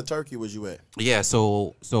 What part of Turkey was you at? Yeah,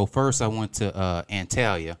 so first I went to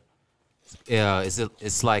Antalya.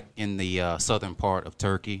 It's like in the southern part of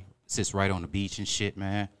Turkey. It sits right on the beach and shit,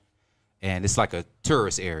 man. And it's like a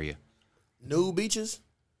tourist area. Nude beaches?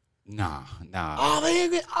 Nah. Oh, they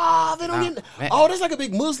don't get. Man. Oh, that's like a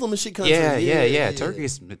big Muslim and shit country. Yeah.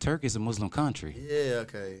 Turkey's a Muslim country. Yeah,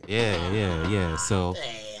 okay. Yeah. So.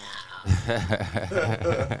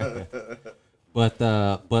 But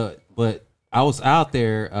I was out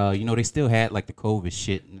there. You know, they still had like the COVID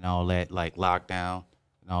shit and all that, like lockdown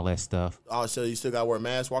and all that stuff. Oh, so you still got to wear a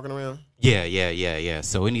mask walking around? Yeah.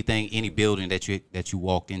 So any building that you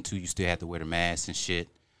walked into, you still had to wear the mask and shit.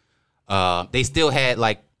 They still had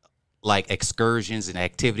like excursions and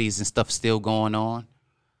activities and stuff still going on.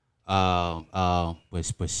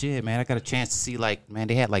 But shit, man, I got a chance to see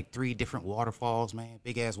they had like 3 different waterfalls, man,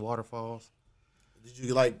 big ass waterfalls. Did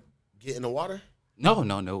you like get in the water? No.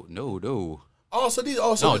 Oh, so these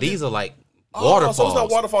these are like waterfalls. So it's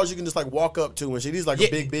not waterfalls you can just like walk up to and shit. These like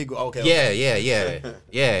a big. Okay.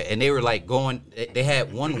 Yeah. And they were like going. They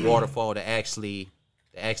had one waterfall that actually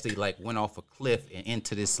like went off a cliff and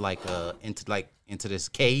into this into this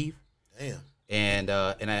cave. Damn. And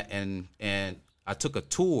I took a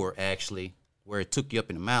tour actually where it took you up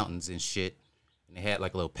in the mountains and shit, and they had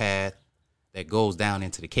like a little path that goes down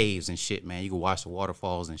into the caves and shit. Man, you can watch the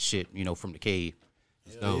waterfalls and shit, you know, from the cave.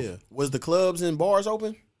 Yeah. Was the clubs and bars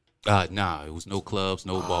open? Nah, it was no clubs,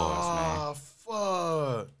 no bars, man.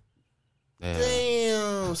 Fuck. Yeah.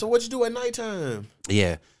 Damn. So what you do at nighttime?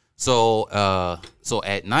 Yeah. So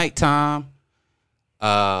at nighttime,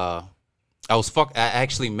 I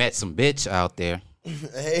actually met some bitch out there.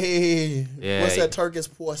 Hey. Yeah. What's that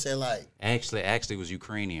Turkish pussy like? Actually, it was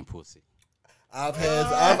Ukrainian pussy. I've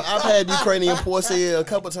had Ukrainian pussy a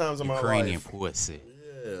couple times in my life. Ukrainian pussy.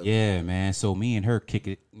 Yeah, man. So me and her kicked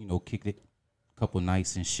it a couple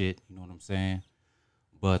nights and shit. You know what I'm saying?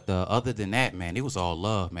 But other than that, man, it was all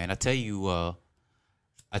love, man. I tell you,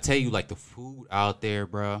 like the food out there,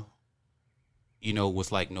 bro, you know,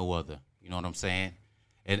 was like no other. You know what I'm saying?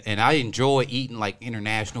 And I enjoy eating like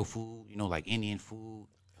international food, you know, like Indian food,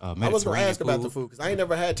 Mediterranean I was gonna ask food. about the food because I ain't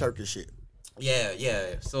never had Turkish shit.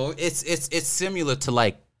 Yeah. So it's similar to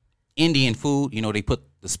like Indian food. You know, they put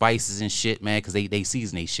the spices and shit, man, because they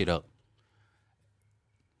season they shit up.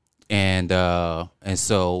 And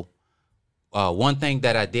so one thing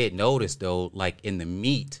that I did notice though, like in the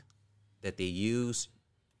meat that they use,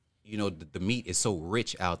 you know, the meat is so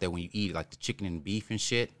rich out there when you eat it, like the chicken and beef and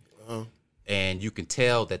shit. Uh-huh. And you can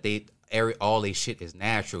tell that all they shit is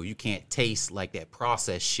natural. You can't taste like that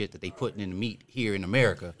processed shit that they putting in the meat here in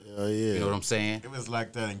America. Yeah. You know what I'm saying? It was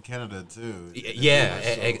like that in Canada too. Yeah,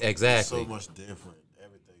 exactly. So much different.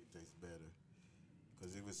 Everything tastes better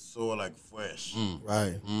because it was so like fresh.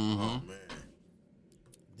 Right. Mm-hmm. Oh man.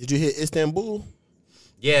 Did you hit Istanbul?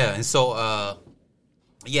 Yeah, and so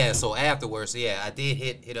so afterwards, I did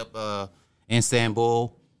hit up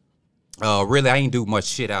Istanbul. Really, I ain't do much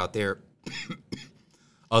shit out there.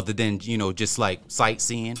 Other than, you know, just like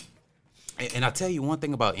sightseeing. And I tell you one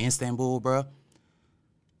thing about Istanbul, bro.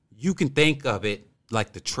 You can think of it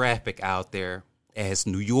like the traffic out there as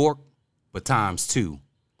New York, but times 2.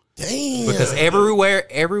 Damn. Because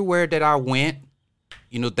everywhere that I went,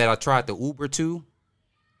 you know, that I tried to Uber to,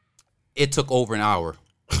 it took over an hour.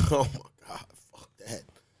 Oh my God, fuck that.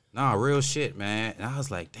 Nah, real shit, man. And I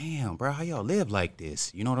was like, damn, bro, how y'all live like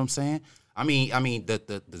this? You know what I'm saying? I mean,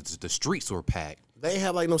 the streets were packed. They ain't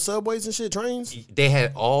have like no subways and shit, trains? They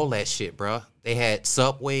had all that shit, bro. They had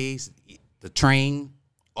subways, the train,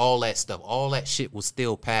 all that stuff. All that shit was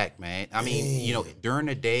still packed, man. I mean, you know, during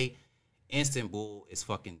the day, Istanbul is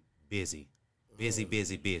fucking busy.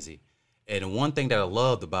 Busy. And the one thing that I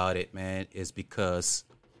loved about it, man, is because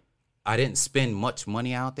I didn't spend much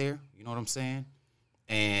money out there. You know what I'm saying?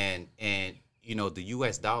 And you know, the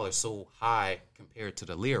U.S. dollar is so high compared to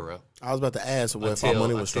the lira. I was about to ask if our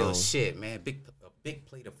money was strong. Shit, man, a big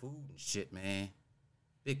plate of food and shit, man.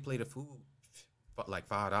 Big plate of food, like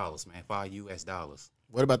 $5, man, $5 US.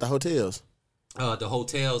 What about the hotels? The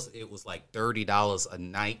hotels, it was like $30 a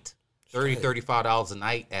night, $35 a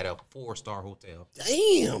night at a 4-star hotel.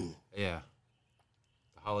 Damn. Yeah,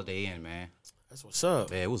 the Holiday Inn, man. That's what's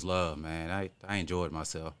up. Yeah, it was love, man. I enjoyed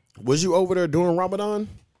myself. Was you over there during Ramadan?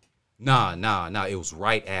 Nah. It was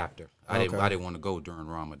right after. I didn't want to go during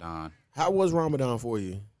Ramadan. How was Ramadan for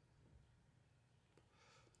you?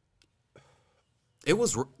 It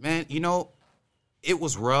was, man, you know, it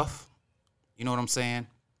was rough. You know what I'm saying?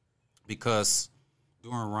 Because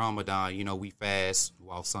during Ramadan, you know, we fast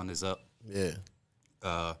while sun is up. Yeah.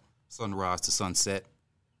 Sunrise to sunset.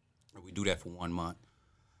 And we do that for 1 month.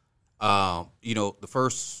 You know,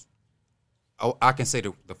 I can say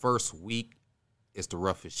the first week is the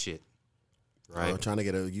roughest shit. Right? Trying to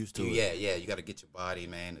get used to it. Yeah. You got to get your body,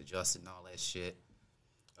 man, adjusted and all that shit.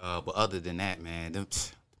 But other than that, man, them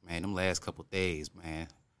last couple days, man,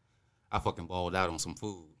 I fucking balled out on some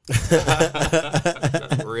food.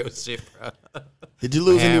 Real shit, bro. Did you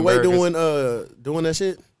lose any weight doing that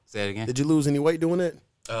shit? Say it again. Did you lose any weight doing that?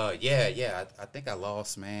 Yeah. I think I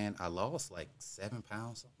lost, man. I lost like 7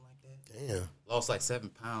 pounds, something like that. Damn. Lost like 7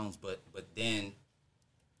 pounds, but then,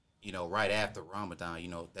 you know, right after Ramadan, you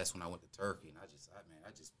know, that's when I went to Turkey, and I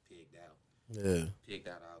just pigged out. Yeah. Pigged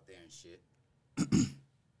out there and shit.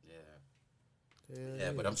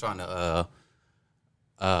 Yeah, but I'm trying to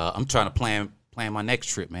plan my next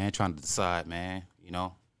trip, man. Trying to decide, man, you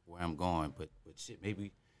know, where I'm going. But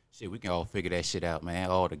maybe we can all figure that shit out, man,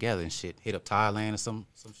 all together and shit. Hit up Thailand or some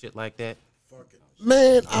shit like that. Fuck it.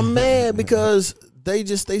 Man, I'm mad because they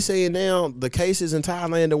saying now the cases in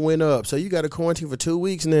Thailand went up, so you got to quarantine for 2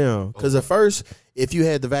 weeks now. Because at first, if you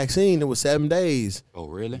had the vaccine, it was 7 days. Oh,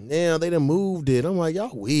 really? Now they done moved it. I'm like,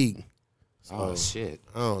 y'all weak. Oh, shit.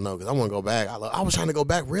 I don't know, because I want to go back. I was trying to go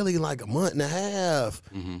back really like a month and a half.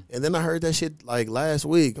 Mm-hmm. And then I heard that shit like last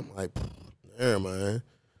week. I'm like, there, man.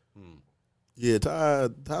 Yeah,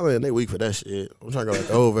 Thailand, they weak for that shit. I'm trying to go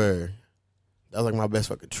back over. That was like my best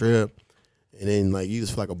fucking trip. And then, like, you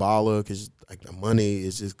just feel like a baller because, like, the money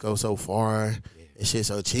is just go so far. Yeah. And shit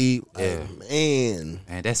so cheap. Yeah. Like, man.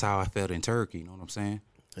 And that's how I felt in Turkey. You know what I'm saying?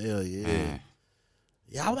 Hell yeah. Man.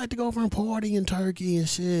 Yeah, I would like to go over and party in Turkey and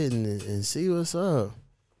shit and see what's up.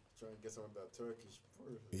 Trying to get something about Turkish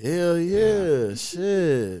food. Hell yeah,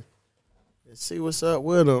 shit. And see what's up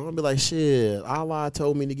with them. I'll be like, shit, Allah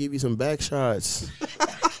told me to give you some back shots.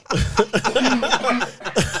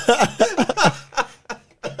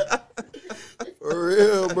 For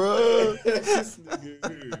real, bro.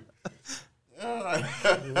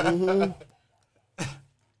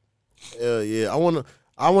 Hell yeah.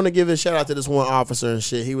 I want to give a shout out to this one officer and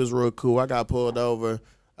shit. He was real cool. I got pulled over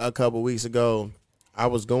a couple weeks ago. I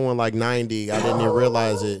was going like 90. I didn't even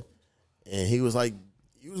realize it. And he was like,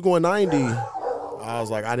 you was going 90. I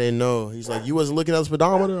was like, I didn't know. He's like, you wasn't looking at the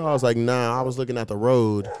speedometer? I was like, nah, I was looking at the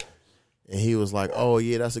road. And he was like, oh,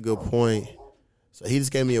 yeah, that's a good point. So he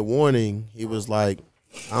just gave me a warning. He was like,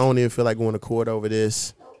 I don't even feel like going to court over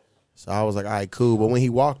this. So I was like, all right, cool. But when he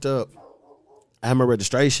walked up, I had my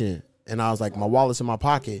registration. And I was like, my wallet's in my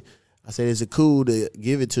pocket. I said, is it cool to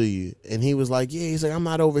give it to you? And he was like, yeah. He's like, I'm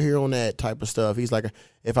not over here on that type of stuff. He's like,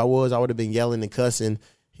 if I was, I would have been yelling and cussing.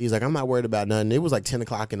 He's like, I'm not worried about nothing. It was like 10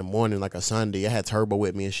 o'clock in the morning, like a Sunday. I had Turbo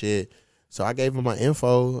with me and shit. So I gave him my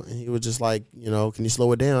info, and he was just like, you know, can you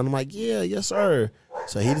slow it down? I'm like, yeah, yes, sir.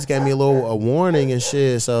 So he just gave me a warning and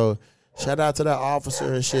shit. So shout out to that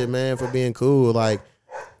officer and shit, man, for being cool. Like,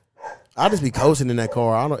 I just be coasting in that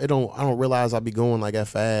car. I don't realize I be going like that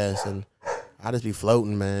fast, and I just be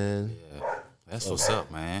floating, man. Yeah, that's what's up,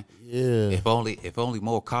 man. Yeah. If only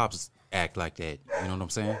more cops act like that. You know what I'm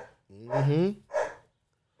saying? Mm-hmm.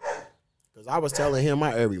 Because I was telling him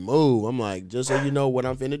my every move. I'm like, just so you know what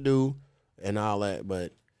I'm finna do and all that.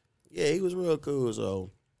 But yeah, he was real cool. So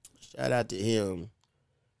shout out to him.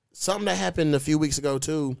 Something that happened a few weeks ago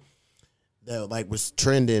too, that like was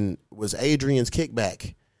trending was Adrian's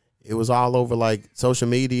kickback. It was all over like social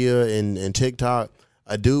media and TikTok.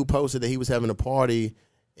 A dude posted that he was having a party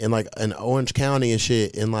in like in Orange County and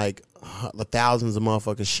shit, and like thousands of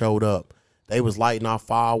motherfuckers showed up. They was lighting off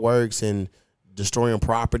fireworks and destroying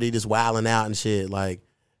property, just wilding out and shit. Like,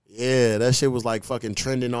 yeah, that shit was like fucking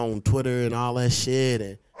trending on Twitter and all that shit.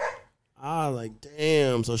 And I was like,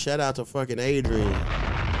 damn. So shout out to fucking Adrian.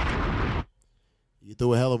 You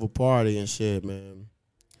threw a hell of a party and shit, man.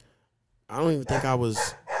 I don't even think I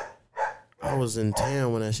was in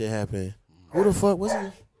town when that shit happened. Who the fuck was he?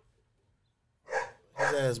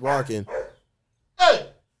 His ass barking. Hey!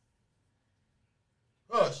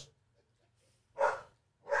 Hush.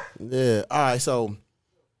 Yeah. All right, so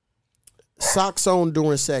socks on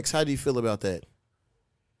during sex. How do you feel about that?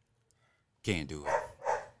 Can't do it.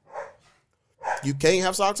 You can't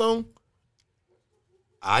have socks on?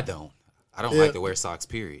 I don't like to wear socks,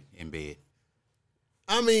 period, in bed.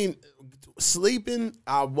 I mean, sleeping,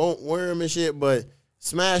 I won't wear them and shit, but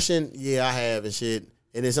smashing, yeah, I have and shit.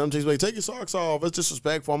 And then some chicks like, take your socks off. It's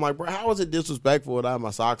disrespectful. I'm like, bro, how is it disrespectful that I have my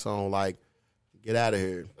socks on? Like, get out of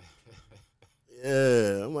here.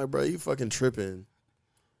 Yeah. I'm like, bro, you fucking tripping.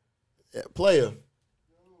 Yeah, player.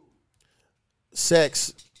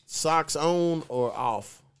 Sex, socks on or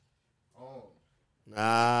off?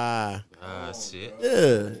 Shit.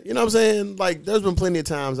 Yeah. You know what I'm saying? Like, there's been plenty of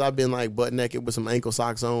times I've been, like, butt naked with some ankle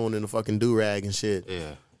socks on and a fucking do-rag and shit.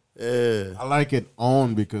 Yeah. Yeah. I like it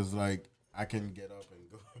on because, like, I can get up and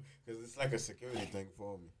go. Because it's like a security thing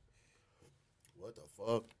for me. What the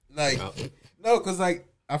fuck? Like, no, because, like,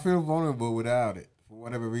 I feel vulnerable without it for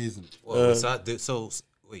whatever reason. Well, so,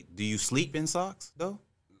 wait, do you sleep in socks, though?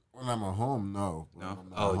 When I'm at home, no. When No? I'm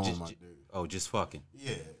not at home, I do. Just fucking.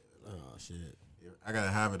 Yeah. Oh, shit. I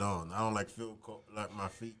gotta have it on. I don't like feel cold, like my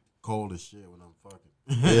feet cold as shit when I'm fucking.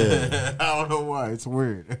 Yeah. I don't know why. It's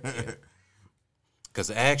weird.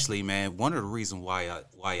 Because actually, man, one of the reasons why I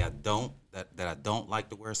don't like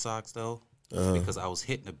to wear socks though, is because I was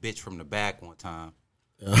hitting a bitch from the back one time,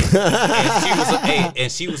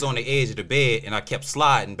 and she was on the edge of the bed, and I kept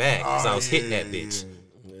sliding back because I was hitting that bitch.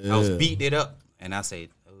 Yeah. I was beating it up, and I said,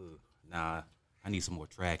 "Oh, nah, I need some more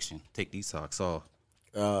traction. Take these socks off."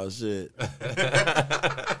 Oh, shit.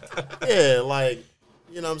 Yeah, like,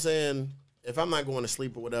 you know what I'm saying? If I'm not going to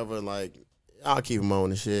sleep or whatever, like, I'll keep them on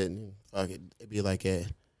and shit. And fuck it. It'd be like that.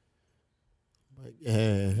 But,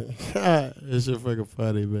 yeah. It's just fucking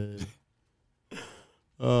funny, man.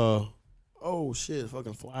 Oh, shit.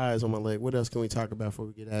 Fucking flies on my leg. What else can we talk about before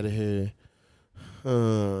we get out of here?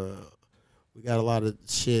 We got a lot of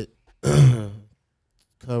shit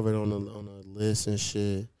covered on the list and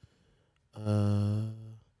shit.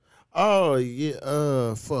 Oh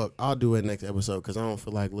yeah, fuck. I'll do it next episode because I don't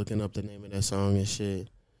feel like looking up the name of that song and shit.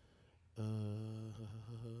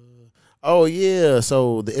 Oh yeah,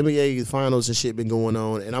 so the NBA finals and shit been going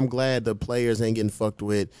on, and I'm glad the players ain't getting fucked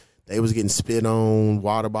with. They was getting spit on,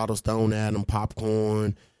 water bottles thrown at them,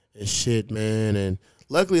 popcorn and shit, man. And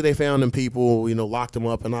luckily they found them people, you know, locked them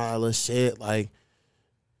up and all that shit. Like,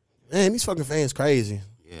 man, these fucking fans crazy.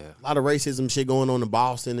 Yeah. A lot of racism shit going on in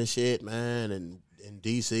Boston and shit, man, and in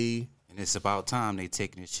D.C. And it's about time they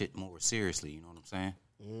taking this shit more seriously, you know what I'm saying?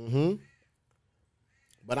 Mm-hmm.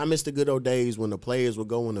 But I miss the good old days when the players would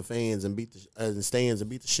go in the fans and beat the stands and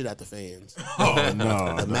beat the shit out the fans. Oh,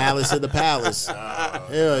 no. The malice of the palace.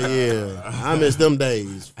 Hell yeah. I miss them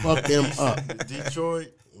days. Fuck them up.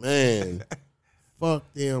 Detroit. Man.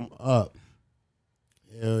 Fuck them up.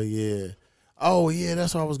 Hell yeah. Oh, yeah,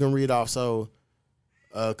 that's what I was going to read off. So,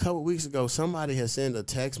 a couple weeks ago, somebody had sent a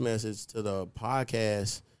text message to the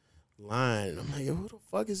podcast line. I'm like, yo, who the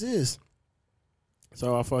fuck is this?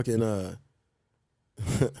 So I fucking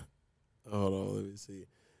hold on, let me see.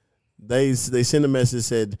 They sent a message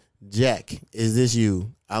said, Jack, is this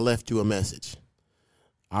you? I left you a message.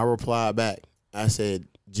 I replied back. I said,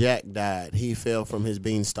 Jack died. He fell from his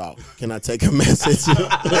beanstalk. Can I take a message?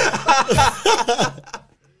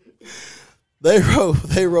 They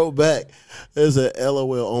wrote back. There's a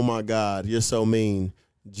LOL, oh my God, you're so mean.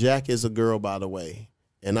 Jack is a girl, by the way.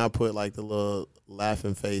 And I put like the little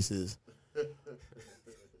laughing faces.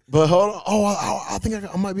 But hold on. Oh, I think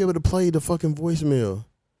I might be able to play the fucking voicemail.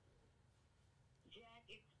 Jack,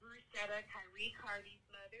 it's Brucetta, Kyrie Hardy's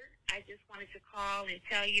mother. I just wanted to call and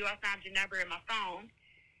tell you I found your number in my phone,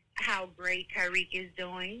 how great Kyrie is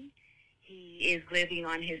doing. He is living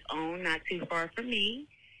on his own, not too far from me.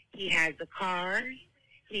 He has a car.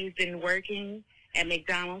 He's been working at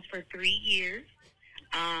McDonald's for 3 years.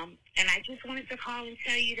 And I just wanted to call and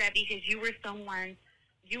tell you that because you were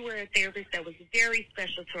a therapist that was very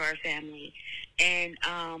special to our family. And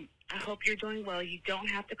I hope you're doing well. You don't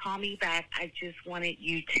have to call me back. I just wanted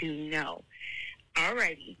you to know. All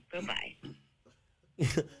righty. Bye-bye.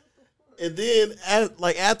 And then,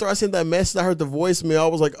 after I sent that message, I heard the voicemail. I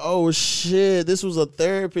was like, "Oh shit, this was a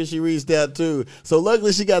therapist she reached out to." So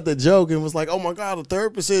luckily, she got the joke and was like, "Oh my god, a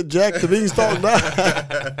therapist said Jack the Beanstalk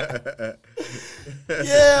died."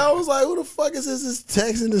 Yeah, I was like, "Who the fuck is this? Is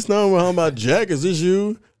texting this number? How about Jack? Is this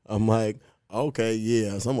you?" I'm like, "Okay,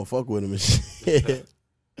 yeah, so I'm gonna fuck with him and shit."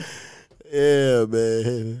 Yeah,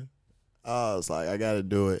 man. I was like, I gotta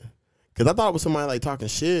do it because I thought it was somebody like talking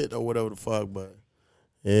shit or whatever the fuck, but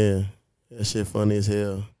yeah. That shit funny as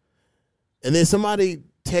hell. And then somebody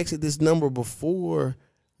texted this number before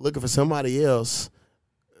looking for somebody else,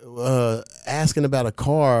 asking about a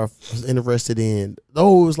car I was interested in.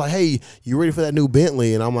 Oh, it was like, hey, you ready for that new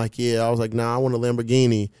Bentley? And I'm like, yeah. I was like, nah, I want a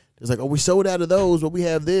Lamborghini. It's like, oh, we sold out of those, but we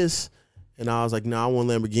have this. And I was like, nah, I want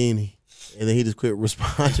a Lamborghini. And then he just quit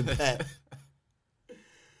responding back.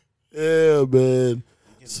 Yeah, man.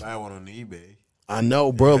 You can buy one on eBay. I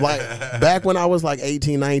know, bro. Like, back when I was like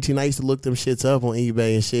 18, 19, I used to look them shits up on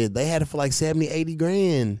eBay and shit. They had it for like 70, 80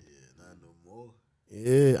 grand. Yeah, not no more.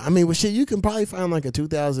 Yeah. I mean, well, shit, you can probably find like a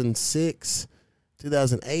 2006,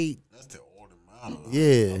 2008. That's the older model.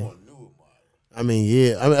 Yeah. I want a newer model. I mean,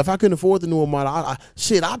 yeah. I mean, if I couldn't afford the newer model, I'll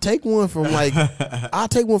take one from like,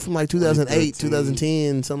 2008,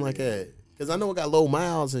 2010, something like that. Because I know it got low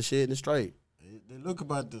miles and shit and it's straight. They look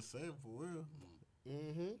about the same for real.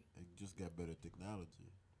 Mm-hmm. Just got better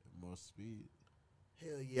technology and more speed.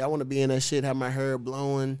 Hell yeah, I want to be in that shit, have my hair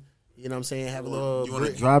blowing, you know what I'm saying, have a little... You want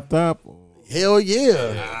to drop top? Or? Hell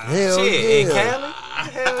yeah. Hell shit, yeah. Cali?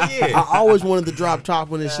 Hell yeah. I always wanted to drop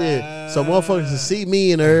top on this shit. So motherfuckers can see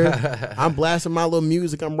me in there. I'm blasting my little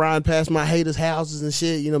music. I'm riding past my haters' houses and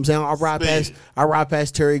shit. You know what I'm saying? I ride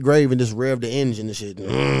past Terry Grave and just rev the engine and shit.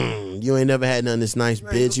 You ain't never had none of this nice,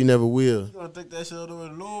 bitch. You never will. You want to take that shit over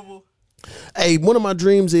in Louisville? Hey, one of my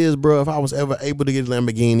dreams is, bro, if I was ever able to get a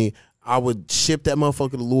Lamborghini, I would ship that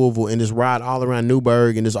motherfucker to Louisville and just ride all around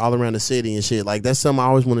Newburgh and just all around the city and shit. Like, that's something I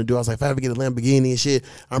always want to do. I was like, if I ever get a Lamborghini and shit,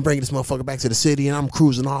 I'm bringing this motherfucker back to the city and I'm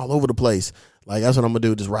cruising all over the place. Like, that's what I'm going to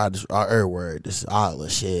do, just ride this everywhere, just all the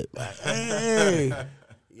shit. Like, hey.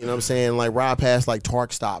 You know what I'm saying? Like, ride past, like,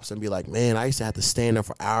 Tark stops and be like, man, I used to have to stand there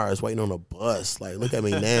for hours waiting on a bus. Like, look at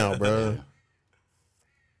me now, bro.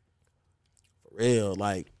 For real,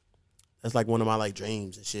 like. That's like one of my like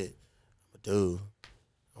dreams and shit. But dude,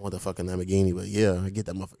 I want the fucking Lamborghini, but yeah, I get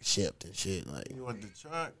that motherfucker shipped and shit. Like, you want the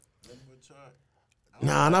truck?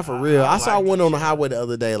 Nah, not for real. I saw one on the highway the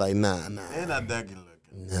other day. Like, nah. They're not that good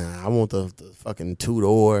looking. Nah, I want the fucking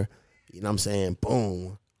 2-door. You know what I'm saying?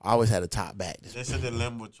 Boom. I always had a top back. They said the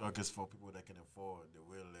Lambo truck is for people that can afford the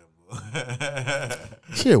real Lambo.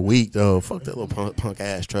 Shit weak though. Fuck that little punk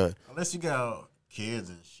ass truck. Unless you got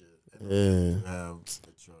kids and shit. Yeah.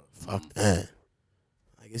 Fuck that.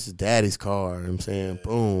 Like, it's his daddy's car. You know what I'm saying?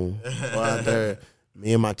 Boom. Go out there.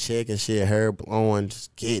 Me and my chick and shit, her blowing,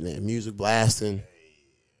 just getting it. Music blasting.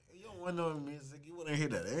 You don't want no music. You want to hear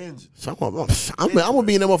that engine. So I'm gonna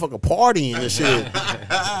be in that motherfucker partying and shit.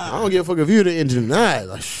 I don't give a fuck if you the engine or not.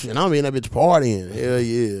 Like, shit, I'm gonna be in that bitch partying. Hell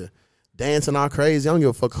yeah. Dancing all crazy. I don't give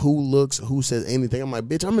a fuck who looks, who says anything. I'm like,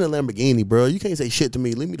 bitch, I'm in a Lamborghini, bro. You can't say shit to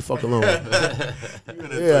me. Leave me the fuck alone.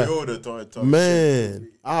 Yeah.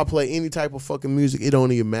 Man, I'll play any type of fucking music. It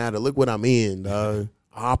don't even matter. Look what I'm in, dog.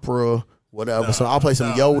 Opera, whatever. So I'll play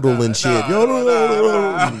some yodel and shit. Yodel.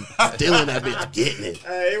 Still in that bitch getting it.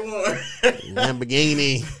 Hey,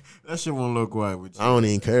 Lamborghini. That shit won't look right with you. I don't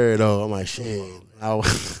even care, though. I'm like, shit. I'll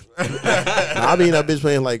be in that bitch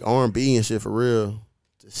playing like R&B and shit for real.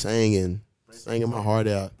 Singing my heart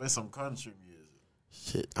out. Play some country music.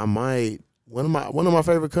 Shit, I might. One of my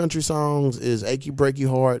favorite country songs is "Achy Breaky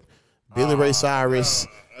Heart," Billy Ray Cyrus,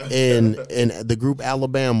 and the group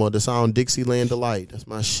Alabama. The song "Dixieland Delight." That's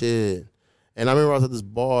my shit. And I remember I was at this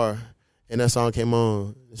bar and that song came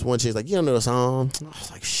on. This one chick's like, "You don't know the song?" I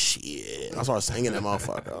was like, "Shit!" I started singing that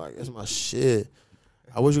motherfucker. Like, that's my shit.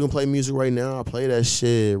 I wish you could play music right now. I play that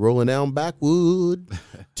shit. Rolling down backwood,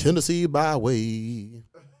 Tennessee byway.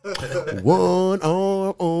 One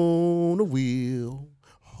arm on the wheel,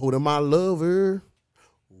 holding my lover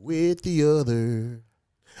with the other.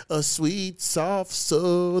 A sweet, soft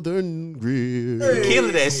southern grill. Hey.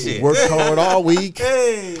 Killing that shit. Worked hard all week.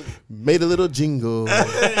 Hey. Made a little jingle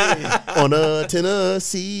on a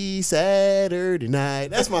Tennessee Saturday night.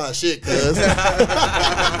 That's my shit, cuz. That's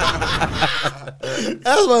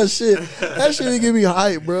my shit. That shit give me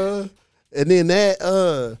hype, bro. And then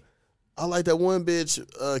that, I like that one bitch,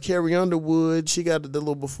 Carrie Underwood. She got the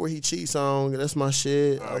little Before He Cheat song. That's my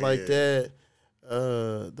shit. I like that.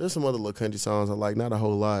 There's some other little country songs I like, not a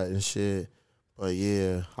whole lot and shit. But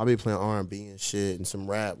yeah, I'll be playing R&B and shit and some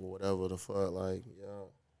rap or whatever the fuck. Like,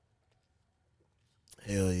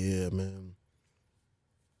 Hell yeah, man.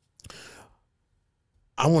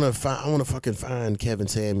 I want to fucking find Kevin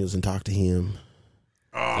Samuels and talk to him.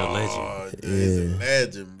 Oh, legend. He's a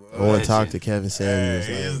legend, bro. I want to talk to Kevin Samuels.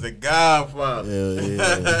 Hey, he's the godfather. Hell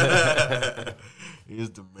yeah. He's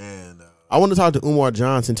the man, though. I want to talk to Umar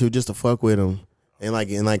Johnson too, just to fuck with him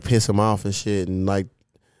and piss him off and shit, and like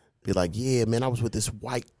be like, yeah, man, I was with this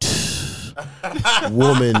white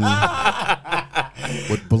woman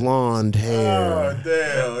with blonde hair. Oh,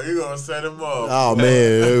 damn. You gonna set him up. Oh,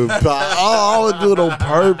 man. I would do it on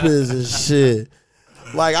purpose and shit.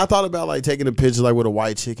 Like, I thought about, like, taking a picture, like, with a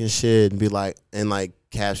white chick and shit and be like,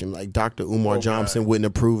 caption, like, Dr. Umar Johnson wouldn't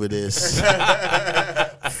approve of this.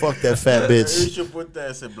 Fuck that fat bitch. You should put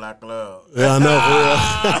that as a black love. Yeah, I know,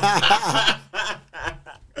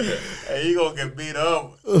 for real. Hey, you gonna get beat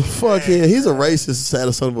up. Fuck him. He's a racist,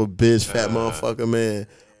 sad son of a bitch, fat motherfucker, man.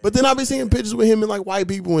 But then I be seeing pictures with him and like white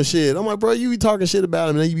people and shit. I'm like, bro, you be talking shit about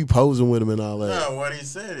him and then you be posing with him and all that. No, what he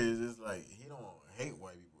said is, it's like, he don't hate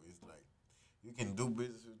white people. It's like, you can do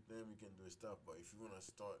business with them, you can do stuff, but if you want to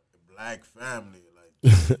start a black family, like,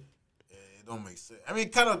 it don't make sense. I mean,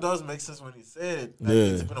 it kind of does make sense when he said it. Like,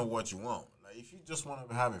 it depends on what you want. Like, if you just want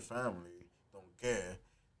to have a family, don't care,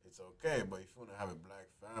 it's okay. But if you want to have a black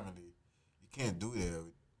family, you can't do that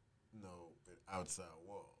with, with outside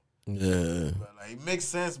world. Yeah. But, like, it makes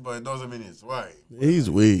sense, but it doesn't mean it's right. He's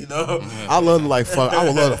weak. I love to fuck. I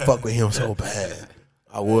would love to fuck with him so bad.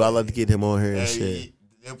 I would. I'd love to get him on here and shit.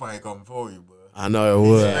 They'll probably come for you, bro. I know it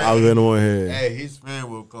would. I would get him on here. Hey, his fan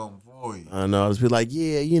will come for you. I know. I'll just be like,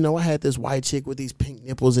 yeah, I had this white chick with these pink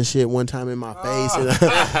nipples and shit one time in my face. And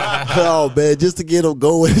oh, man, just to get him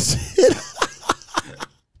going and shit.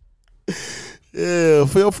 Yeah,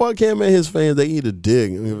 fuck him and his fans. They eat a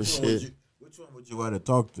dick. I don't give a shit. Which one would you want to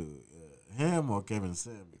talk to? Him or Kevin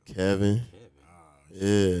Samuels? Kevin.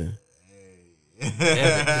 Yeah.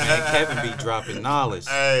 Kevin be dropping knowledge.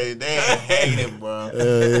 Hey, they hate him, bro. Yeah.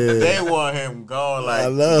 They want him gone. Like, I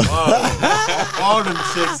love. All them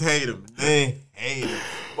chicks hate him. They hate him.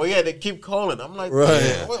 But yeah, they keep calling. I'm like, right.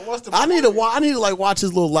 Man, what's the? I need to watch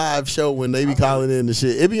his little live show when they be calling in the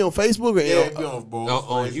shit. It be on Facebook or it be on both.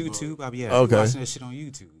 On YouTube. I be okay. watching that shit on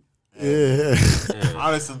YouTube. Yeah. I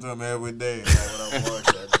listen to him every day. Like, when I'm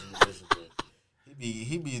watching, I just listen to him.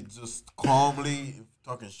 He be just calmly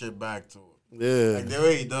talking shit back to him. Yeah. Like the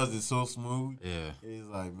way he does it so smooth. Yeah. He's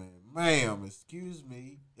like, ma'am, excuse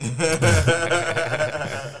me.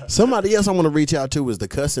 Somebody else I want to reach out to is the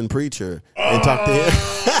cussing preacher and talk to him.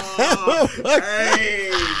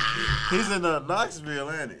 Hey, he's in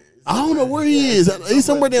Knoxville, ain't he? I don't know where he is. He's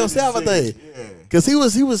somewhere down south, I think. Yeah. Cause he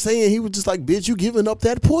was saying he was just like, bitch, you giving up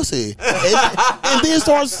that pussy, and then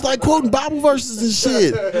starts like quoting Bible verses and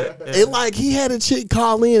shit. And like he had a chick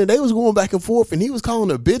call in and they was going back and forth and he was calling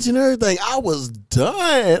her bitch and everything. I was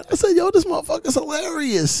done. I said, yo, this motherfucker's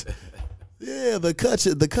hilarious. Yeah, the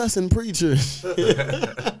cussing preacher.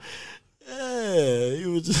 Yeah, he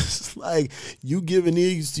was just like, you giving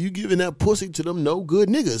that pussy to them no good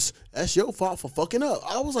niggas. That's your fault for fucking up.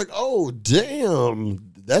 I was like, oh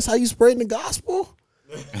damn, that's how you spreading the gospel?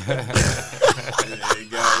 Yeah, you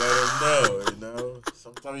gotta let them know,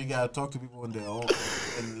 Sometimes you gotta talk to people in their own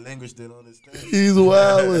in the language they don't understand. He's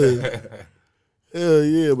wilding. Hell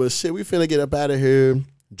yeah, but shit, we finna get up out of here,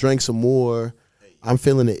 drink some more. I'm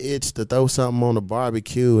feeling the itch to throw something on the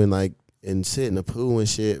barbecue and sit in the pool and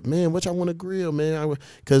shit. Man, what y'all want to grill, man?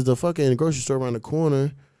 Because the fucking grocery store around the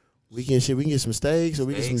corner, we can get some steaks or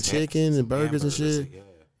we get some chicken and burgers and shit.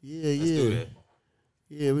 Yeah. Do that.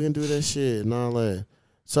 Yeah, we can do that shit and all that.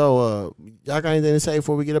 So, y'all got anything to say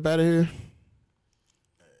before we get up out of here?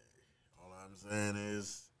 All I'm saying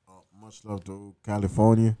is, much love to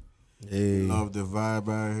California. Hey. Love the vibe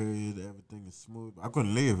out here. Everything is smooth. I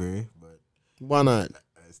couldn't live here, but why not?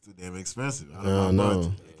 It's too damn expensive. I don't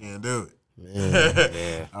know. I can't do it.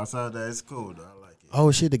 Yeah. Outside of that, it's cool though. I like it.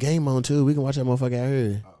 Oh shit, the game on too. We can watch that motherfucker out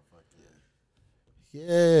here. Oh fuck yeah.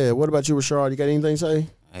 Yeah. What about you, Rashard? You got anything to say?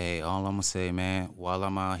 Hey, all I'm gonna say, man, while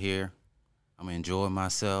I'm out here, I'm gonna enjoy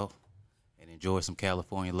myself and enjoy some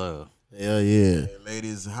California love. Hell yeah. Hey,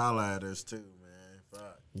 ladies, holla at us too, man.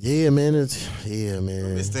 Fuck. Yeah, man. Man.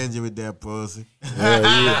 Don't be stingy with that pussy. Hell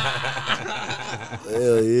yeah.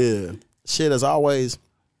 Hell yeah. Shit, as always,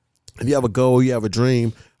 if you have a goal, you have a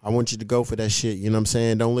dream, I want you to go for that shit. You know what I'm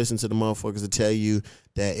saying? Don't listen to the motherfuckers that tell you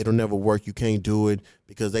that it'll never work, you can't do it,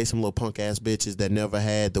 because they some little punk ass bitches that never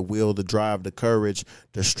had the will, the drive, the courage,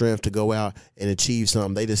 the strength to go out and achieve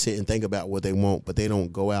something. They just sit and think about what they want, but they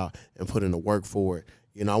don't go out and put in the work for it.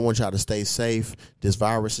 You know, I want y'all to stay safe. This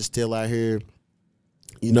virus is still out here.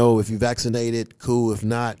 You know, if you vaccinated, cool. If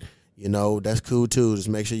not, you know, that's cool too. Just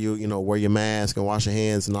make sure you know, wear your mask and wash your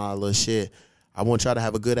hands and all that little shit. I want y'all to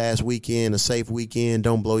have a good ass weekend, a safe weekend.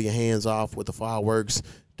 Don't blow your hands off with the fireworks.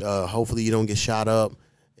 Hopefully you don't get shot up,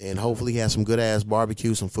 and hopefully you have some good ass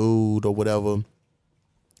barbecue, some food or whatever.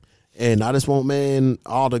 And I just want, man,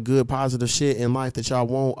 all the good positive shit in life that y'all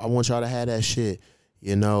want. I want y'all to have that shit.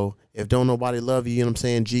 You know, if don't nobody love you, you know what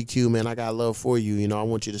I'm saying? GQ, man, I got love for you. You know, I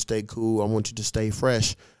want you to stay cool. I want you to stay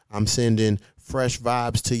fresh. I'm sending fresh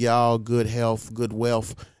vibes to y'all, good health, good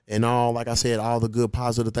wealth, and all, like I said, all the good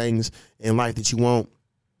positive things in life that you want.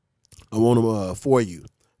 I want them for you.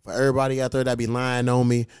 For everybody out there that be lying on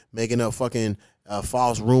me, making up fucking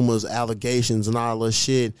false rumors, allegations, and all this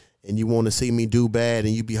shit, and you want to see me do bad,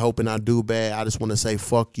 and you be hoping I do bad, I just want to say,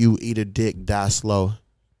 fuck you, eat a dick, die slow.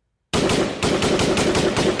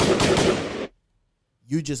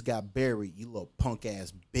 You just got buried, you little punk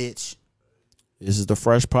ass bitch. This is the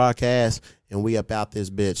Fresh Podcast, and we about this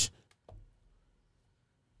bitch.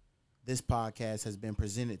 This podcast has been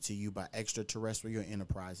presented to you by Extraterrestrial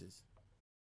Enterprises.